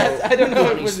 Yeah, So, that's, I don't know.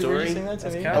 funny Was it story. saying that to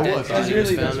That's me? kinda- I Dead was. body That's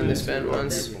was really- found in this vent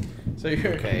once. So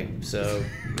you're Okay, so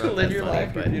not live that your funny,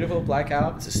 life, your but beautiful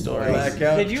blackout. it's a story.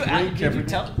 Blackout, Did you drink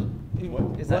tell?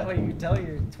 What? Is that what you tell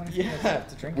your 23 year old Yeah. self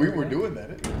to drink? We every were day? doing that.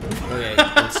 Okay,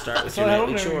 let's start with So your I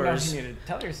don't nightly know chores. you need to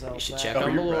tell yourself. You should that. check Oh,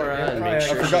 on you're right. Melora Yeah, and probably make I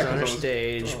sure she's forgot on her 'cause I was-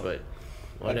 stage, but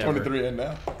I'm whatever. 23 and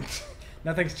now.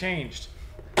 Nothing's changed.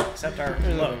 Except our There's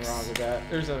nothing looks. wrong with that.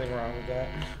 There's nothing wrong with that.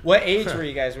 What age were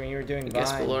you guys when you were doing I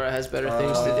guess Vine? Melora has better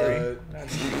things to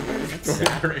do.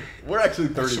 23. We're actually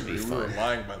That should 33. be We were fun.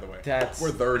 lying, by the way. That's-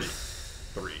 We're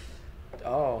 33.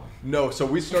 Oh. No, so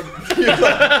we started.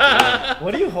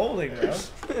 What are you holding, bro?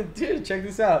 Dude, check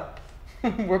this out.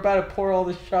 We're about to pour all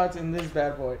the shots in this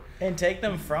bad boy. And take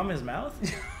them from his mouth?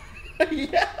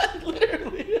 Yeah,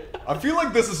 literally. I feel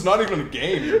like this is not even a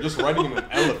game. You're just riding in an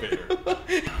elevator.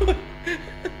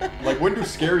 Like, when do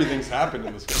scary things happen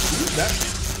in this game? Who's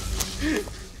that?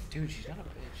 Dude, she's not a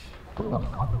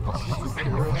bitch.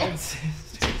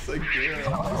 It's like,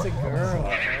 yeah. She's a girl,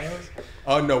 bro.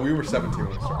 Oh no, we were 17 when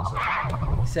we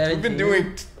started. So. We've been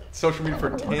doing social media for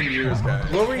 10 years,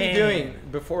 guys. What were you Hey. doing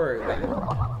before?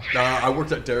 I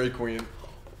worked at Dairy Queen.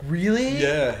 Really?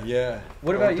 Yeah.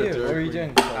 What I about worked you? at Dairy What were you Queen.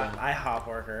 doing before? IHOP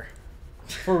worker.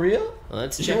 For real? Well,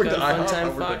 let's You check worked out at IHOP, I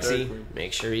Funtime worked at Dairy Foxy. Queen.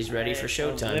 Make sure he's ready for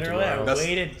showtime Literally, tomorrow. That's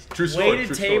waited, true story, waited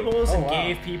true story. tables and Oh, wow.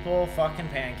 gave people fucking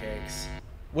pancakes.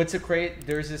 What's a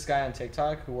There's this guy on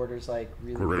TikTok who orders like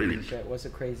really crazy shit. What's the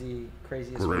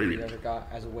craziest order you ever got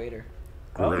as a waiter?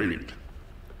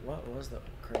 What was the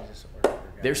craziest order you ever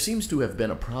got? There seems to have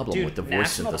been a problem Dude, with the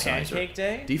voice National synthesizer. Pancake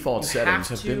Day, Default you settings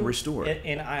have have been to, restored.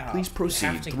 in IHOP, Please you proceed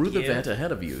have to through the give vent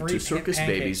ahead of you free to Circus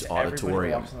pancakes Baby's to everybody who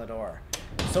auditorium. walks in the door.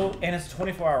 So, and it's a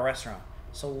 24-hour restaurant.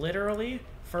 So literally,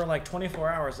 for like 24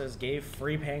 hours, they just gave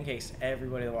free pancakes to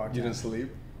everybody that walked You in. didn't sleep?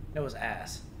 It was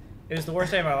ass. It was the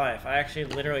worst day of my life. I actually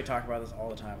literally talk about this all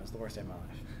the time. It was the worst day of my life.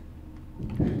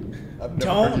 I've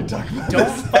never heard you talk about Don't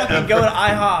this. fucking go to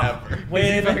IHOP Ever.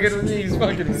 when He's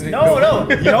fucking with me. no,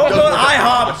 you don't go to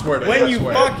I swear IHOP to when you, I you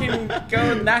swear. fucking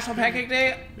go to National Pancake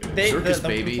Day. Circus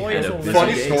Baby employees had a will busy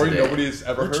Funny day story today. nobody's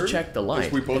ever Let's heard. check the is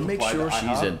light we both and make applied sure to she's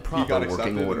IHOP. in He proper got working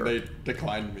accepted, order. And they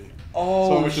declined me. Oh,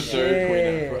 So it was just Dairy Queen.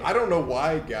 shit. After. I don't know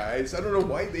why, guys. I don't know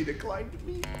why they declined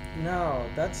me.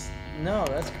 No,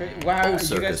 that's crazy. Wow, Oh, you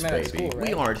Circus guys met at Baby, school, right?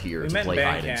 we aren't here We to met in play band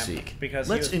hide and camp seek. because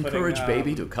he Let's was putting, encourage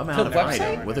Baby to come the out and website?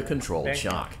 hide with a controlled Band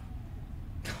camp. shock.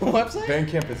 Website?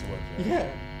 Bandcamp is what? Yeah.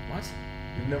 What?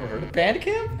 You've never heard of it?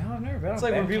 Bandcamp? No, I've never been. It's on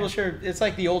like when people Bandcamp. share. It's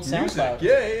like the old Music. SoundCloud.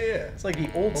 Yeah. It's like the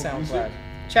old Oh, SoundCloud. music?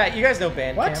 Chat, you guys know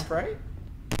Bandcamp, What? right?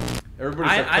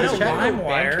 Everybody's like, I know "Please Chat, check it."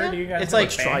 LimeWire. Bandcamp? Do you guys It's know like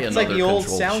what try Bandcamp- it's like the old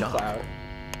another controlled SoundCloud.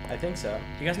 I think so.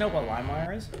 Do you guys know what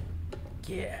LimeWire is?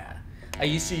 Yeah. I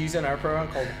used to use an art program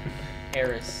called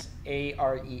Ares.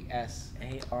 ARES.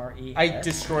 ARES. I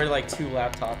destroyed like 2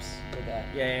 laptops with that.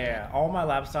 Yeah. All my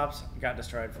laptops got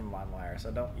destroyed from LimeWire, so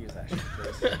don't use that shit,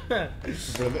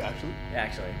 please. Really? Actually?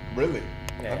 Actually, Really?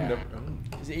 Yeah, I've yeah.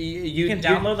 never. you can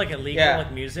download like illegal yeah.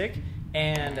 like music,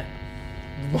 and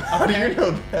How do you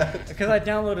know that? because I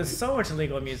downloaded so much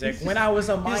illegal music when I was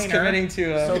a minor. He's committing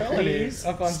to so felony please,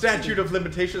 up on Statute of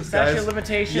limitations, statute guys. of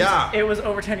limitations. Yeah. It was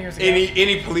over 10 years ago.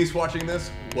 Any police watching this?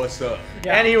 What's up?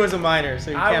 Yeah. And he was a minor,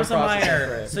 so you I can't was a process him for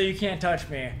minor, it. so you can't touch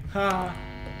me. Huh?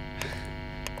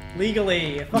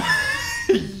 Legally.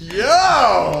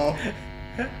 Yo!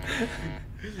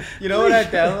 You know what I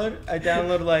download? I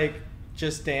download like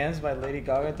Just Dance by Lady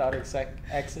Gaga.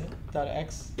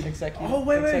 Oh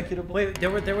wait.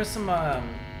 There was some.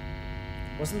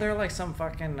 Wasn't there like some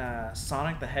fucking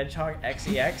Sonic the Hedgehog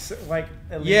XEX like?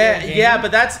 illegal game? Yeah,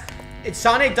 but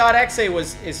Sonic.exe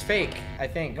is fake, I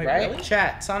think, Wait, right? really?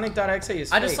 Chat, Sonic.exe is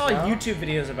fake. I just saw no? YouTube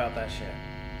videos about that shit.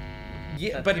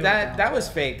 Yeah, that but people that download. was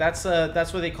fake. That's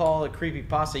what they call a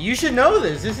creepypasta. You should know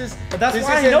this. This is But that's this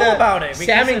why is I in know the about it, because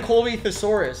Sam and it- Colby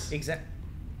thesaurus. Exactly.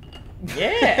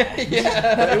 Yeah.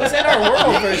 Yeah. It was in our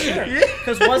world for sure.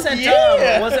 Because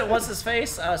wasn't what's his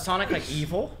face? Sonic like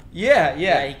evil? Yeah,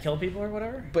 Yeah, yeah. he killed people or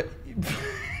whatever. But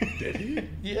Did he?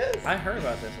 yes. I heard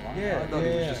about this a long Yeah. time I ago. thought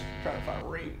he was just trying to find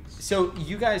rings. So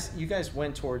you guys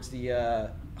went towards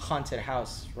the haunted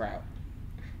house route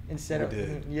instead We of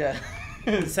did. yeah.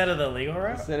 Instead of the legal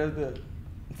route, Instead of the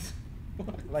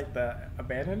like the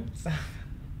abandoned stuff.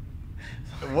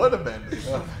 What abandoned?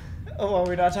 Oh, are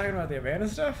we not talking about the abandoned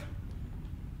stuff?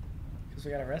 Because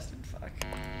we got arrested. Fuck.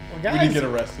 Well, We guys, didn't get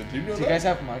arrested. Do you know Do that? you guys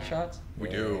have mugshots? We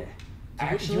do.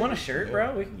 Do you want a shirt,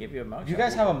 bro? We can give you a mug. You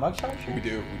guys have a mugshot? We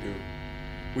do.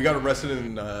 We got arrested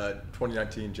in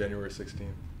 2019, January 16th.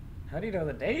 How do you know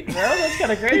the date, bro? That's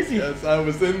kind of crazy. Yes, I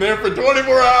was in there for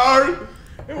 24 hours.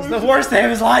 It It's the worst day of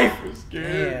his life. I was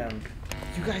scared. Damn.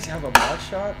 You guys have a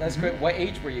mugshot? That's great. What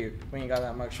age were you when you got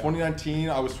that mugshot? 2019,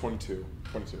 I was 22.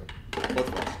 22. Both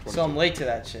of us. 22. So I'm late to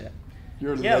that shit.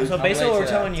 You're Yeah, late. so I'm basically late what to we're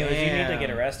that. telling you is you need to Damn. get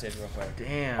arrested real quick.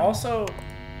 Damn. Also,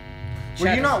 Were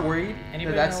chat- you not worried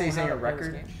anybody that know stays how in your to play this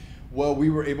record? game? Well, we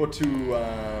were able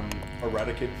to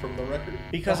eradicate from the record.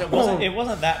 Because it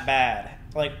wasn't that bad.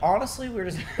 Like honestly, we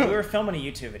were filming a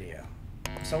YouTube video,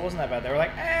 so it wasn't that bad. They were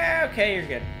like, okay, you're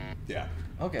good. Yeah.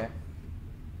 Okay.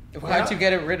 How'd you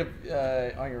get it rid of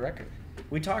on your record?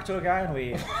 We talked to a guy and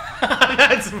we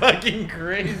That's fucking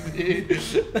crazy.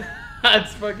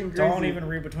 That's fucking crazy. don't even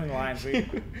read between the lines.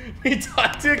 We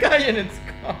talked to a guy and it's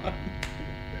gone.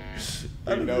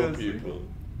 We know people.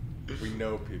 We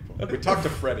know people. We talked to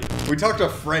Freddy. We talked to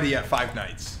Freddy at Five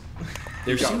Nights.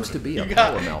 There got seems rid to of be a You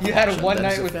power you had a malfunction one that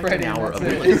night is with affecting Freddy. our That's it.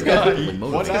 ability It's to gone. correctly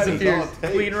One motivate. night is all it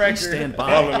takes. Clean record. Stand by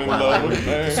Falling in while love I with reboot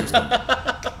the her.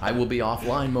 system. I will be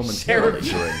offline momentarily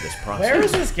during this process. Where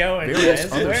is this going? Various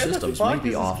guys? other Where the systems may fuck be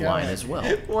is this offline going? as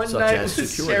well, One such night as with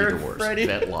security Sheriff doors, Freddy.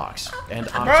 vent locks, and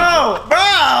oxygen.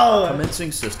 Bro!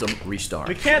 Commencing system restart.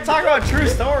 We can't talk about true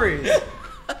stories.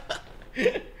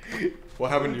 What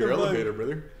happened to your elevator,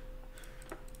 brother?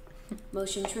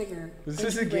 Motion trigger. Was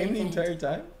this a game the entire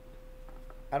time?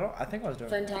 I think I was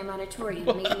doing it. Funtime auditorium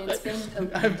maintenance vent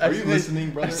open. Are you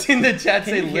listening, brother? I've seen the chat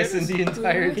say you hear listen this? the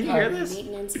entire Can you hear time. this?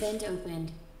 Maintenance vent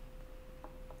opened.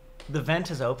 The vent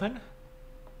is open?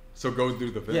 So go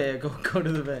through the vent. Yeah, go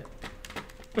to the vent.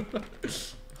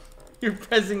 You're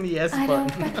pressing the S I button.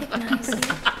 don't recognize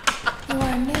you. You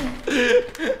are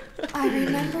new. I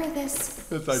remember this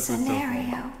That's actually so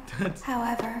scenario.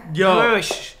 However, Yo.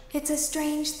 it's a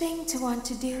strange thing to want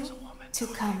to do, to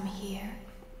come here.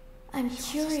 I'm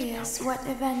curious what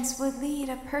events would lead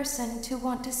a person to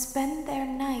want to spend their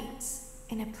nights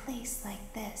in a place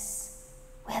like this.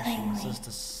 Willingly.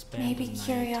 Maybe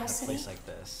curiosity. like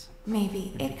this.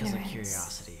 Maybe Because of ignorance.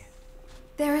 curiosity.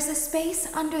 There is a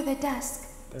space under the desk.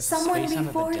 There's a Someone space under the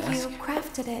before desk? you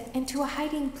crafted it into a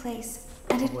hiding place,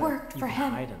 and it worked for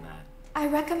him. Hide in that. I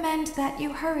recommend that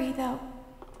you hurry, though.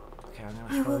 Okay, I'm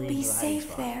gonna You will hurry be to the hiding safe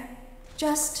spot. there.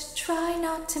 Just try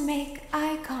not to make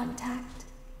eye contact.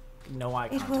 No eye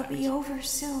It contact. will be over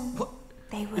soon. What?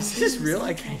 They will Is this lose real?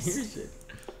 I can't interest. hear shit.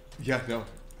 Yeah, no. It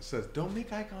says, don't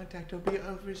make eye contact. It'll be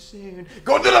over soon.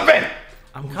 Go to the vent!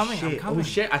 I'm coming. I'm Shit. coming. Oh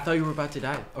shit! I thought you were about to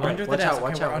die. All right, Under the watch desk. out!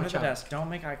 Watch okay, out! we're under Watch the out! desk. Don't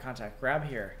make eye contact. Grab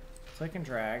here. Click and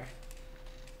drag.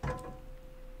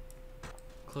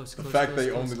 Close. The fact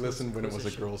they only listened when it was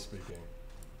a girl speaking.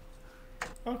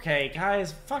 Okay,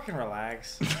 guys, fucking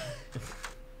relax.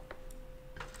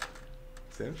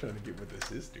 See, I'm trying to get what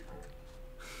this is, dude.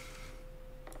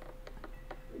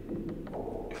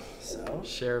 So,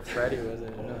 Sheriff Freddy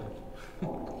wasn't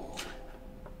enough.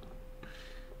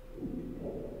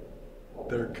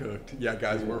 They're cooked. Yeah,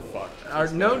 guys, we're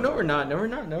fucked. No, we're not. No, we're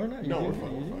not. No, we're not. No, You we're do,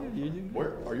 fucked. you do, you do.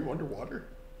 Where? Are you underwater?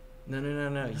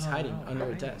 No. He's hiding under a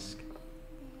hiding. desk.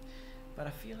 but I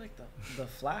feel like the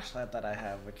flashlight that I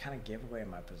have would kind of give away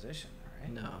my position,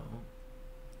 right? No.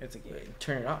 It's a game.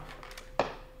 Turn it off.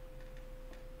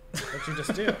 What you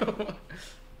just do?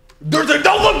 Don't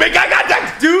look! Make eye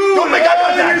contact! Dude! Don't make eye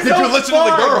contact! Did you listen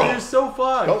to the girl? You're so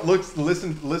fucked. Don't look.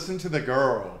 Listen to the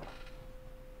girl.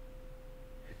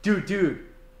 Dude.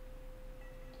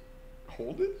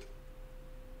 Hold it.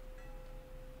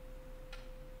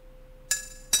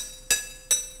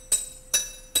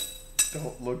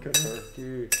 Don't look at her.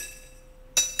 Dude.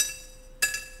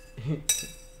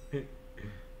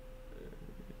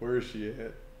 Where is she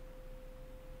at?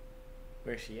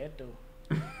 Where's she at, though?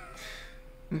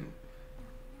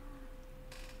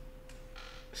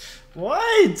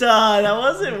 What? That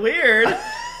wasn't weird.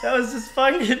 That was just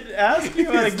fucking asking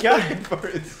about a guy. For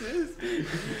it, sis.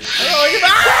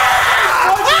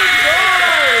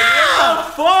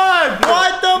 Fuck!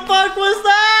 What the fuck was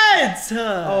that?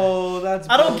 Oh, that's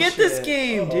I don't get this bullshit.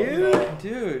 game, dude.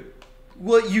 Dude.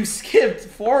 Well, you skipped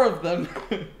 4 of them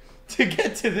to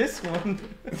get to this one.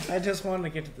 I just wanted to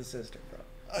get to the sister, bro.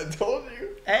 I told you.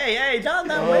 Hey, not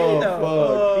that way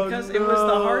though. Because it was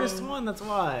the hardest one. That's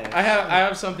why. I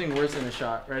have something worse than a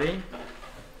shot. Ready?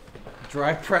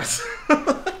 Dry press.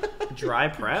 Dry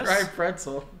press. Dry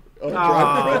pretzel. Oh,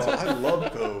 dry pretzel. I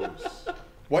love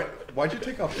those. Why'd you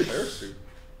take off your parachute?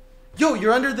 Yo,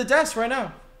 you're under the desk right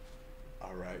now.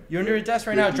 All right. You're under a desk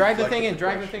right now. Drag the thing in.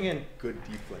 Drag the thing in. Good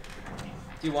deflect.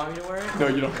 Do you want me to wear it? No,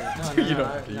 you don't have to. No, You no,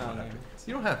 don't have to. no.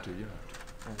 You don't have to. You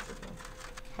don't have to.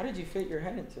 How did you fit your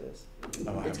head into this?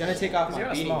 Oh, It's gonna take off my You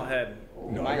got a beanie. small head.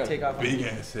 No, Might I got take a off my big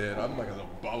beanie. ass head. I'm like a little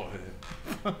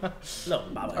bobblehead. Little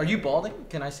bobble. Are you balding?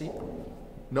 Can I see?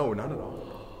 No, not at all.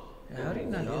 How do you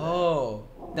not know? Oh.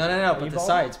 No. But you the balding?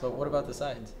 sides. But what about the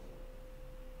sides?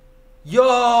 Yo!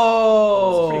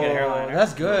 That's a pretty good hairline.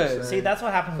 That's good. See, that's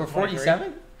what happens For with 23.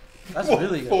 47? That's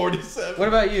really good. 47. What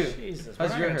about you? Jesus, we're How's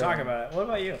not your gonna talk hairline? about it. What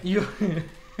about you? You.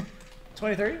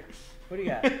 23? What do you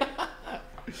got?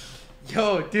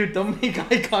 Yo, dude, don't make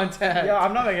eye contact. Yo,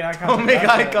 I'm not making eye contact. Don't make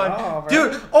eye Oh, contact.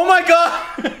 bro. Dude, oh my god!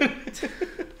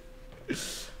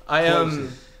 I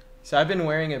So I've been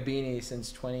wearing a beanie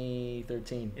since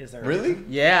 2013. Is there Really?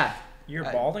 Yeah. You're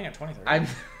I- balding at 23? I'm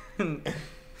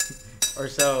or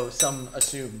so some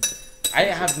assume. I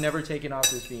have never taken off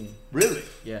this beanie. Really?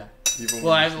 Yeah. Even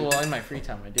Well, when you well, in my free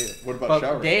time I do. What about but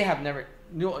showering? they have never.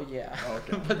 No, yeah. Oh,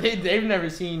 okay. But they've never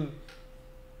seen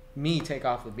me take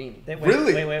off the beanie. Wait,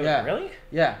 Really? Wait, Yeah. really?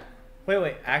 Yeah.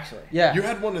 Wait, actually. Yeah. You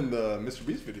had one in the Mr.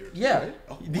 Beast video. Yeah. Right?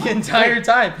 Oh, The wow. entire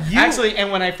time. Actually, and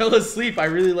when I fell asleep, I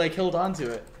really like held on to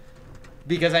it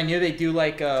because I knew they do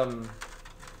like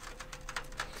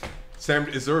Sam,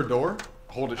 is there a door?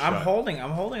 Hold it shut. I'm holding.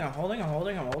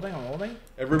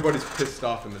 Everybody's pissed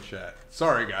off in the chat.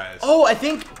 Sorry, guys. Oh, I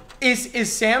think is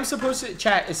Sam supposed to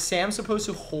chat? Is Sam supposed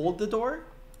to hold the door?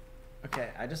 Okay,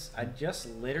 I just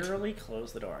literally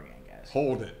closed the door again, guys.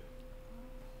 Hold it.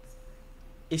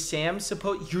 Is Sam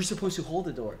supposed? You're supposed to hold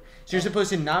the door. So you're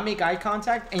supposed to not make eye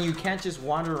contact, and you can't just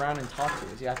wander around and talk to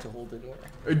us. You have to hold the door.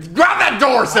 Grab that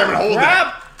door, Sam, and hold it.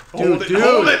 Hold it. Dude,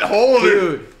 Hold it. Hold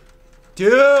it.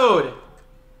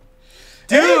 Dude,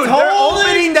 they're hold it.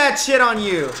 opening that shit on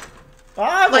you.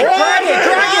 I'm Like drag it.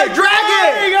 I'm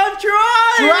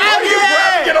trying. Drag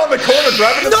it. Get on the corner,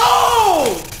 grab it.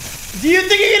 No! Do you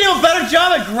think you can do a better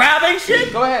job at grabbing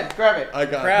shit? Go ahead, grab it. I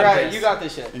got Grab it. it. You got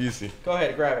this shit. Easy. Go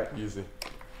ahead, grab it. Easy.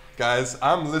 Guys,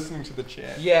 I'm listening to the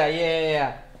chat.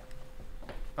 Yeah.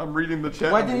 I'm reading the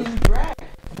chat. Why didn't you drag?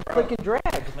 Click and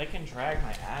drag. Click and drag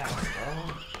my ass,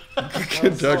 bro.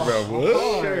 Good talk about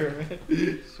what? Sure, man.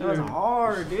 That was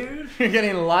hard, dude. You're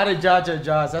getting a lot of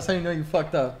jaws. That's how you know you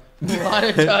fucked up. A lot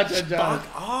of jaws. Fuck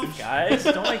off, guys.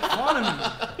 Don't make fun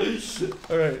of me.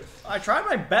 All right. I tried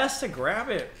my best to grab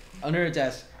it. Under a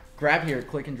desk. Grab here.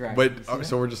 Click and drag. Wait, See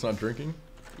so we're just not drinking?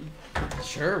 that?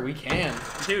 Sure, we can.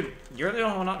 Dude, you're the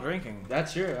only one not drinking.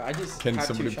 That's true. I just Can had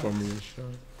somebody 2 pour shots. me a shot?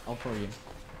 I'll pour you.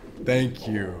 Thank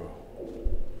you.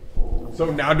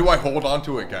 So now do I hold on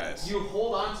to it, guys? You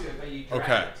hold on to it, but you drag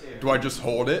Okay. it too. Do I just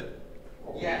hold it?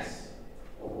 Yes.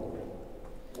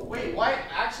 Wait, why?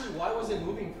 Actually, why was it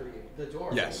moving for you? The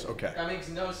door. Yes, okay. That makes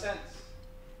no sense.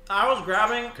 I was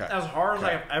grabbing Okay. as hard as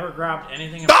Okay. I've ever grabbed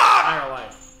anything in my entire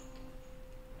life.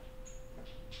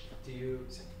 Do you?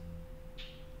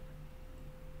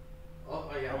 Oh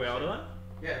yeah. Are we all doing it?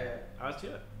 Yeah. I was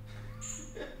to it.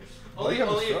 Why do you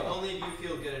have a straw? Only if you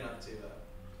feel good enough to.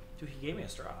 Dude, he gave me a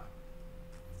straw.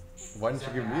 Why didn't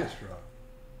you give me a straw?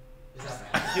 Is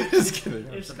that bad? Just kidding.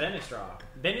 It's a bendy straw.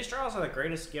 Bendy straws are the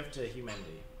greatest gift to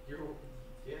humanity.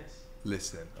 Yes.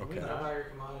 Listen, okay. We know about your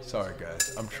commodities. Sorry,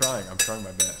 guys. I'm trying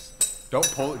my best. Don't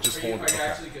pull it, just Are you, hold it. are you Okay.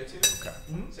 actually good to? Okay.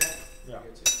 Sam? Yeah.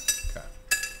 Good to. Okay.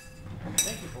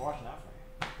 Thank you for watching that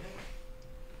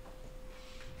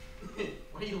for me.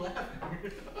 Why are you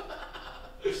laughing?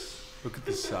 Look at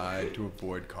the side to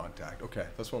avoid contact. Okay,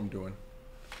 that's what I'm doing.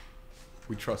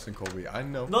 We trust in Colby. I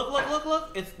know.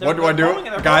 Look. It's, What do I do?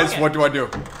 Guys, what do I do?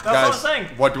 That's Guys, what I'm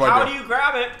saying. what do I How do? do you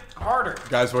grab it harder?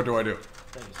 Guys, what do I do?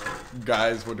 Thank you, sir.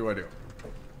 Guys, what do I do?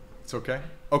 It's okay?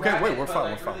 Okay, Grab wait, it, we're but,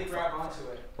 fine, like, we're fine. really grab onto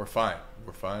it. We're fine.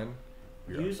 We're fine.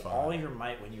 We are Use fine. all your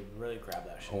might when you really grab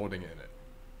that shit. Holding in it.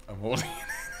 I'm holding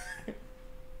it.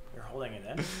 You're holding it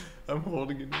in? I'm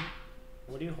holding it in.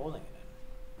 What are you holding it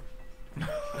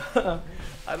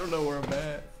I don't know where I'm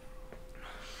at.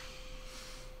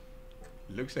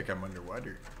 Looks like I'm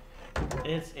underwater.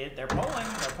 in? They're pulling.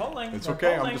 It's they're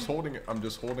okay, pulling. I'm just holding it. I'm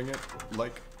just holding it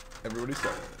like everybody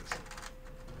says.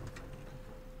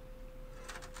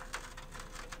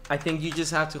 I think you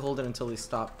just have to hold it until they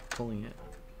stop pulling it.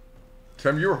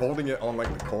 Tim, you were holding it on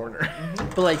like the corner.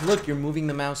 But like, look, you're moving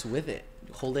the mouse with it.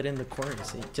 Hold it in the corner.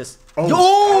 See, just. Oh,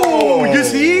 Oh, you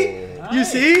see? You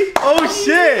see? Oh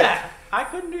shit! I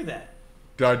couldn't do that.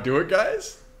 Did I do it,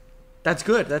 guys? That's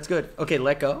good. That's good. Okay,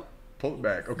 let go. Pull it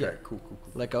back. Okay, Yeah. cool.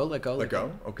 Let go. Let go. Let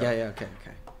go? Okay. Yeah. Okay.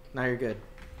 Now you're good.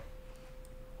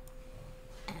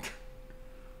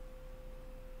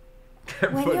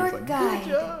 When Everybody's your like, "Good guide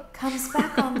job." comes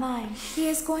back online, he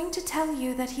is going to tell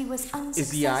you that he was unsuccessful. Is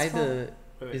the eye the?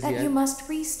 Is that the you eye? must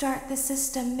restart the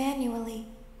system manually.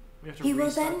 We have to He will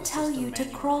restart then the tell system you to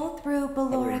manually. crawl through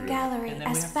Ballora Gallery And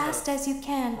then we as have fast to as you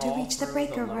can to crawl reach the through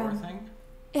breaker lower room. thing?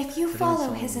 If you I think follow that's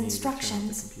all his we need to turn off the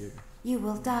instructions, computer. you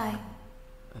will die.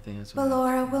 I think that's what.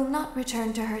 Ballora will not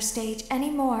return to her stage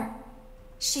anymore.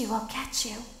 She will catch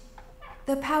you.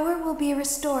 The power will be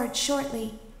restored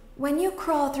shortly. When you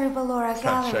crawl through Ballora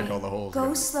Gotta check Gallery, all the holes, go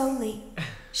guys. slowly.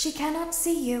 She cannot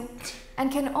see you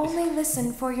and can only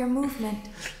listen for your movement.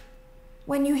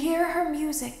 When you hear her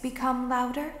music become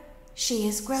louder, she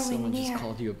is growing Someone near, just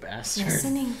called you a bastard.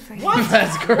 listening for you.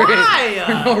 That's great. Why?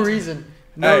 For no reason.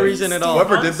 No Hey, reason at all.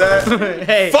 Whoever did that,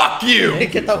 Hey, fuck you!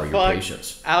 get the for your fuck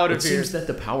patience. out It of here. seems that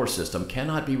the power system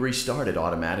cannot be restarted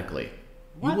automatically.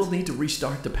 You will need to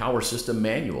restart the power system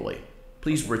manually.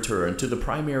 Please return to the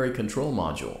primary control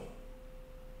module.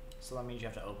 So that means you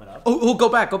have to open up. Oh, go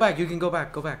back. You can go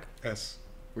back. S.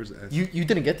 Where's the S? You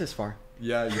didn't get this far.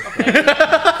 Yeah, you.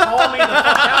 Call me the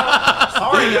fuck out.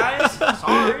 Sorry, guys.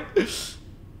 Sorry.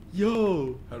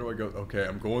 Yo. How do I go? Okay,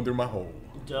 I'm going through my hole.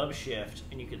 Dub shift,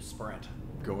 and you can sprint.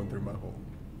 Going through my hole.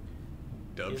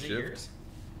 Dub Is it shift. yours?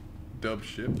 Dub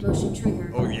shift. Motion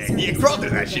trigger. Oh yeah, you crawl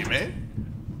through that shit, man.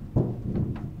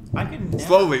 I can never.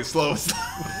 Slowly.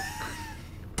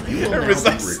 You will now be Everybody's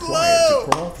like, required "Slow!"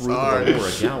 to crawl through Sorry. the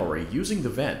Ballora Gallery using the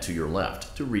vent to your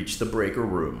left to reach the breaker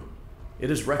room. It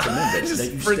is recommended Just that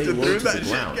you stay sprinted low through to that the shit,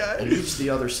 ground guys. and reach the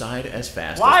other side as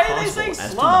fast Why as are they possible saying as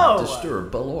to not slow?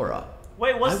 disturb Ballora.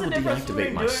 Wait, what's I the will difference between deactivate doing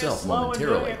it myself slow and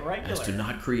doing momentarily it regular? as to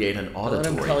not create an Let him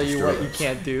auditory tell you what you disturbance.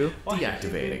 can't do. Why did you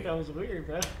think Deactivating. That was weird,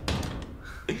 bro.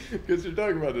 Because you're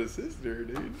talking about his sister,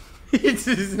 dude. It's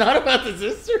not about the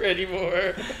sister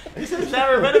anymore. This has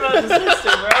never been about the sister,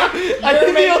 bro. I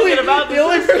think the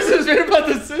only sister. person who's been about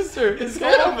the sister is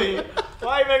Colby.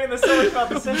 Why are you making this so much about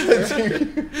the sister?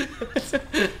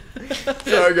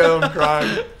 Sorry, guys, I'm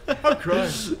crying. I'm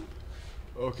crying.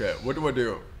 Okay, what do I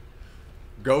do?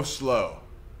 Go slow.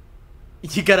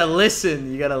 You gotta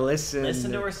listen.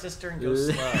 Listen to her sister and go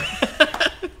slow.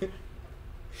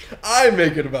 I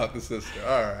make it about the sister.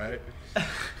 All right.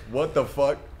 What the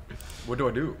fuck? What do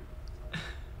I do?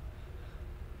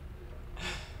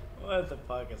 What the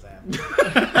fuck is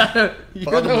happening?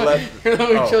 Bottom left. You're the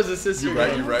one who Oh, chose the sister. You're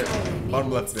right.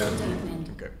 Bottom left Vent then.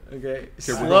 opened. Okay. Okay.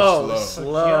 we're going Slow.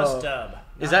 slow. Just dub.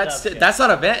 Is not that dub shift. that's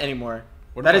not a vent anymore?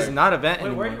 What That am is I- not a vent Wait,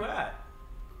 anymore. where are you at?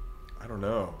 I don't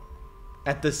know.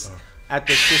 At this at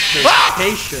the sister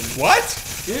station.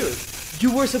 What? Dude,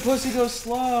 you were supposed to go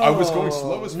slow. I was going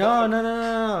slow as No, fuck.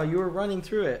 no. You were running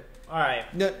through it. All right.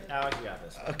 No. Alex, you got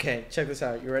this. Okay, check this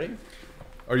out. You ready?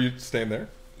 Are you staying there?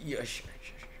 Yeah, sure.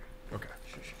 Okay.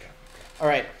 All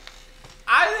right.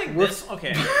 I think this.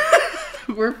 Okay.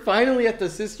 We're finally at the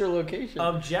sister location.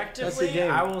 That's the Objectively, game.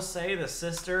 I will say the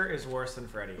sister is worse than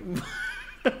Freddy.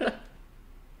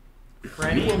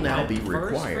 Freddy You will now be first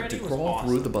required to Freddy was crawl awesome.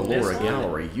 through the This Ballora one,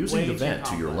 Gallery using way the too vent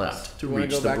to your complex. left to You wanna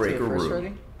reach go the back to the breaker first room.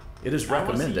 Freddy? It is I wanna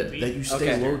see recommended you that beat. you stay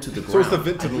Okay. low to the So ground it's the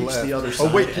vent to and the reach left. the other Oh,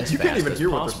 side wait, as you can't fast even as hear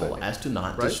what they're possible saying, as to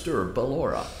not right? disturb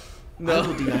Ballora. No. I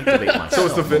will deactivate myself So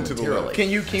it's the vent to the momentarily left. Can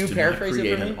you as to paraphrase it not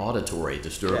create for me? an auditory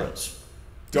disturbance.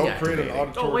 Don't create an Deactivating.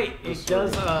 auditory. Oh wait, it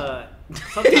does He's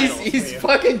subtitles for you.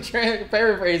 fucking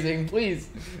paraphrasing. Please,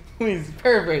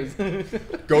 paraphrase.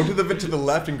 Go to the vent to the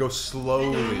left and go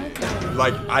slowly.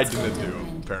 Like I didn't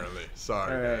do, apparently.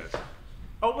 Sorry, Alright. guys.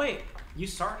 Oh wait, you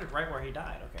started right where he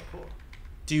died. Okay, cool.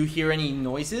 Do you hear any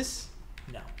noises?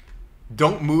 No.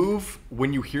 Don't move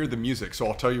when you hear the music, so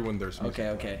I'll tell you when there's music.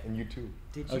 Okay. And you too.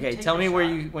 Did you Okay, take tell a me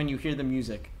shot? when you hear the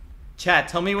music. Chat,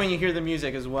 tell me when you hear the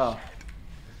music as well.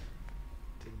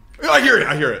 I hear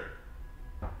it.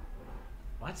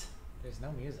 What? There's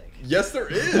no music. Yes, there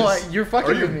is. What? You're fucking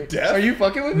Are you with me. deaf? Are you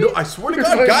fucking with me? No, I swear to You're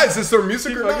God, fucking- guys, is there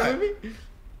music You or fucking not? with me?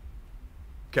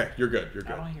 Okay, you're good. You're I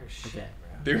good. don't hear shit, bro.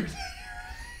 Dude,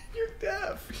 you're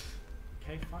deaf.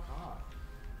 Okay, fuck off.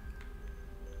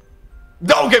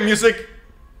 Don't get music.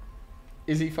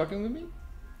 Is he fucking with me?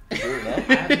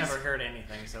 I've never heard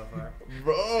anything so far.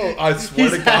 Bro, I swear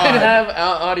He's to had God. to have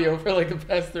audio for like the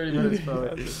past 30 minutes,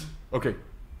 probably. Okay,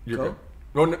 you're Go. good.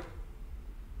 No, no.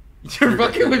 You're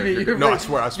fucking with me. You're You're no, I fucking-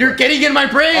 swear, I swear. You're getting in my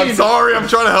brain. I'm sorry. I'm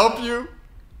trying to help you.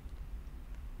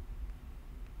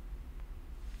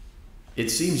 It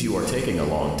seems you are taking a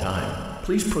long time.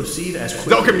 Please proceed as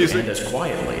quickly and as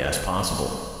quietly as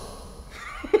possible.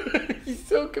 He's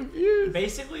so confused.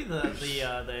 Basically,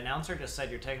 the announcer just said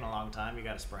you're taking a long time. You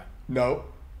got to sprint. No.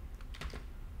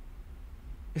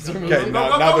 Is there Okay, music?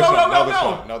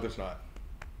 now there's not.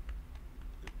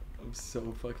 I'm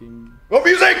so fucking. Oh,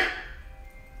 music!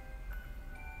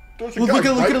 Look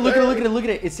at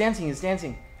it. It's dancing. It's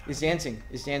dancing. It's dancing.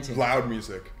 It's dancing. Loud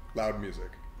music. Loud music.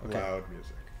 Okay. Loud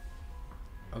music.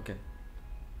 Okay.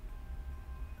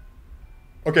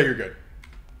 Okay, you're good.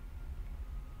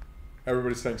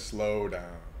 Everybody's saying slow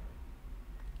down.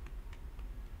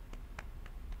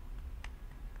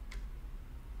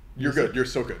 You're good. You're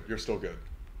so good. You're still good.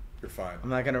 You're fine. I'm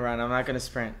not gonna run. I'm not gonna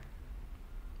sprint.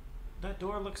 That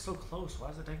door looks so close. Why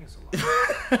is it taking so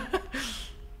long?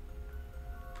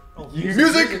 Oh,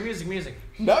 music.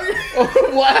 No, you're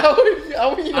Oh wow!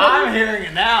 I'm hearing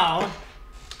it now.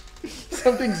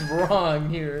 Something's wrong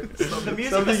here. The music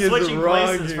Something is is switching wrong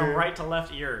places from here. right to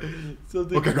left ear.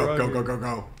 Something's Okay, wrong here.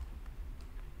 go.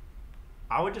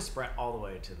 I would just sprint all the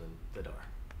way to the door.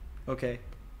 Okay.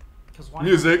 Cause why?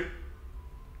 Music.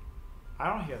 I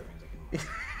don't hear the music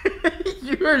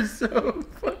anymore. You are so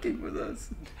fucking with us.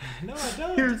 No, I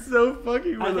don't. You're so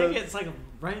fucking with I think us. it's like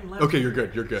right and left. Okay, you're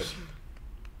good. You're good.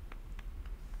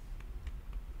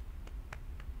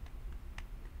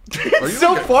 It's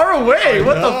so far away.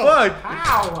 What the fuck?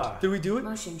 How? Did we do it?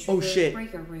 Motion Oh trigger shit!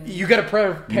 breaker room. You gotta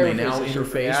You may now paraphrase.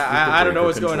 interface with I don't know the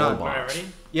what's breaker going on. control Alright, box. ready?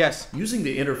 Yes. Using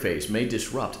the interface may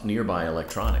disrupt nearby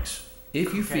electronics.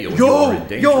 If you feel you Yo, are in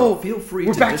danger, yo, feel free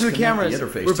we're to back to the disconnect cameras. the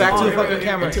interface We're back to the temporarily fucking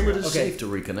cameras. until it is Okay. safe to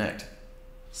reconnect.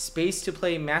 Space to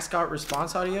play mascot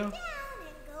response audio.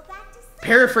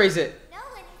 Paraphrase it.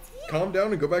 Calm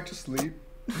down and go back to sleep.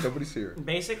 Nobody's here.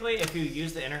 Basically, if you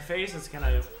use the interface, it's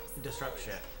gonna disrupt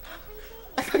shit.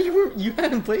 I thought you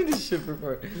hadn't played this shit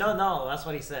before. No, that's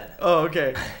what he said. Oh,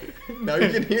 okay. Now you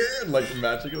can hear it like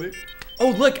magically. Oh,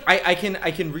 look, I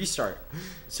can restart.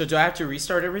 So do I have to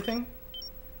restart everything?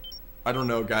 I don't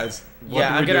know, guys. What Yeah,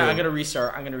 do I'm we gonna do?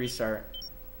 restart. I'm gonna restart.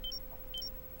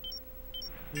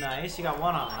 Nice, you got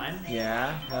one online.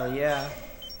 Yeah, hell yeah.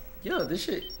 Yo, this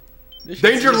shit.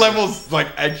 Danger level's like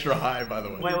extra high, by the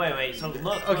way. Wait. So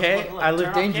look. Okay, look. I live Turn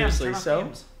off dangerously, cams, so? turn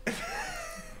off cams.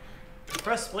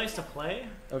 Press place to play.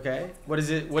 Okay. What is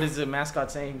it? What is the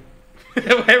mascot saying?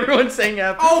 Everyone's saying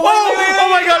F. Oh wait,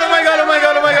 my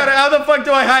god! How the fuck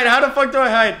do I hide?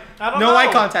 I don't No know.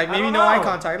 eye contact. I Maybe don't no eye know.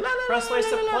 contact. Press place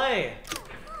to play.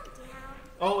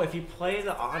 Oh, if you play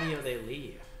the audio, they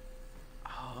leave.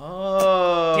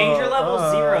 Oh. Danger level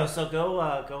 0. So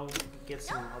go get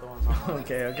some other ones on.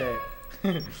 Okay.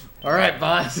 All right,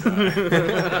 boss.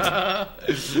 Might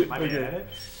be edit.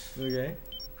 Okay.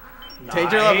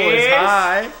 Danger level is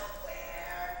high.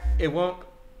 It won't.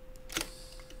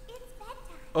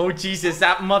 Oh Jesus!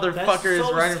 That motherfucker is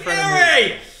so right in front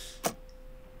scary. of me.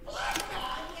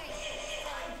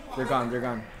 They're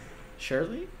gone.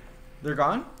 Shirley? They're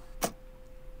gone?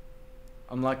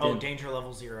 I'm locked Oh, in. danger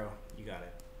level 0. You got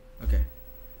it. Okay.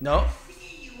 No?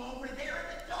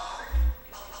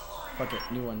 Fuck it.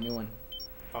 New one.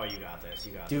 Oh, you got this.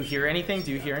 You got Do you this. hear anything?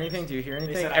 They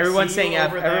said, Everyone's I see saying you F.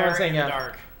 over Everyone's there saying in the F.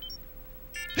 dark.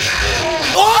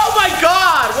 Oh my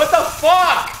god! What the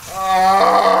fuck?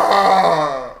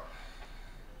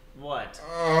 What?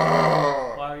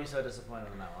 Why are you so disappointed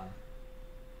in that one?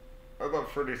 I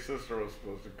thought Freddie's sister was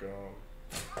supposed to go.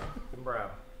 Bro.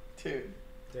 Dude.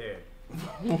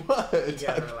 What? You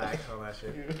gotta relax on that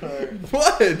shit.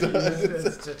 What?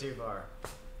 It's too far.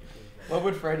 What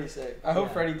would Freddie say? I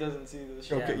hope Freddie doesn't see this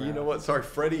shit. Okay, Yeah, you bro. know what? Sorry,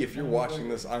 Freddie, if you're watching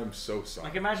this, I'm so sorry.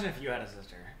 Like, imagine if you had a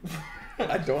sister.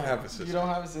 I don't have a sister. You don't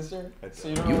have a sister? I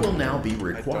So don't. you You don't will now be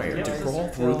required to have a crawl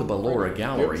sister. through the Ballora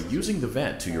gallery using the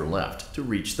vent to your left to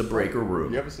reach the breaker You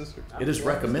room. have a sister? It is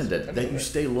recommended that you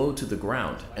stay low to the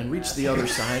ground and reach the other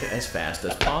side as fast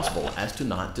as possible as to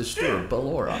not disturb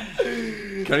Ballora.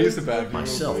 Can I use the bathroom?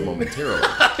 Myself momentarily,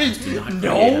 as to not create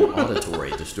an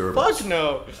auditory disturbance. Fuck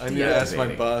no. I need to ask my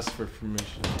Deactivating. boss for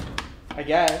permission. I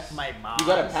guess. My mom. You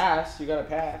gotta pass.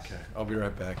 Okay, I'll be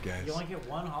right back, guys. You only get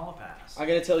one holo pass. I'm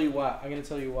gonna tell you what.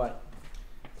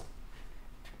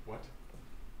 What?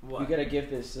 What? You gotta give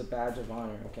this a badge of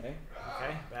honor, okay?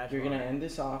 Okay, badge You're of gonna honor. end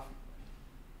this off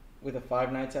with a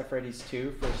Five Nights at Freddy's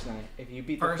 2 first night. If you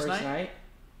beat the First first night? night,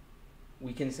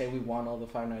 we can say we won all the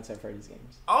Five Nights at Freddy's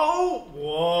games. Oh!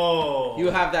 Whoa! You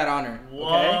have that honor, okay?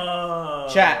 Whoa!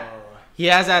 Chat. He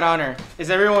has that honor. Is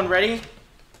everyone ready?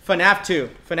 FNAF 2.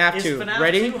 FNAF Is 2. FNAF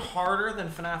Ready? 2 harder than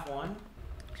FNAF 1?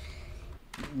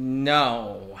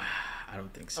 No. I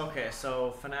don't think so. Okay,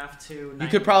 so FNAF 2... You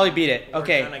could probably beat it. We're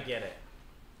Okay. gonna get it.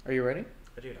 Are you ready?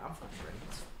 But dude, I'm fucking ready.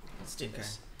 Let's do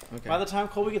this. Okay. By the time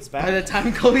Colby gets back, By the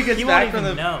time Colby gets he back won't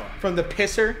even know. from the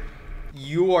pisser,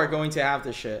 you are going to have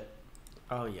the shit.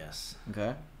 Oh yes.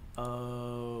 Okay.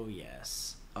 Oh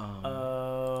yes.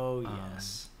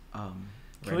 Yes.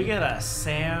 Can ready? we get a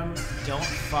Sam don't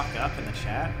fuck up in the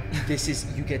chat? This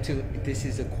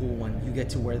is a cool one. You get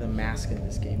to wear the mask in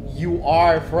this game. You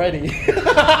are Freddy.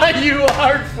 You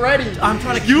are Freddy. I'm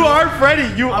trying to. You are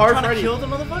Freddy. You are trying Freddy. to kill the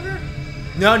motherfucker.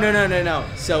 No.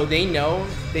 So they know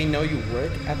you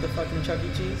work at the fucking Chuck E.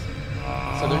 Cheese.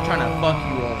 So they're trying to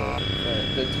fuck you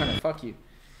over. They're trying to fuck you.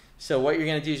 So what you're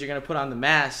gonna do is you're gonna put on the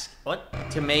mask. What?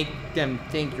 To make them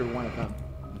think you're one of them.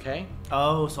 Okay.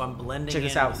 Oh, so I'm blending. Check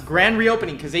this out. Grand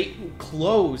reopening because they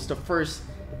closed the first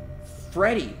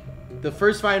Freddy. The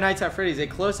first Five Nights at Freddy's. They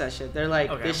closed that shit. They're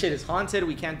like, this shit is haunted.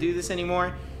 We can't do this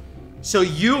anymore. So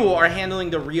you are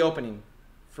handling the reopening.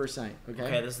 First night. Okay.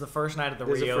 Okay. This is the first night of the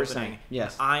This is the reopening. first night.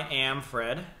 Yes. I am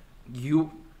Fred.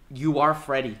 You are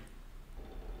Freddy.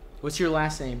 What's your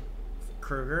last name?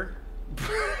 Krueger.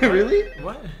 Really?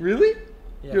 What? Really?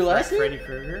 Yeah, Your last name? Freddy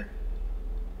Krueger.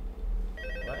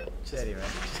 What? Anyway.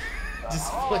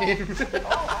 Just playing.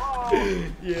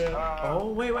 Yeah.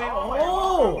 Oh wait.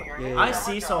 Oh. Yeah. I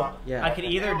see. So Yeah. I could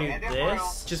either do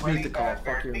this. Just mute the call.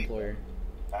 Fuck your employer.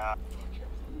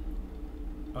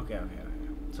 Okay.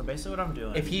 So basically, what I'm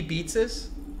doing. If he beats us,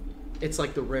 it's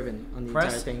like the ribbon on the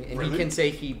Press- entire thing, and Really? he can say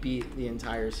he beat the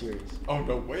entire series. Oh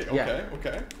no! Wait. Okay. Yeah.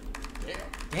 Okay.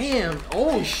 Damn!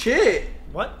 Oh shit!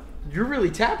 What? You're really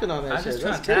tapping on that I'm shit. just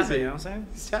trying That's to tap crazy. it. You know what I'm saying?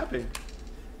 He's tapping.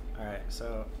 All right.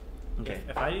 So. Okay.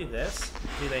 If I do this,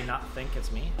 do they not think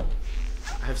it's me?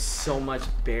 I have so much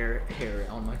bare hair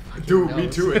on my fucking Dude, nose. me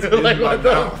too. It's in like my what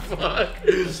the mouth. fuck?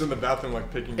 Just in the bathroom, like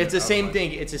picking. It's it the out same of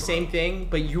thing. It's the same thing,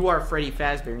 but you are Freddy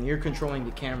Fazbear and you're controlling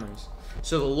the cameras.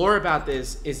 So the lore about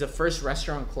this is the first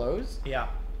restaurant closed, Yeah.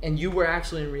 and you were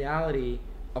actually in reality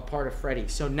a part of Freddy.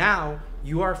 So now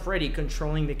you are Freddy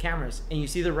controlling the cameras, and you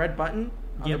see the red button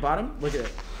on the bottom. Look at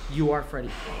it. You are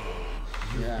Freddy.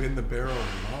 You've Yeah. been the barrel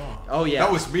long. Oh yeah.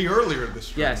 That was me earlier this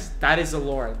stream. Yes, that is the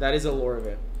lore. That is the lore of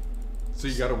it. So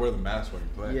you gotta wear the mask when you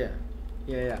play.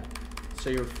 Yeah. So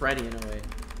you're Freddy in a way.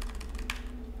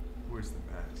 Where's the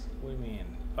mask? What do you mean?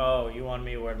 Oh, you want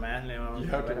me to wear mask? You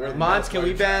have to wear the Mods, mask can while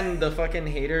we you- ban the fucking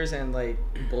haters and like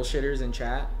bullshitters in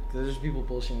chat? Because there's people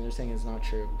bullshitting. They're saying it's not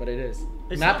true, but it is.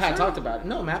 It's not MatPat true? talked about it.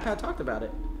 No, MatPat talked about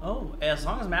it. Oh, as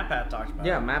long as MatPat talks about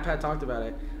Yeah, it. MatPat talked about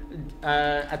it.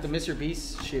 At the Mr.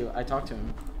 Beast shoot, I talked to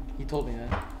him. He told me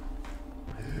that.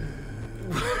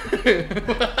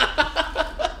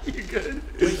 You good?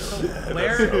 Wait,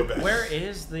 so where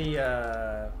is the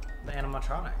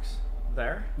animatronics?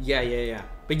 There? Yeah.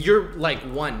 But you're like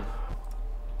one.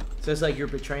 So it's like you're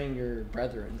betraying your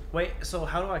brethren. Wait, so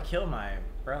how do I kill my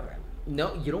brethren?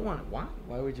 No, you don't want. Why?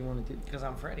 Why would you want to do? Because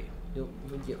I'm Freddy. Right?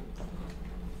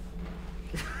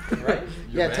 You're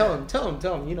Yeah. mad. Tell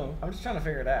him. You know. I'm just trying to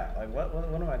figure it out. Like, what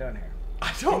am I doing here?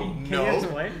 I don't Can know. you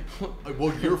explain?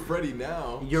 Well, you're Freddy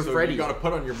now. You're so Freddy. You gotta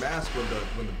put on your mask when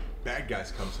the bad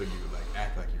guys come, so you like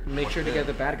act like you're. Make sure to them. get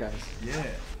the bad guys. Yeah.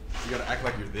 You gotta act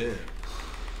like you're them.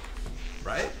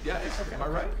 Right? Yeah. Am I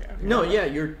right? No, yeah,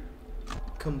 you're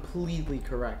completely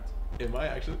correct. Am I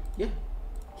actually? Yeah.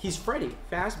 He's Freddy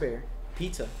Fazbear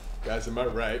Pizza. Guys, am I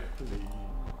right? Please.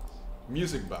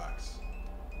 Music box.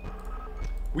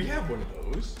 We have one of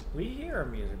those. We hear a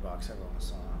music box every once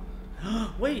in a while.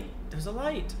 Wait, there's a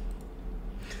light.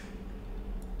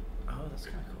 Oh, that's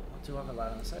kind of cool. Do I have a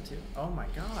light on the side too? Oh my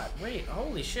god. Wait,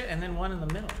 holy shit. And then one in the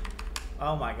middle.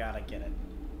 Oh my god, I get it.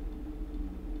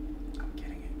 I'm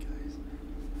getting it,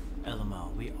 guys.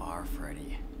 LMO, we are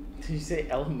Freddy. Did you say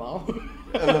LMAO?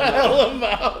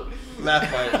 LMAO.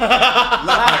 Laugh my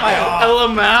off.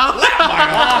 LMAO?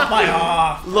 Off my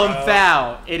off.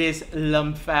 Lumphao. It is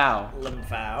Lumphao.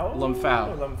 Lumphao?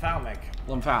 Lumphao. Lumphaumic.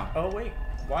 Lumphao. Oh wait,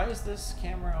 why is this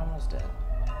camera almost dead?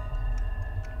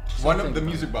 One of the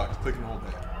music box. Click and hold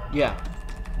that. Yeah.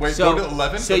 Wait, So, go to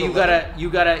 11. so go to you 11.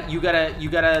 gotta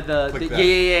the Click that.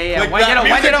 yeah. Click Wind that it up,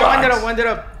 music box. wind it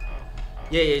up.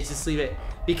 Yeah, just leave it.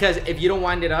 Because if you don't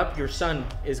wind it up, your son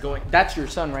is going. That's your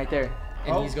son right there,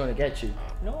 and Oh. he's going to get you.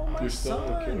 No, my You're still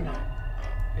son. okay.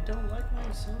 I don't like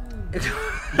my son.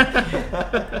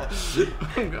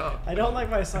 Oh, God. I don't like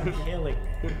my son killing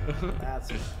me.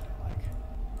 That's what I like.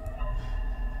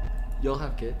 You'll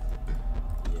have kids.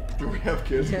 Do we have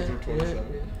kids? Yeah, Because we're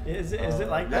 27. Is it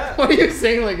like that? What are you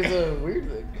saying? Like it's a weird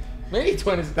thing. Maybe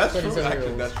 20. That's true. 27 Actually,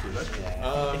 year olds. that's true. That's true.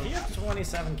 Yeah. If you have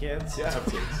 27 kids, Yeah, I have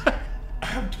kids. I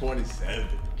have 27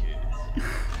 kids.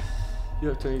 You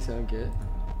have 27 kids.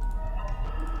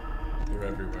 They're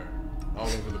everywhere. All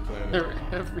over the planet. They're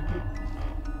everywhere.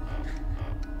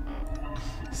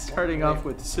 Starting off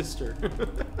with sister.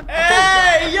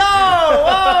 Hey, yo!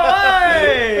 Oh,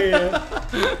 hey!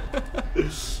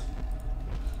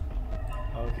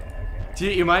 Okay.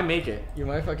 Dude, you might make it. You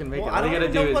might fucking make Well, it. All you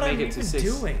gotta do is what make I'm it to even 6.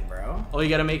 doing, bro. All you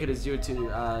gotta make it is do it to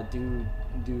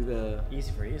do the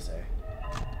Easy for you to say.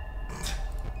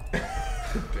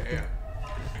 Damn.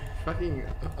 fucking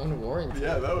unwarranted.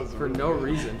 Yeah, that was for really no good.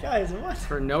 reason. Guys, what?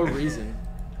 For no reason.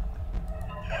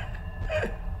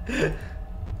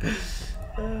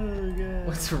 Oh god.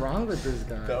 What's wrong with this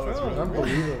guy? That was really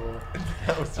unbelievable.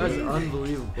 That was That's really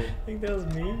unbelievable. Think that was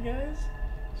me, guys?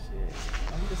 Shit.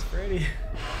 I'm just Freddy.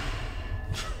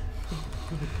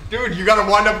 Dude, you gotta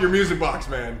wind up your music box,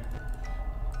 man.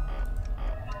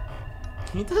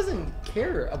 He doesn't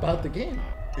care about the game.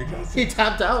 He doesn't. He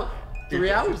tapped out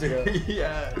 3 hours ago.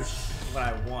 Yes. When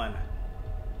I won.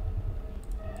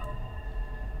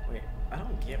 Wait, I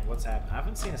don't get what's happening. I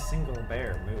haven't seen a single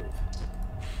bear move.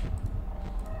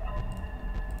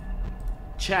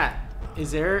 Chat,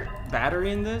 is there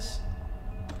battery in this?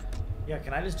 Yeah,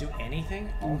 can I just do anything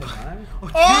all the time? Oh!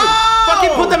 Dude,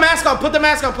 fucking put the mask on! Put the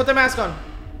mask on! Put the mask on!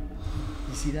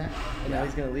 You see that? And now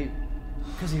he's gonna leave.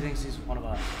 Because he thinks he's one of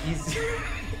us. He's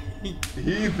He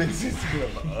thinks he's one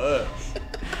of us.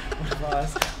 One of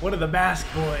us. One of the mask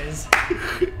boys.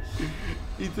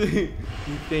 he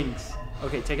thinks.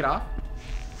 Okay, take it off.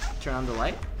 Turn on the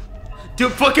light.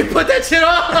 Dude, fucking put that shit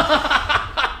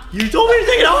on! You told me to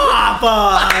take it off!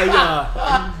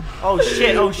 Yeah. Oh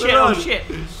shit, oh shit, oh shit.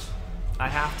 I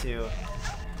have to.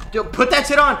 Dude, put that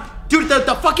shit on! Dude,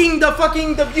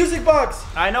 the music box!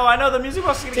 I know, the music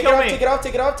box is gonna Take kill it off, me. take it off,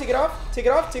 take it off, take it off, take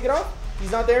it off, take it off.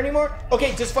 He's not there anymore.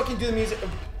 Okay, just fucking do the music.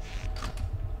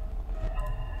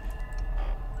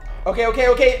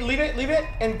 Okay, leave it,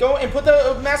 and go and put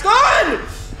the mask on!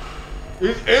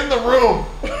 He's in the room.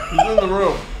 He's in the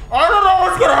room. I don't know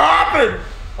what's gonna happen!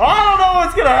 I don't know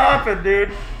what's gonna happen,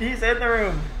 dude. He's in the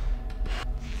room.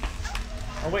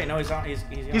 Oh wait, no, he's on. He's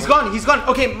gone. He's gone.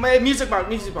 Okay, my music box.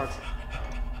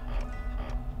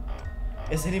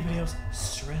 Is anybody else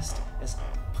stressed as fuck?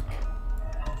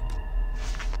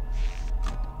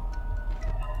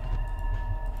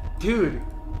 Dude,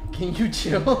 can you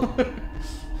chill?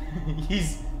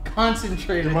 He's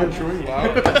concentrated. Am I chewing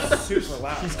loud? Super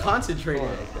loud. He's concentrating.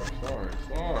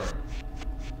 Sorry.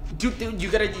 Dude, you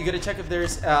gotta check if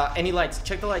there's any lights.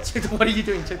 Check the lights. What are you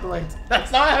doing? Check the lights.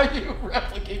 That's not how you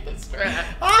replicate the strat.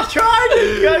 I tried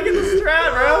it. You gotta get the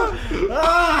strat, bro.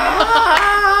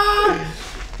 Ah!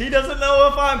 He doesn't know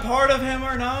if I'm part of him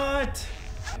or not.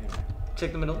 Anyway.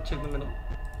 Check the middle.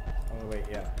 Oh wait,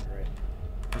 yeah, right.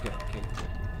 Okay.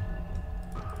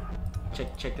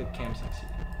 Check the cam section.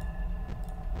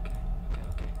 Okay.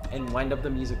 And wind up the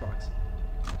music box.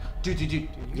 Dude. You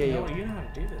know how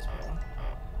to do this, bro.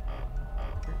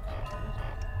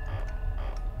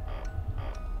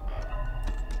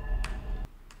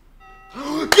 Yo!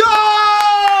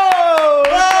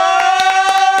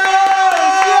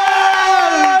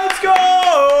 Let's go!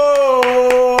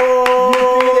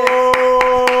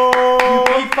 You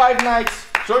beat 5 nights.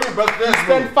 Show your best dance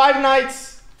Spend move. 5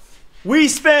 nights. We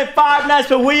spent 5 nights,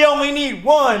 but we only need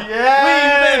one. Yes.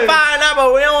 We spent 5 nights,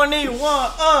 but we only need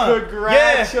one.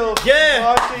 Congratulations.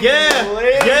 Yeah.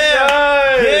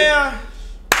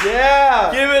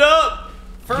 Give it up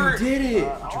for You did it.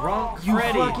 drunk You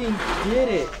Freddy. fucking did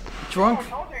it. Drunk. I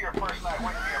told you your first night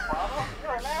wouldn't be a problem.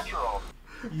 You're a natural.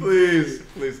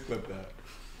 Please clip that.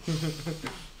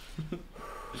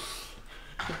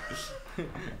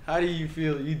 How do you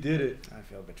feel? You did it. I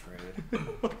feel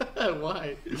betrayed.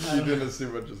 Why? You didn't see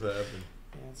what just happened.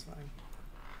 Yeah, it's fine.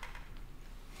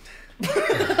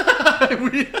 I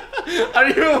don't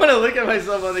even want to look at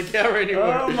myself on the camera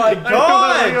anymore. Oh my I don't God,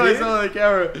 wanna look at dude. myself on the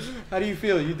camera. How do you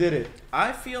feel? You did it.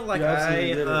 I feel like You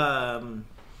absolutely did it.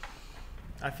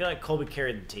 I feel like Colby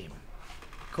carried the team.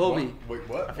 Colby, Wait,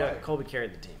 what? I feel like Colby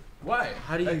carried the team. Why?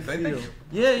 how do you Hey, thank feel? you.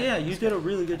 Yeah, you did a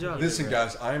really good job. Listen,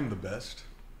 guys, I am the best.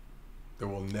 There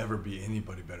will never be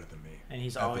anybody better than me. And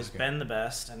he's at always this game. been the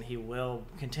best, and he will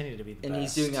continue to be the And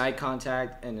best. he's doing eye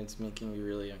contact, and it's making me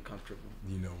really uncomfortable.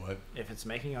 You know what? If it's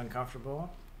making you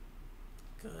uncomfortable,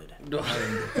 good. I am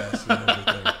the best in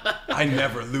everything. I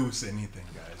never lose anything,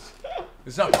 guys.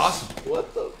 It's not possible.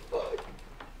 What the fuck?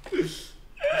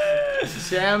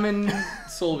 Sam and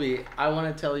Solby, I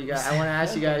want to tell you guys. I want to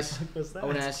ask you guys. What's that? I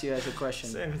want to ask you guys a question.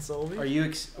 Sam and Solby? Are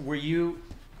you? Were you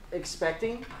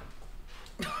expecting?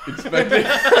 Expecting.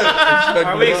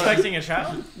 Are we expecting a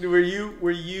child? Were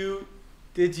you?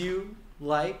 Did you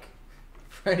like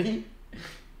Freddie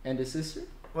and his sister?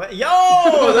 What? Yo,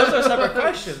 those are separate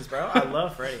questions, bro. I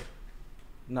love Freddie.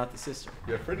 Not the sister.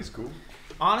 Yeah, Freddy's cool.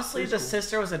 Honestly, the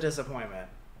sister was a disappointment.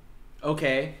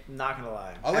 Okay. Not gonna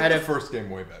lie. I like Out the of- first game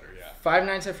way better. Yeah. Five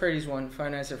Nights at Freddy's 1,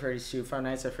 Five Nights at Freddy's 2, Five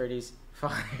Nights at Freddy's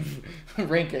 5.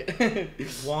 Rank it.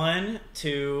 1,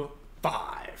 2,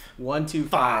 5. 1, 2,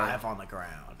 5 on the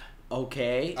ground.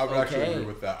 Okay. I would actually okay. agree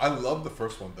with that. I love the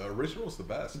first one. The original is the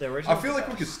best. The I original's feel the like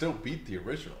we best. could still beat the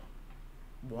original.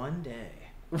 One day.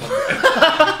 One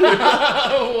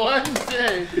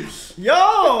day. Yo,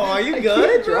 are you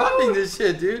good, Keep dropping this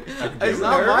shit, dude. It's it.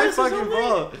 not my Nervous or fucking something?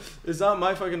 fault. It's not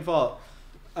my fucking fault.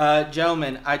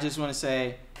 Gentlemen, I just want to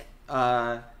say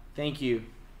thank you.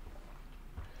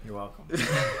 You're welcome.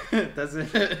 That's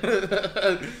it.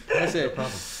 That's it.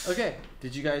 Okay.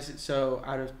 Did you guys, so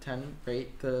out of 10,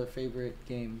 rate the favorite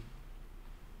game?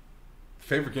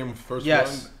 Favorite game of the first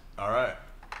Yes. one? All right.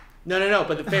 No,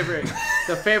 but the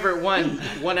favorite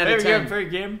one out of 10.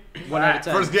 Favorite game. 1 out of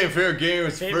 10. First game, favorite game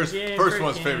is Favorite game, first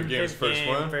one's favorite game is first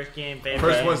one. First game, favorite.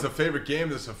 First one's the favorite game.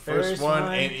 This is the first one,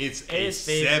 one and it's a is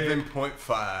favorite.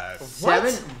 7.5.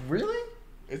 7? Really?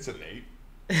 It's an 8.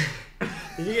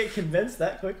 Did you get convinced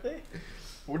that quickly?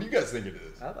 What do you guys think it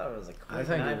is? I thought it was a quick I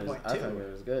think it was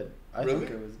 9.2. good. I Really?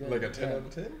 think it was good. Like a 10 Yeah. out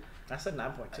of 10? I said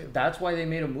 9.2. That's why they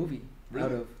made a movie out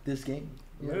Really? of this game.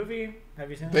 Yeah. Movie? Have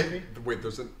you seen the movie? Wait,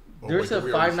 there's a. Oh, There's wait, a did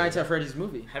we already Five say Nights that? at Freddy's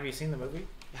movie. Have you seen the movie?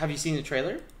 Have you seen the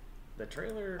trailer? The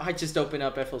trailer. I just opened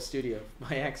up FL Studio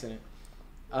by accident.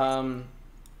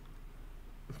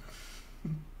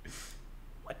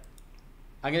 What?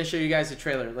 I'm gonna show you guys the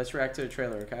trailer. Let's react to the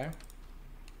trailer, okay?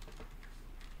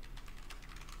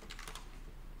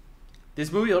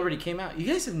 This movie already came out. You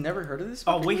guys have never heard of this?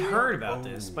 Oh, fucking we movie? heard about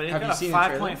this, but it Have got you a seen the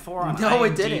trailer? 5.4 on No,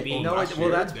 it IMDb. didn't. No, Last well,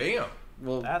 year? that's Damn.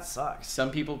 well. That sucks. Some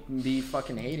people be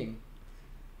fucking hating.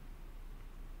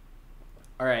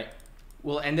 All right,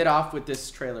 we'll end it off with this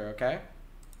trailer, okay?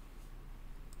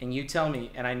 And you tell me,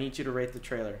 and I need you to rate the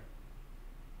trailer.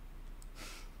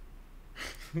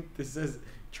 This is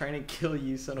trying to kill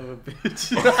you, son of a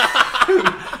bitch.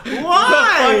 Why? Who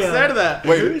the fuck said that?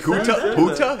 Wait, Who puta? said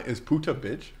Puta? that? Is puta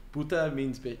bitch? Puta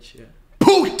means bitch, yeah.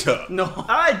 Puta! No.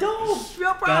 I don't feel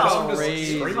That's proud. I'm just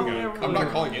crazy. screaming it. I'm not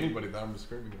calling anybody that. I'm just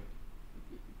screaming it.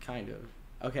 Kind of.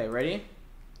 Okay, ready?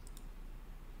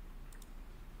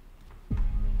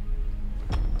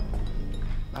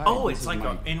 Oh, it's like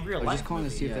in real I was life. just calling to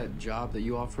movie. see if that job that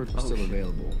you offered was still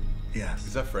available. Yes.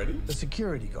 Is that Freddy? The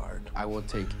security guard. I will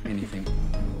take anything.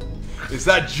 Is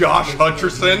that Josh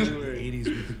Hutcherson? The 80s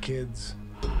with the kids.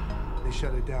 They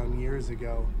shut it down years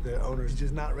ago. The owner's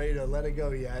just not ready to let it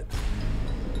go yet.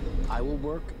 I will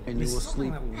work and you This will is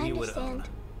something sleep. that we would own.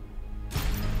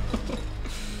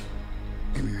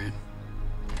 Give me your hand.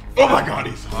 Oh my god,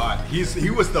 he's hot. He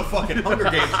was the fucking Hunger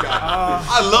Games guy.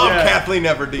 I love Kathleen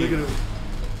Everdeen.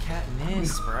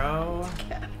 Katniss, bro.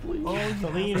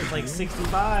 Kathleen is like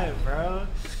 65, bro.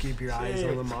 Just keep your eyes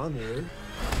on the monitor.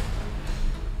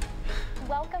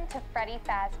 Welcome to Freddy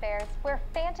Fazbear's, where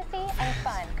fantasy and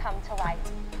fun come to life.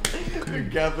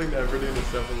 Dude, Kathleen Everdeen is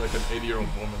sounding like an 80-year-old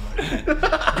woman.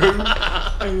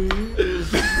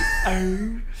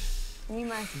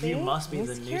 You must be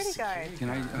the new security guard. Can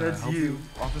I That's help you.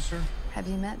 officer? Have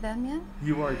you met them yet?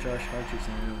 You are Josh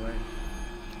Hutcherson in a way.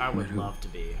 I would love to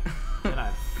be. Then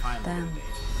I'd finally Them. get a date.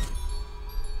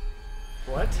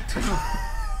 What?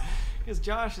 Because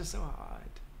Josh is so hot.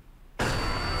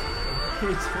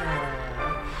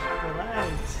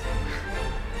 Relax.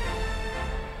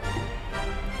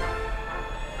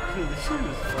 This shit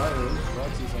is fire.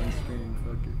 Watch this on screen.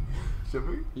 Fuck it. Should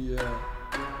we? Yeah.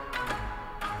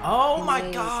 Oh In my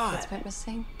days god! Kids went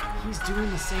missing. He's doing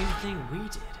the same thing we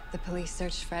did. The police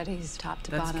searched Freddy's top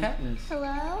to That's bottom. Katniss.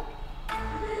 Hello?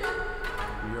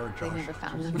 We are They Josh. never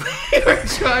found them.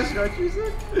 Josh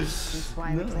Hutcherson? That's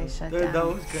why the place shut down. That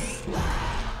was good.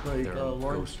 Like, There are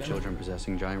Lawrence ghost children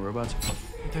possessing giant robots.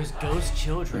 There's ghost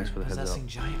children Thanks for the heads possessing up.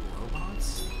 giant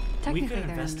robots. We Technically, could they're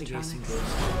investigate some animatronics.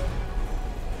 ghost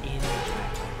in giant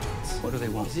robots. What do they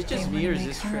want? Is it just They me or wanna is make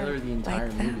this her trailer the entire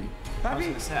like them. movie? I was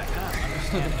gonna say, I kind of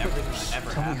understand everything that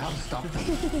ever Tell me how happened. to stop them.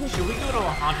 Should we go to a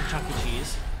haunted Chuck E.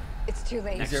 Cheese? It's too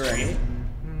late. Next Is it stream? ready?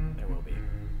 There will be.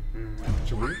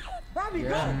 Should we?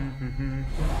 Yeah.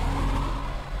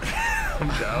 No.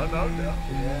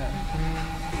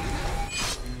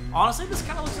 Honestly, this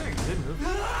kind of looks like a good movie.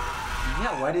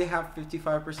 Yeah, why do they have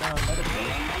 55% on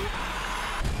Metacritic?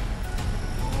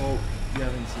 Oh, you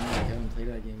haven't seen that. You haven't played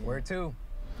that game yet. Where to?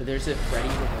 But there's a Freddy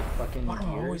with like fucking Why do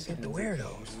I ears always get and the it's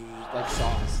weirdos? like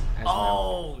sauce as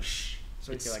well. Oh, so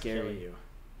It's it's like scary. killing you.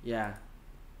 Yeah.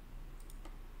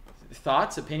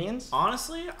 Thoughts, opinions?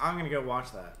 Honestly, I'm gonna go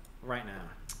watch that right now.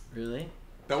 Really?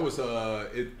 That was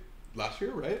it last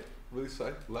year, right? Released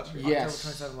last year? Yes.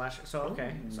 October 27th last year. So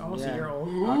okay, it's almost Yeah. a year old.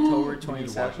 October We need to watch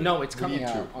 27th. it. No, it's We coming need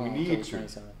out to. on We need October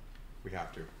to. 27th. We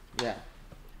have to. Yeah.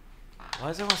 Why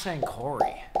is everyone saying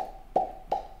Corey?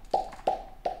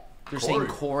 They're saying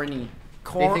corny.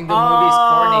 Cor- They think the movie's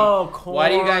corny. corny. Why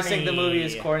do you guys think the movie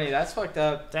is corny? That's fucked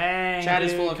up. Dang. Chat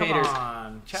is dude, full of come haters.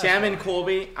 on. Chat is Sam full and of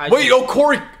Colby. Wait, oh,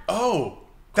 Corey. Oh.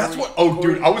 That's Corey- what. Oh,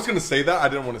 Corey- dude, I was going to say that. I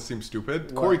didn't want to seem stupid.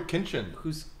 What? Corey Kinchin.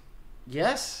 Who's.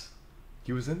 Yes.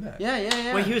 He was in that.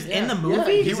 Yeah. Wait, he was in the Yeah,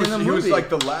 movie? he's He was, in the he movie. was like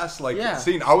the last Yeah.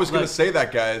 scene. I was going to Look. say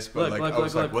that, guys, but Look, I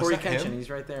was like, was Corey that Kenshin, him? he's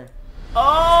right there.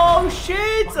 Oh,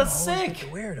 shit. That's sick.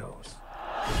 Weirdos.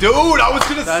 Dude, I was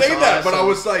going to That's say that, but I awesome.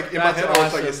 was like, in my That's head, I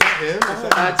was like, awesome. is that him? Is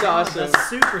that That's awesome. That's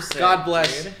super sick. God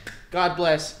bless. Dude. God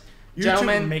bless. YouTube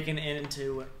Gentlemen, making it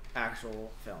into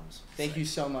actual films. thank you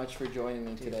so much for joining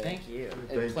me today. Thank you. And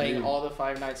Thank playing you. all the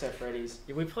Five Nights at Freddy's.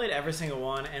 Yeah, we played every single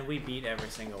one, and we beat every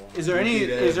single one. Is there We any beat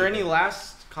is there any everything.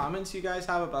 last comments you guys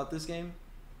have about this game?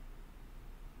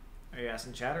 Are you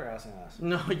asking chat or asking us?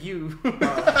 No, you.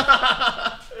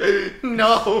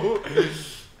 No.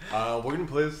 We're going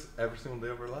to play this every single day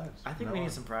of our lives. I think No. we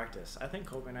need some practice. I think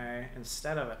Colby and I,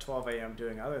 instead of at 12 a.m.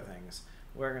 doing other things,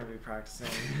 we're going to be practicing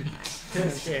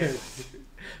this game.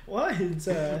 What?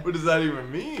 What does that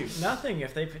even mean? Nothing.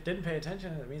 If they didn't pay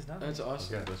attention, it means nothing. That's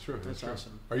awesome. Yeah, that's true. That's true.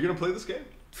 awesome. Are you going to play this game?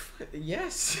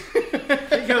 Yes. He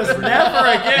goes, never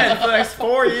again for the next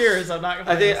 4 years. I'm not going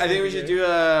to play I think we should do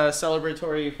a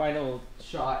celebratory final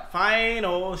shot.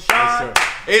 Final shot.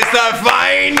 It's the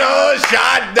final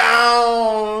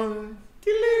shutdown.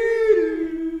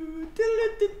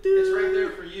 It's right there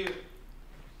for you. Do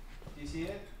you see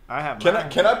it? I have Can mine.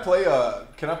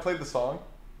 I play the song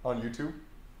on YouTube?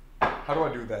 How do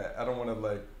I do that? I don't want to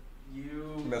like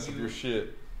mess up your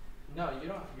shit. No, you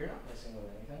don't. You're not messing with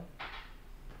anything.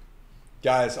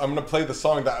 Guys, I'm gonna play the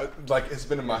song that like has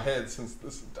been in my head since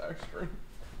this entire stream.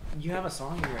 You have a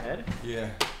song in your head? Yeah.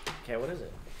 Okay, what is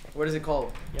it? What is it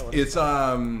called? Yeah, what It's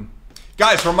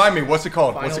guys, remind me, what's it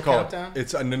called? Final What's it called? Countdown?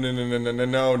 It's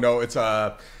no, it's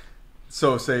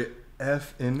so say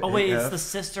F N A Oh wait, it's F. the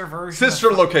sister version. Sister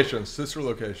of- location. Sister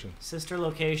location. Sister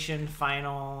location.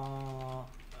 Final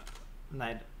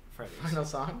night. Freddy's. Final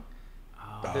song?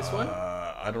 Oh. This one?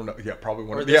 I don't know. Yeah, probably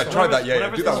one. Or Of, this yeah, one? try that. Yeah,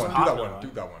 Whatever's do that the one. most Do that popular one. one.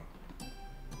 Do that one.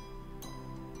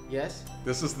 Yes.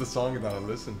 This is the song that I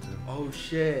listened to. Oh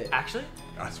shit. Actually?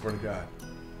 I swear to God,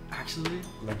 Actually.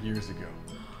 like years ago.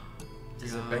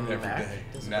 Does it Every bring you back? day.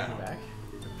 Does it Now. bring you back?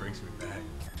 It brings me back.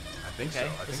 I think Okay. so. I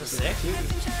think This is so. sick.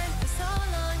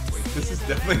 Wait, this is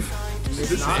definitely. Is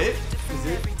this not? it? Is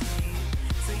it?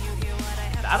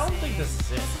 I don't think this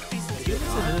is it. If you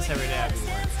listen to this every day, I'd be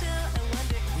worried.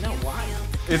 No, why?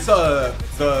 It's the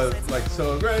like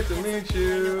so great to meet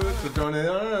you. So join it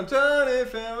on a tiny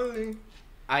family.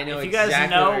 I know If you exactly guys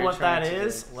know you're what that trying to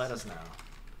is, do. let us know.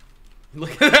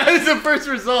 Look at that. It's the first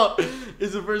result.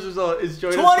 It's the first result. It's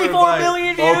join us for a 24 bite.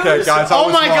 million views. Okay, guys, I Oh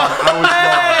was my wrong. God. I was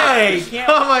wrong. Hey, you can't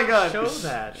Oh my god. show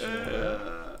that shit.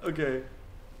 Okay.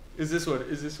 Is this one?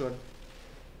 Is this one?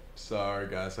 Sorry,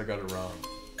 guys, I got it wrong.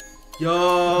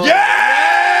 Yo.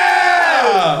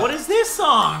 Yeah! What is this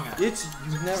song? It's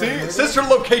you've never See, heard it? sister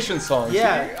location song.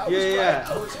 Yeah. See? Yeah.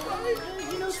 I was right.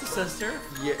 He knows the sister.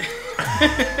 Yeah.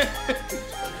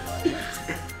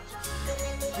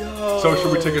 Yo. So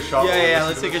should we take a shot? Yeah.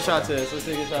 Let's take a shot to this. Let's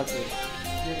take a shot to this.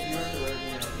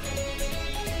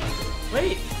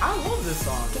 Wait, I love this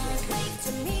song.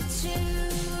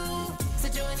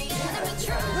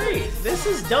 Wait, this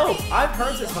is dope. I've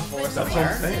heard this before That's what somewhere.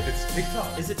 I'm saying. It's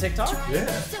TikTok. Is it TikTok? Yeah.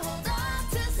 It's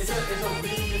a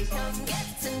really good song.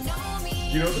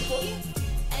 You know this one?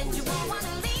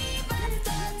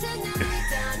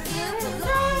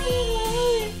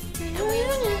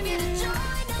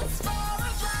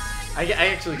 I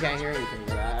actually can't hear anything,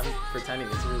 but I'm pretending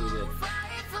it's really good.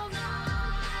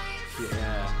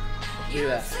 Yeah.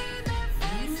 Look at that.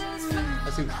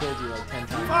 That's who killed you like 10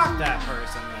 times. Fuck that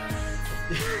person, man.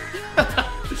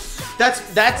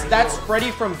 That's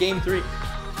Freddy from Game 3.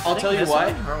 I'll tell you This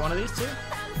why. one, or one of these two.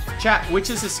 Chat, which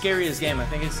is the scariest game? I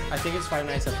think it's Five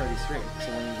Nights at Freddy's 3.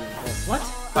 So when you do it. What?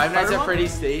 Five Nights third at one?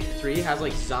 Freddy's 3 has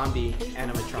like zombie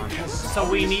animatronics. So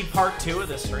we need part 2 of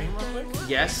the stream real quick?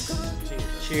 Yes.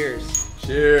 Cheers.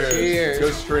 Cheers. Cheers.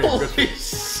 Good stream. Holy Good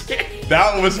stream. shit.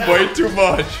 That was way too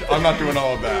much. I'm not doing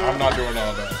all of that. I'm not doing all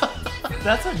of that.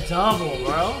 That's a double,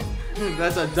 bro.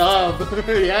 That's a dub.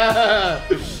 Yeah.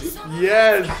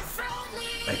 Yes.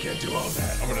 I can't do all of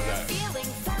that. I'm gonna die.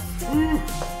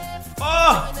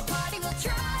 Oh!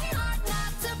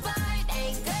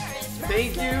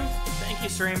 Thank you. Thank you,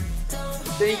 stream.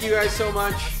 Thank you guys so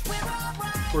much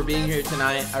for being here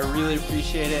tonight. I really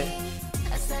appreciate it.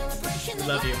 We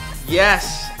love you.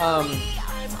 Yes. That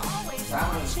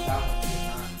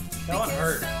one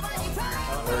hurt. That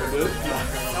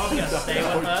one gonna stay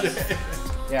with us,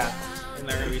 Yeah. and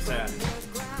they're gonna be sad.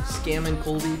 Scamming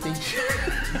Colby, thank you.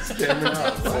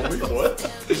 Scamming Colby, what?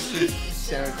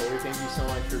 Scamming Colby, thank you so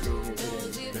much for being here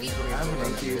today.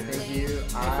 Thank you. Thank you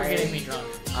for getting me drunk.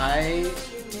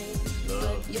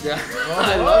 Yeah. Whoa,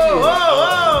 I love you. Whoa!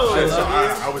 I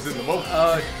love you. I was in the moment.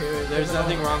 Oh, dude, there's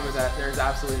nothing wrong with that. There's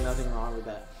absolutely nothing wrong with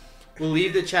that. We'll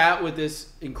leave the chat with this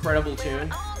incredible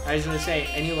tune. I was gonna say,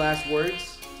 any last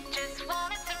words?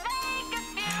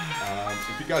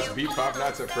 If you guys beat Five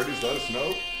Nights at Freddy's, let us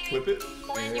know. Clip it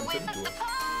and send it to us.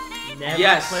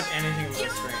 Never clip anything of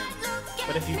this stream.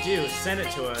 But if you do, send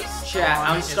it to us. Chat, on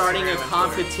I'm starting a Instagram and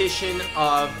competition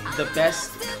of the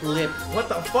best clip. What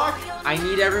the fuck? I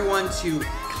need everyone to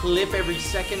clip every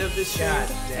second of this stream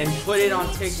and put it on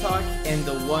TikTok, and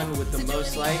the one with the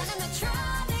most likes,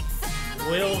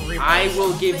 will repost. I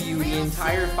will give you the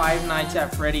entire Five Nights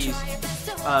at Freddy's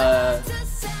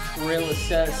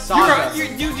saga.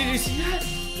 Dude, did you see that?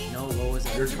 No, what was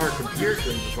that? Your entire computer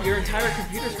screen is Your entire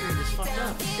computer screen is fucked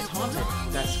up. It's haunted.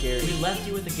 That's scary. We left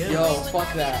you with the ghost. Yo,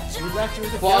 fuck that. We left you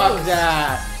with the Fuck ghost.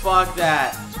 that. Fuck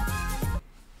that.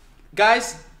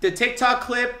 Guys, the TikTok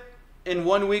clip in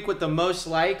 1 week with the most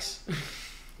likes.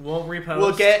 We'll repost.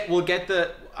 We'll get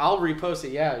the. I'll repost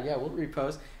it. Yeah, we'll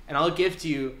repost, and I'll gift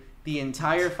you the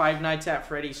entire Five Nights at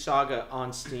Freddy's saga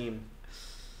on Steam.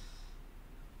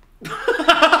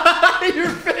 Your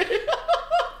face.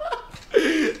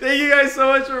 Thank you guys so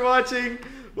much for watching.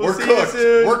 We'll see you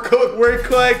soon. We're cooked. We're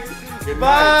cooked. Good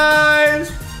Bye.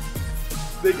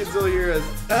 They can still hear us.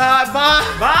 Bye.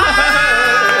 Bye.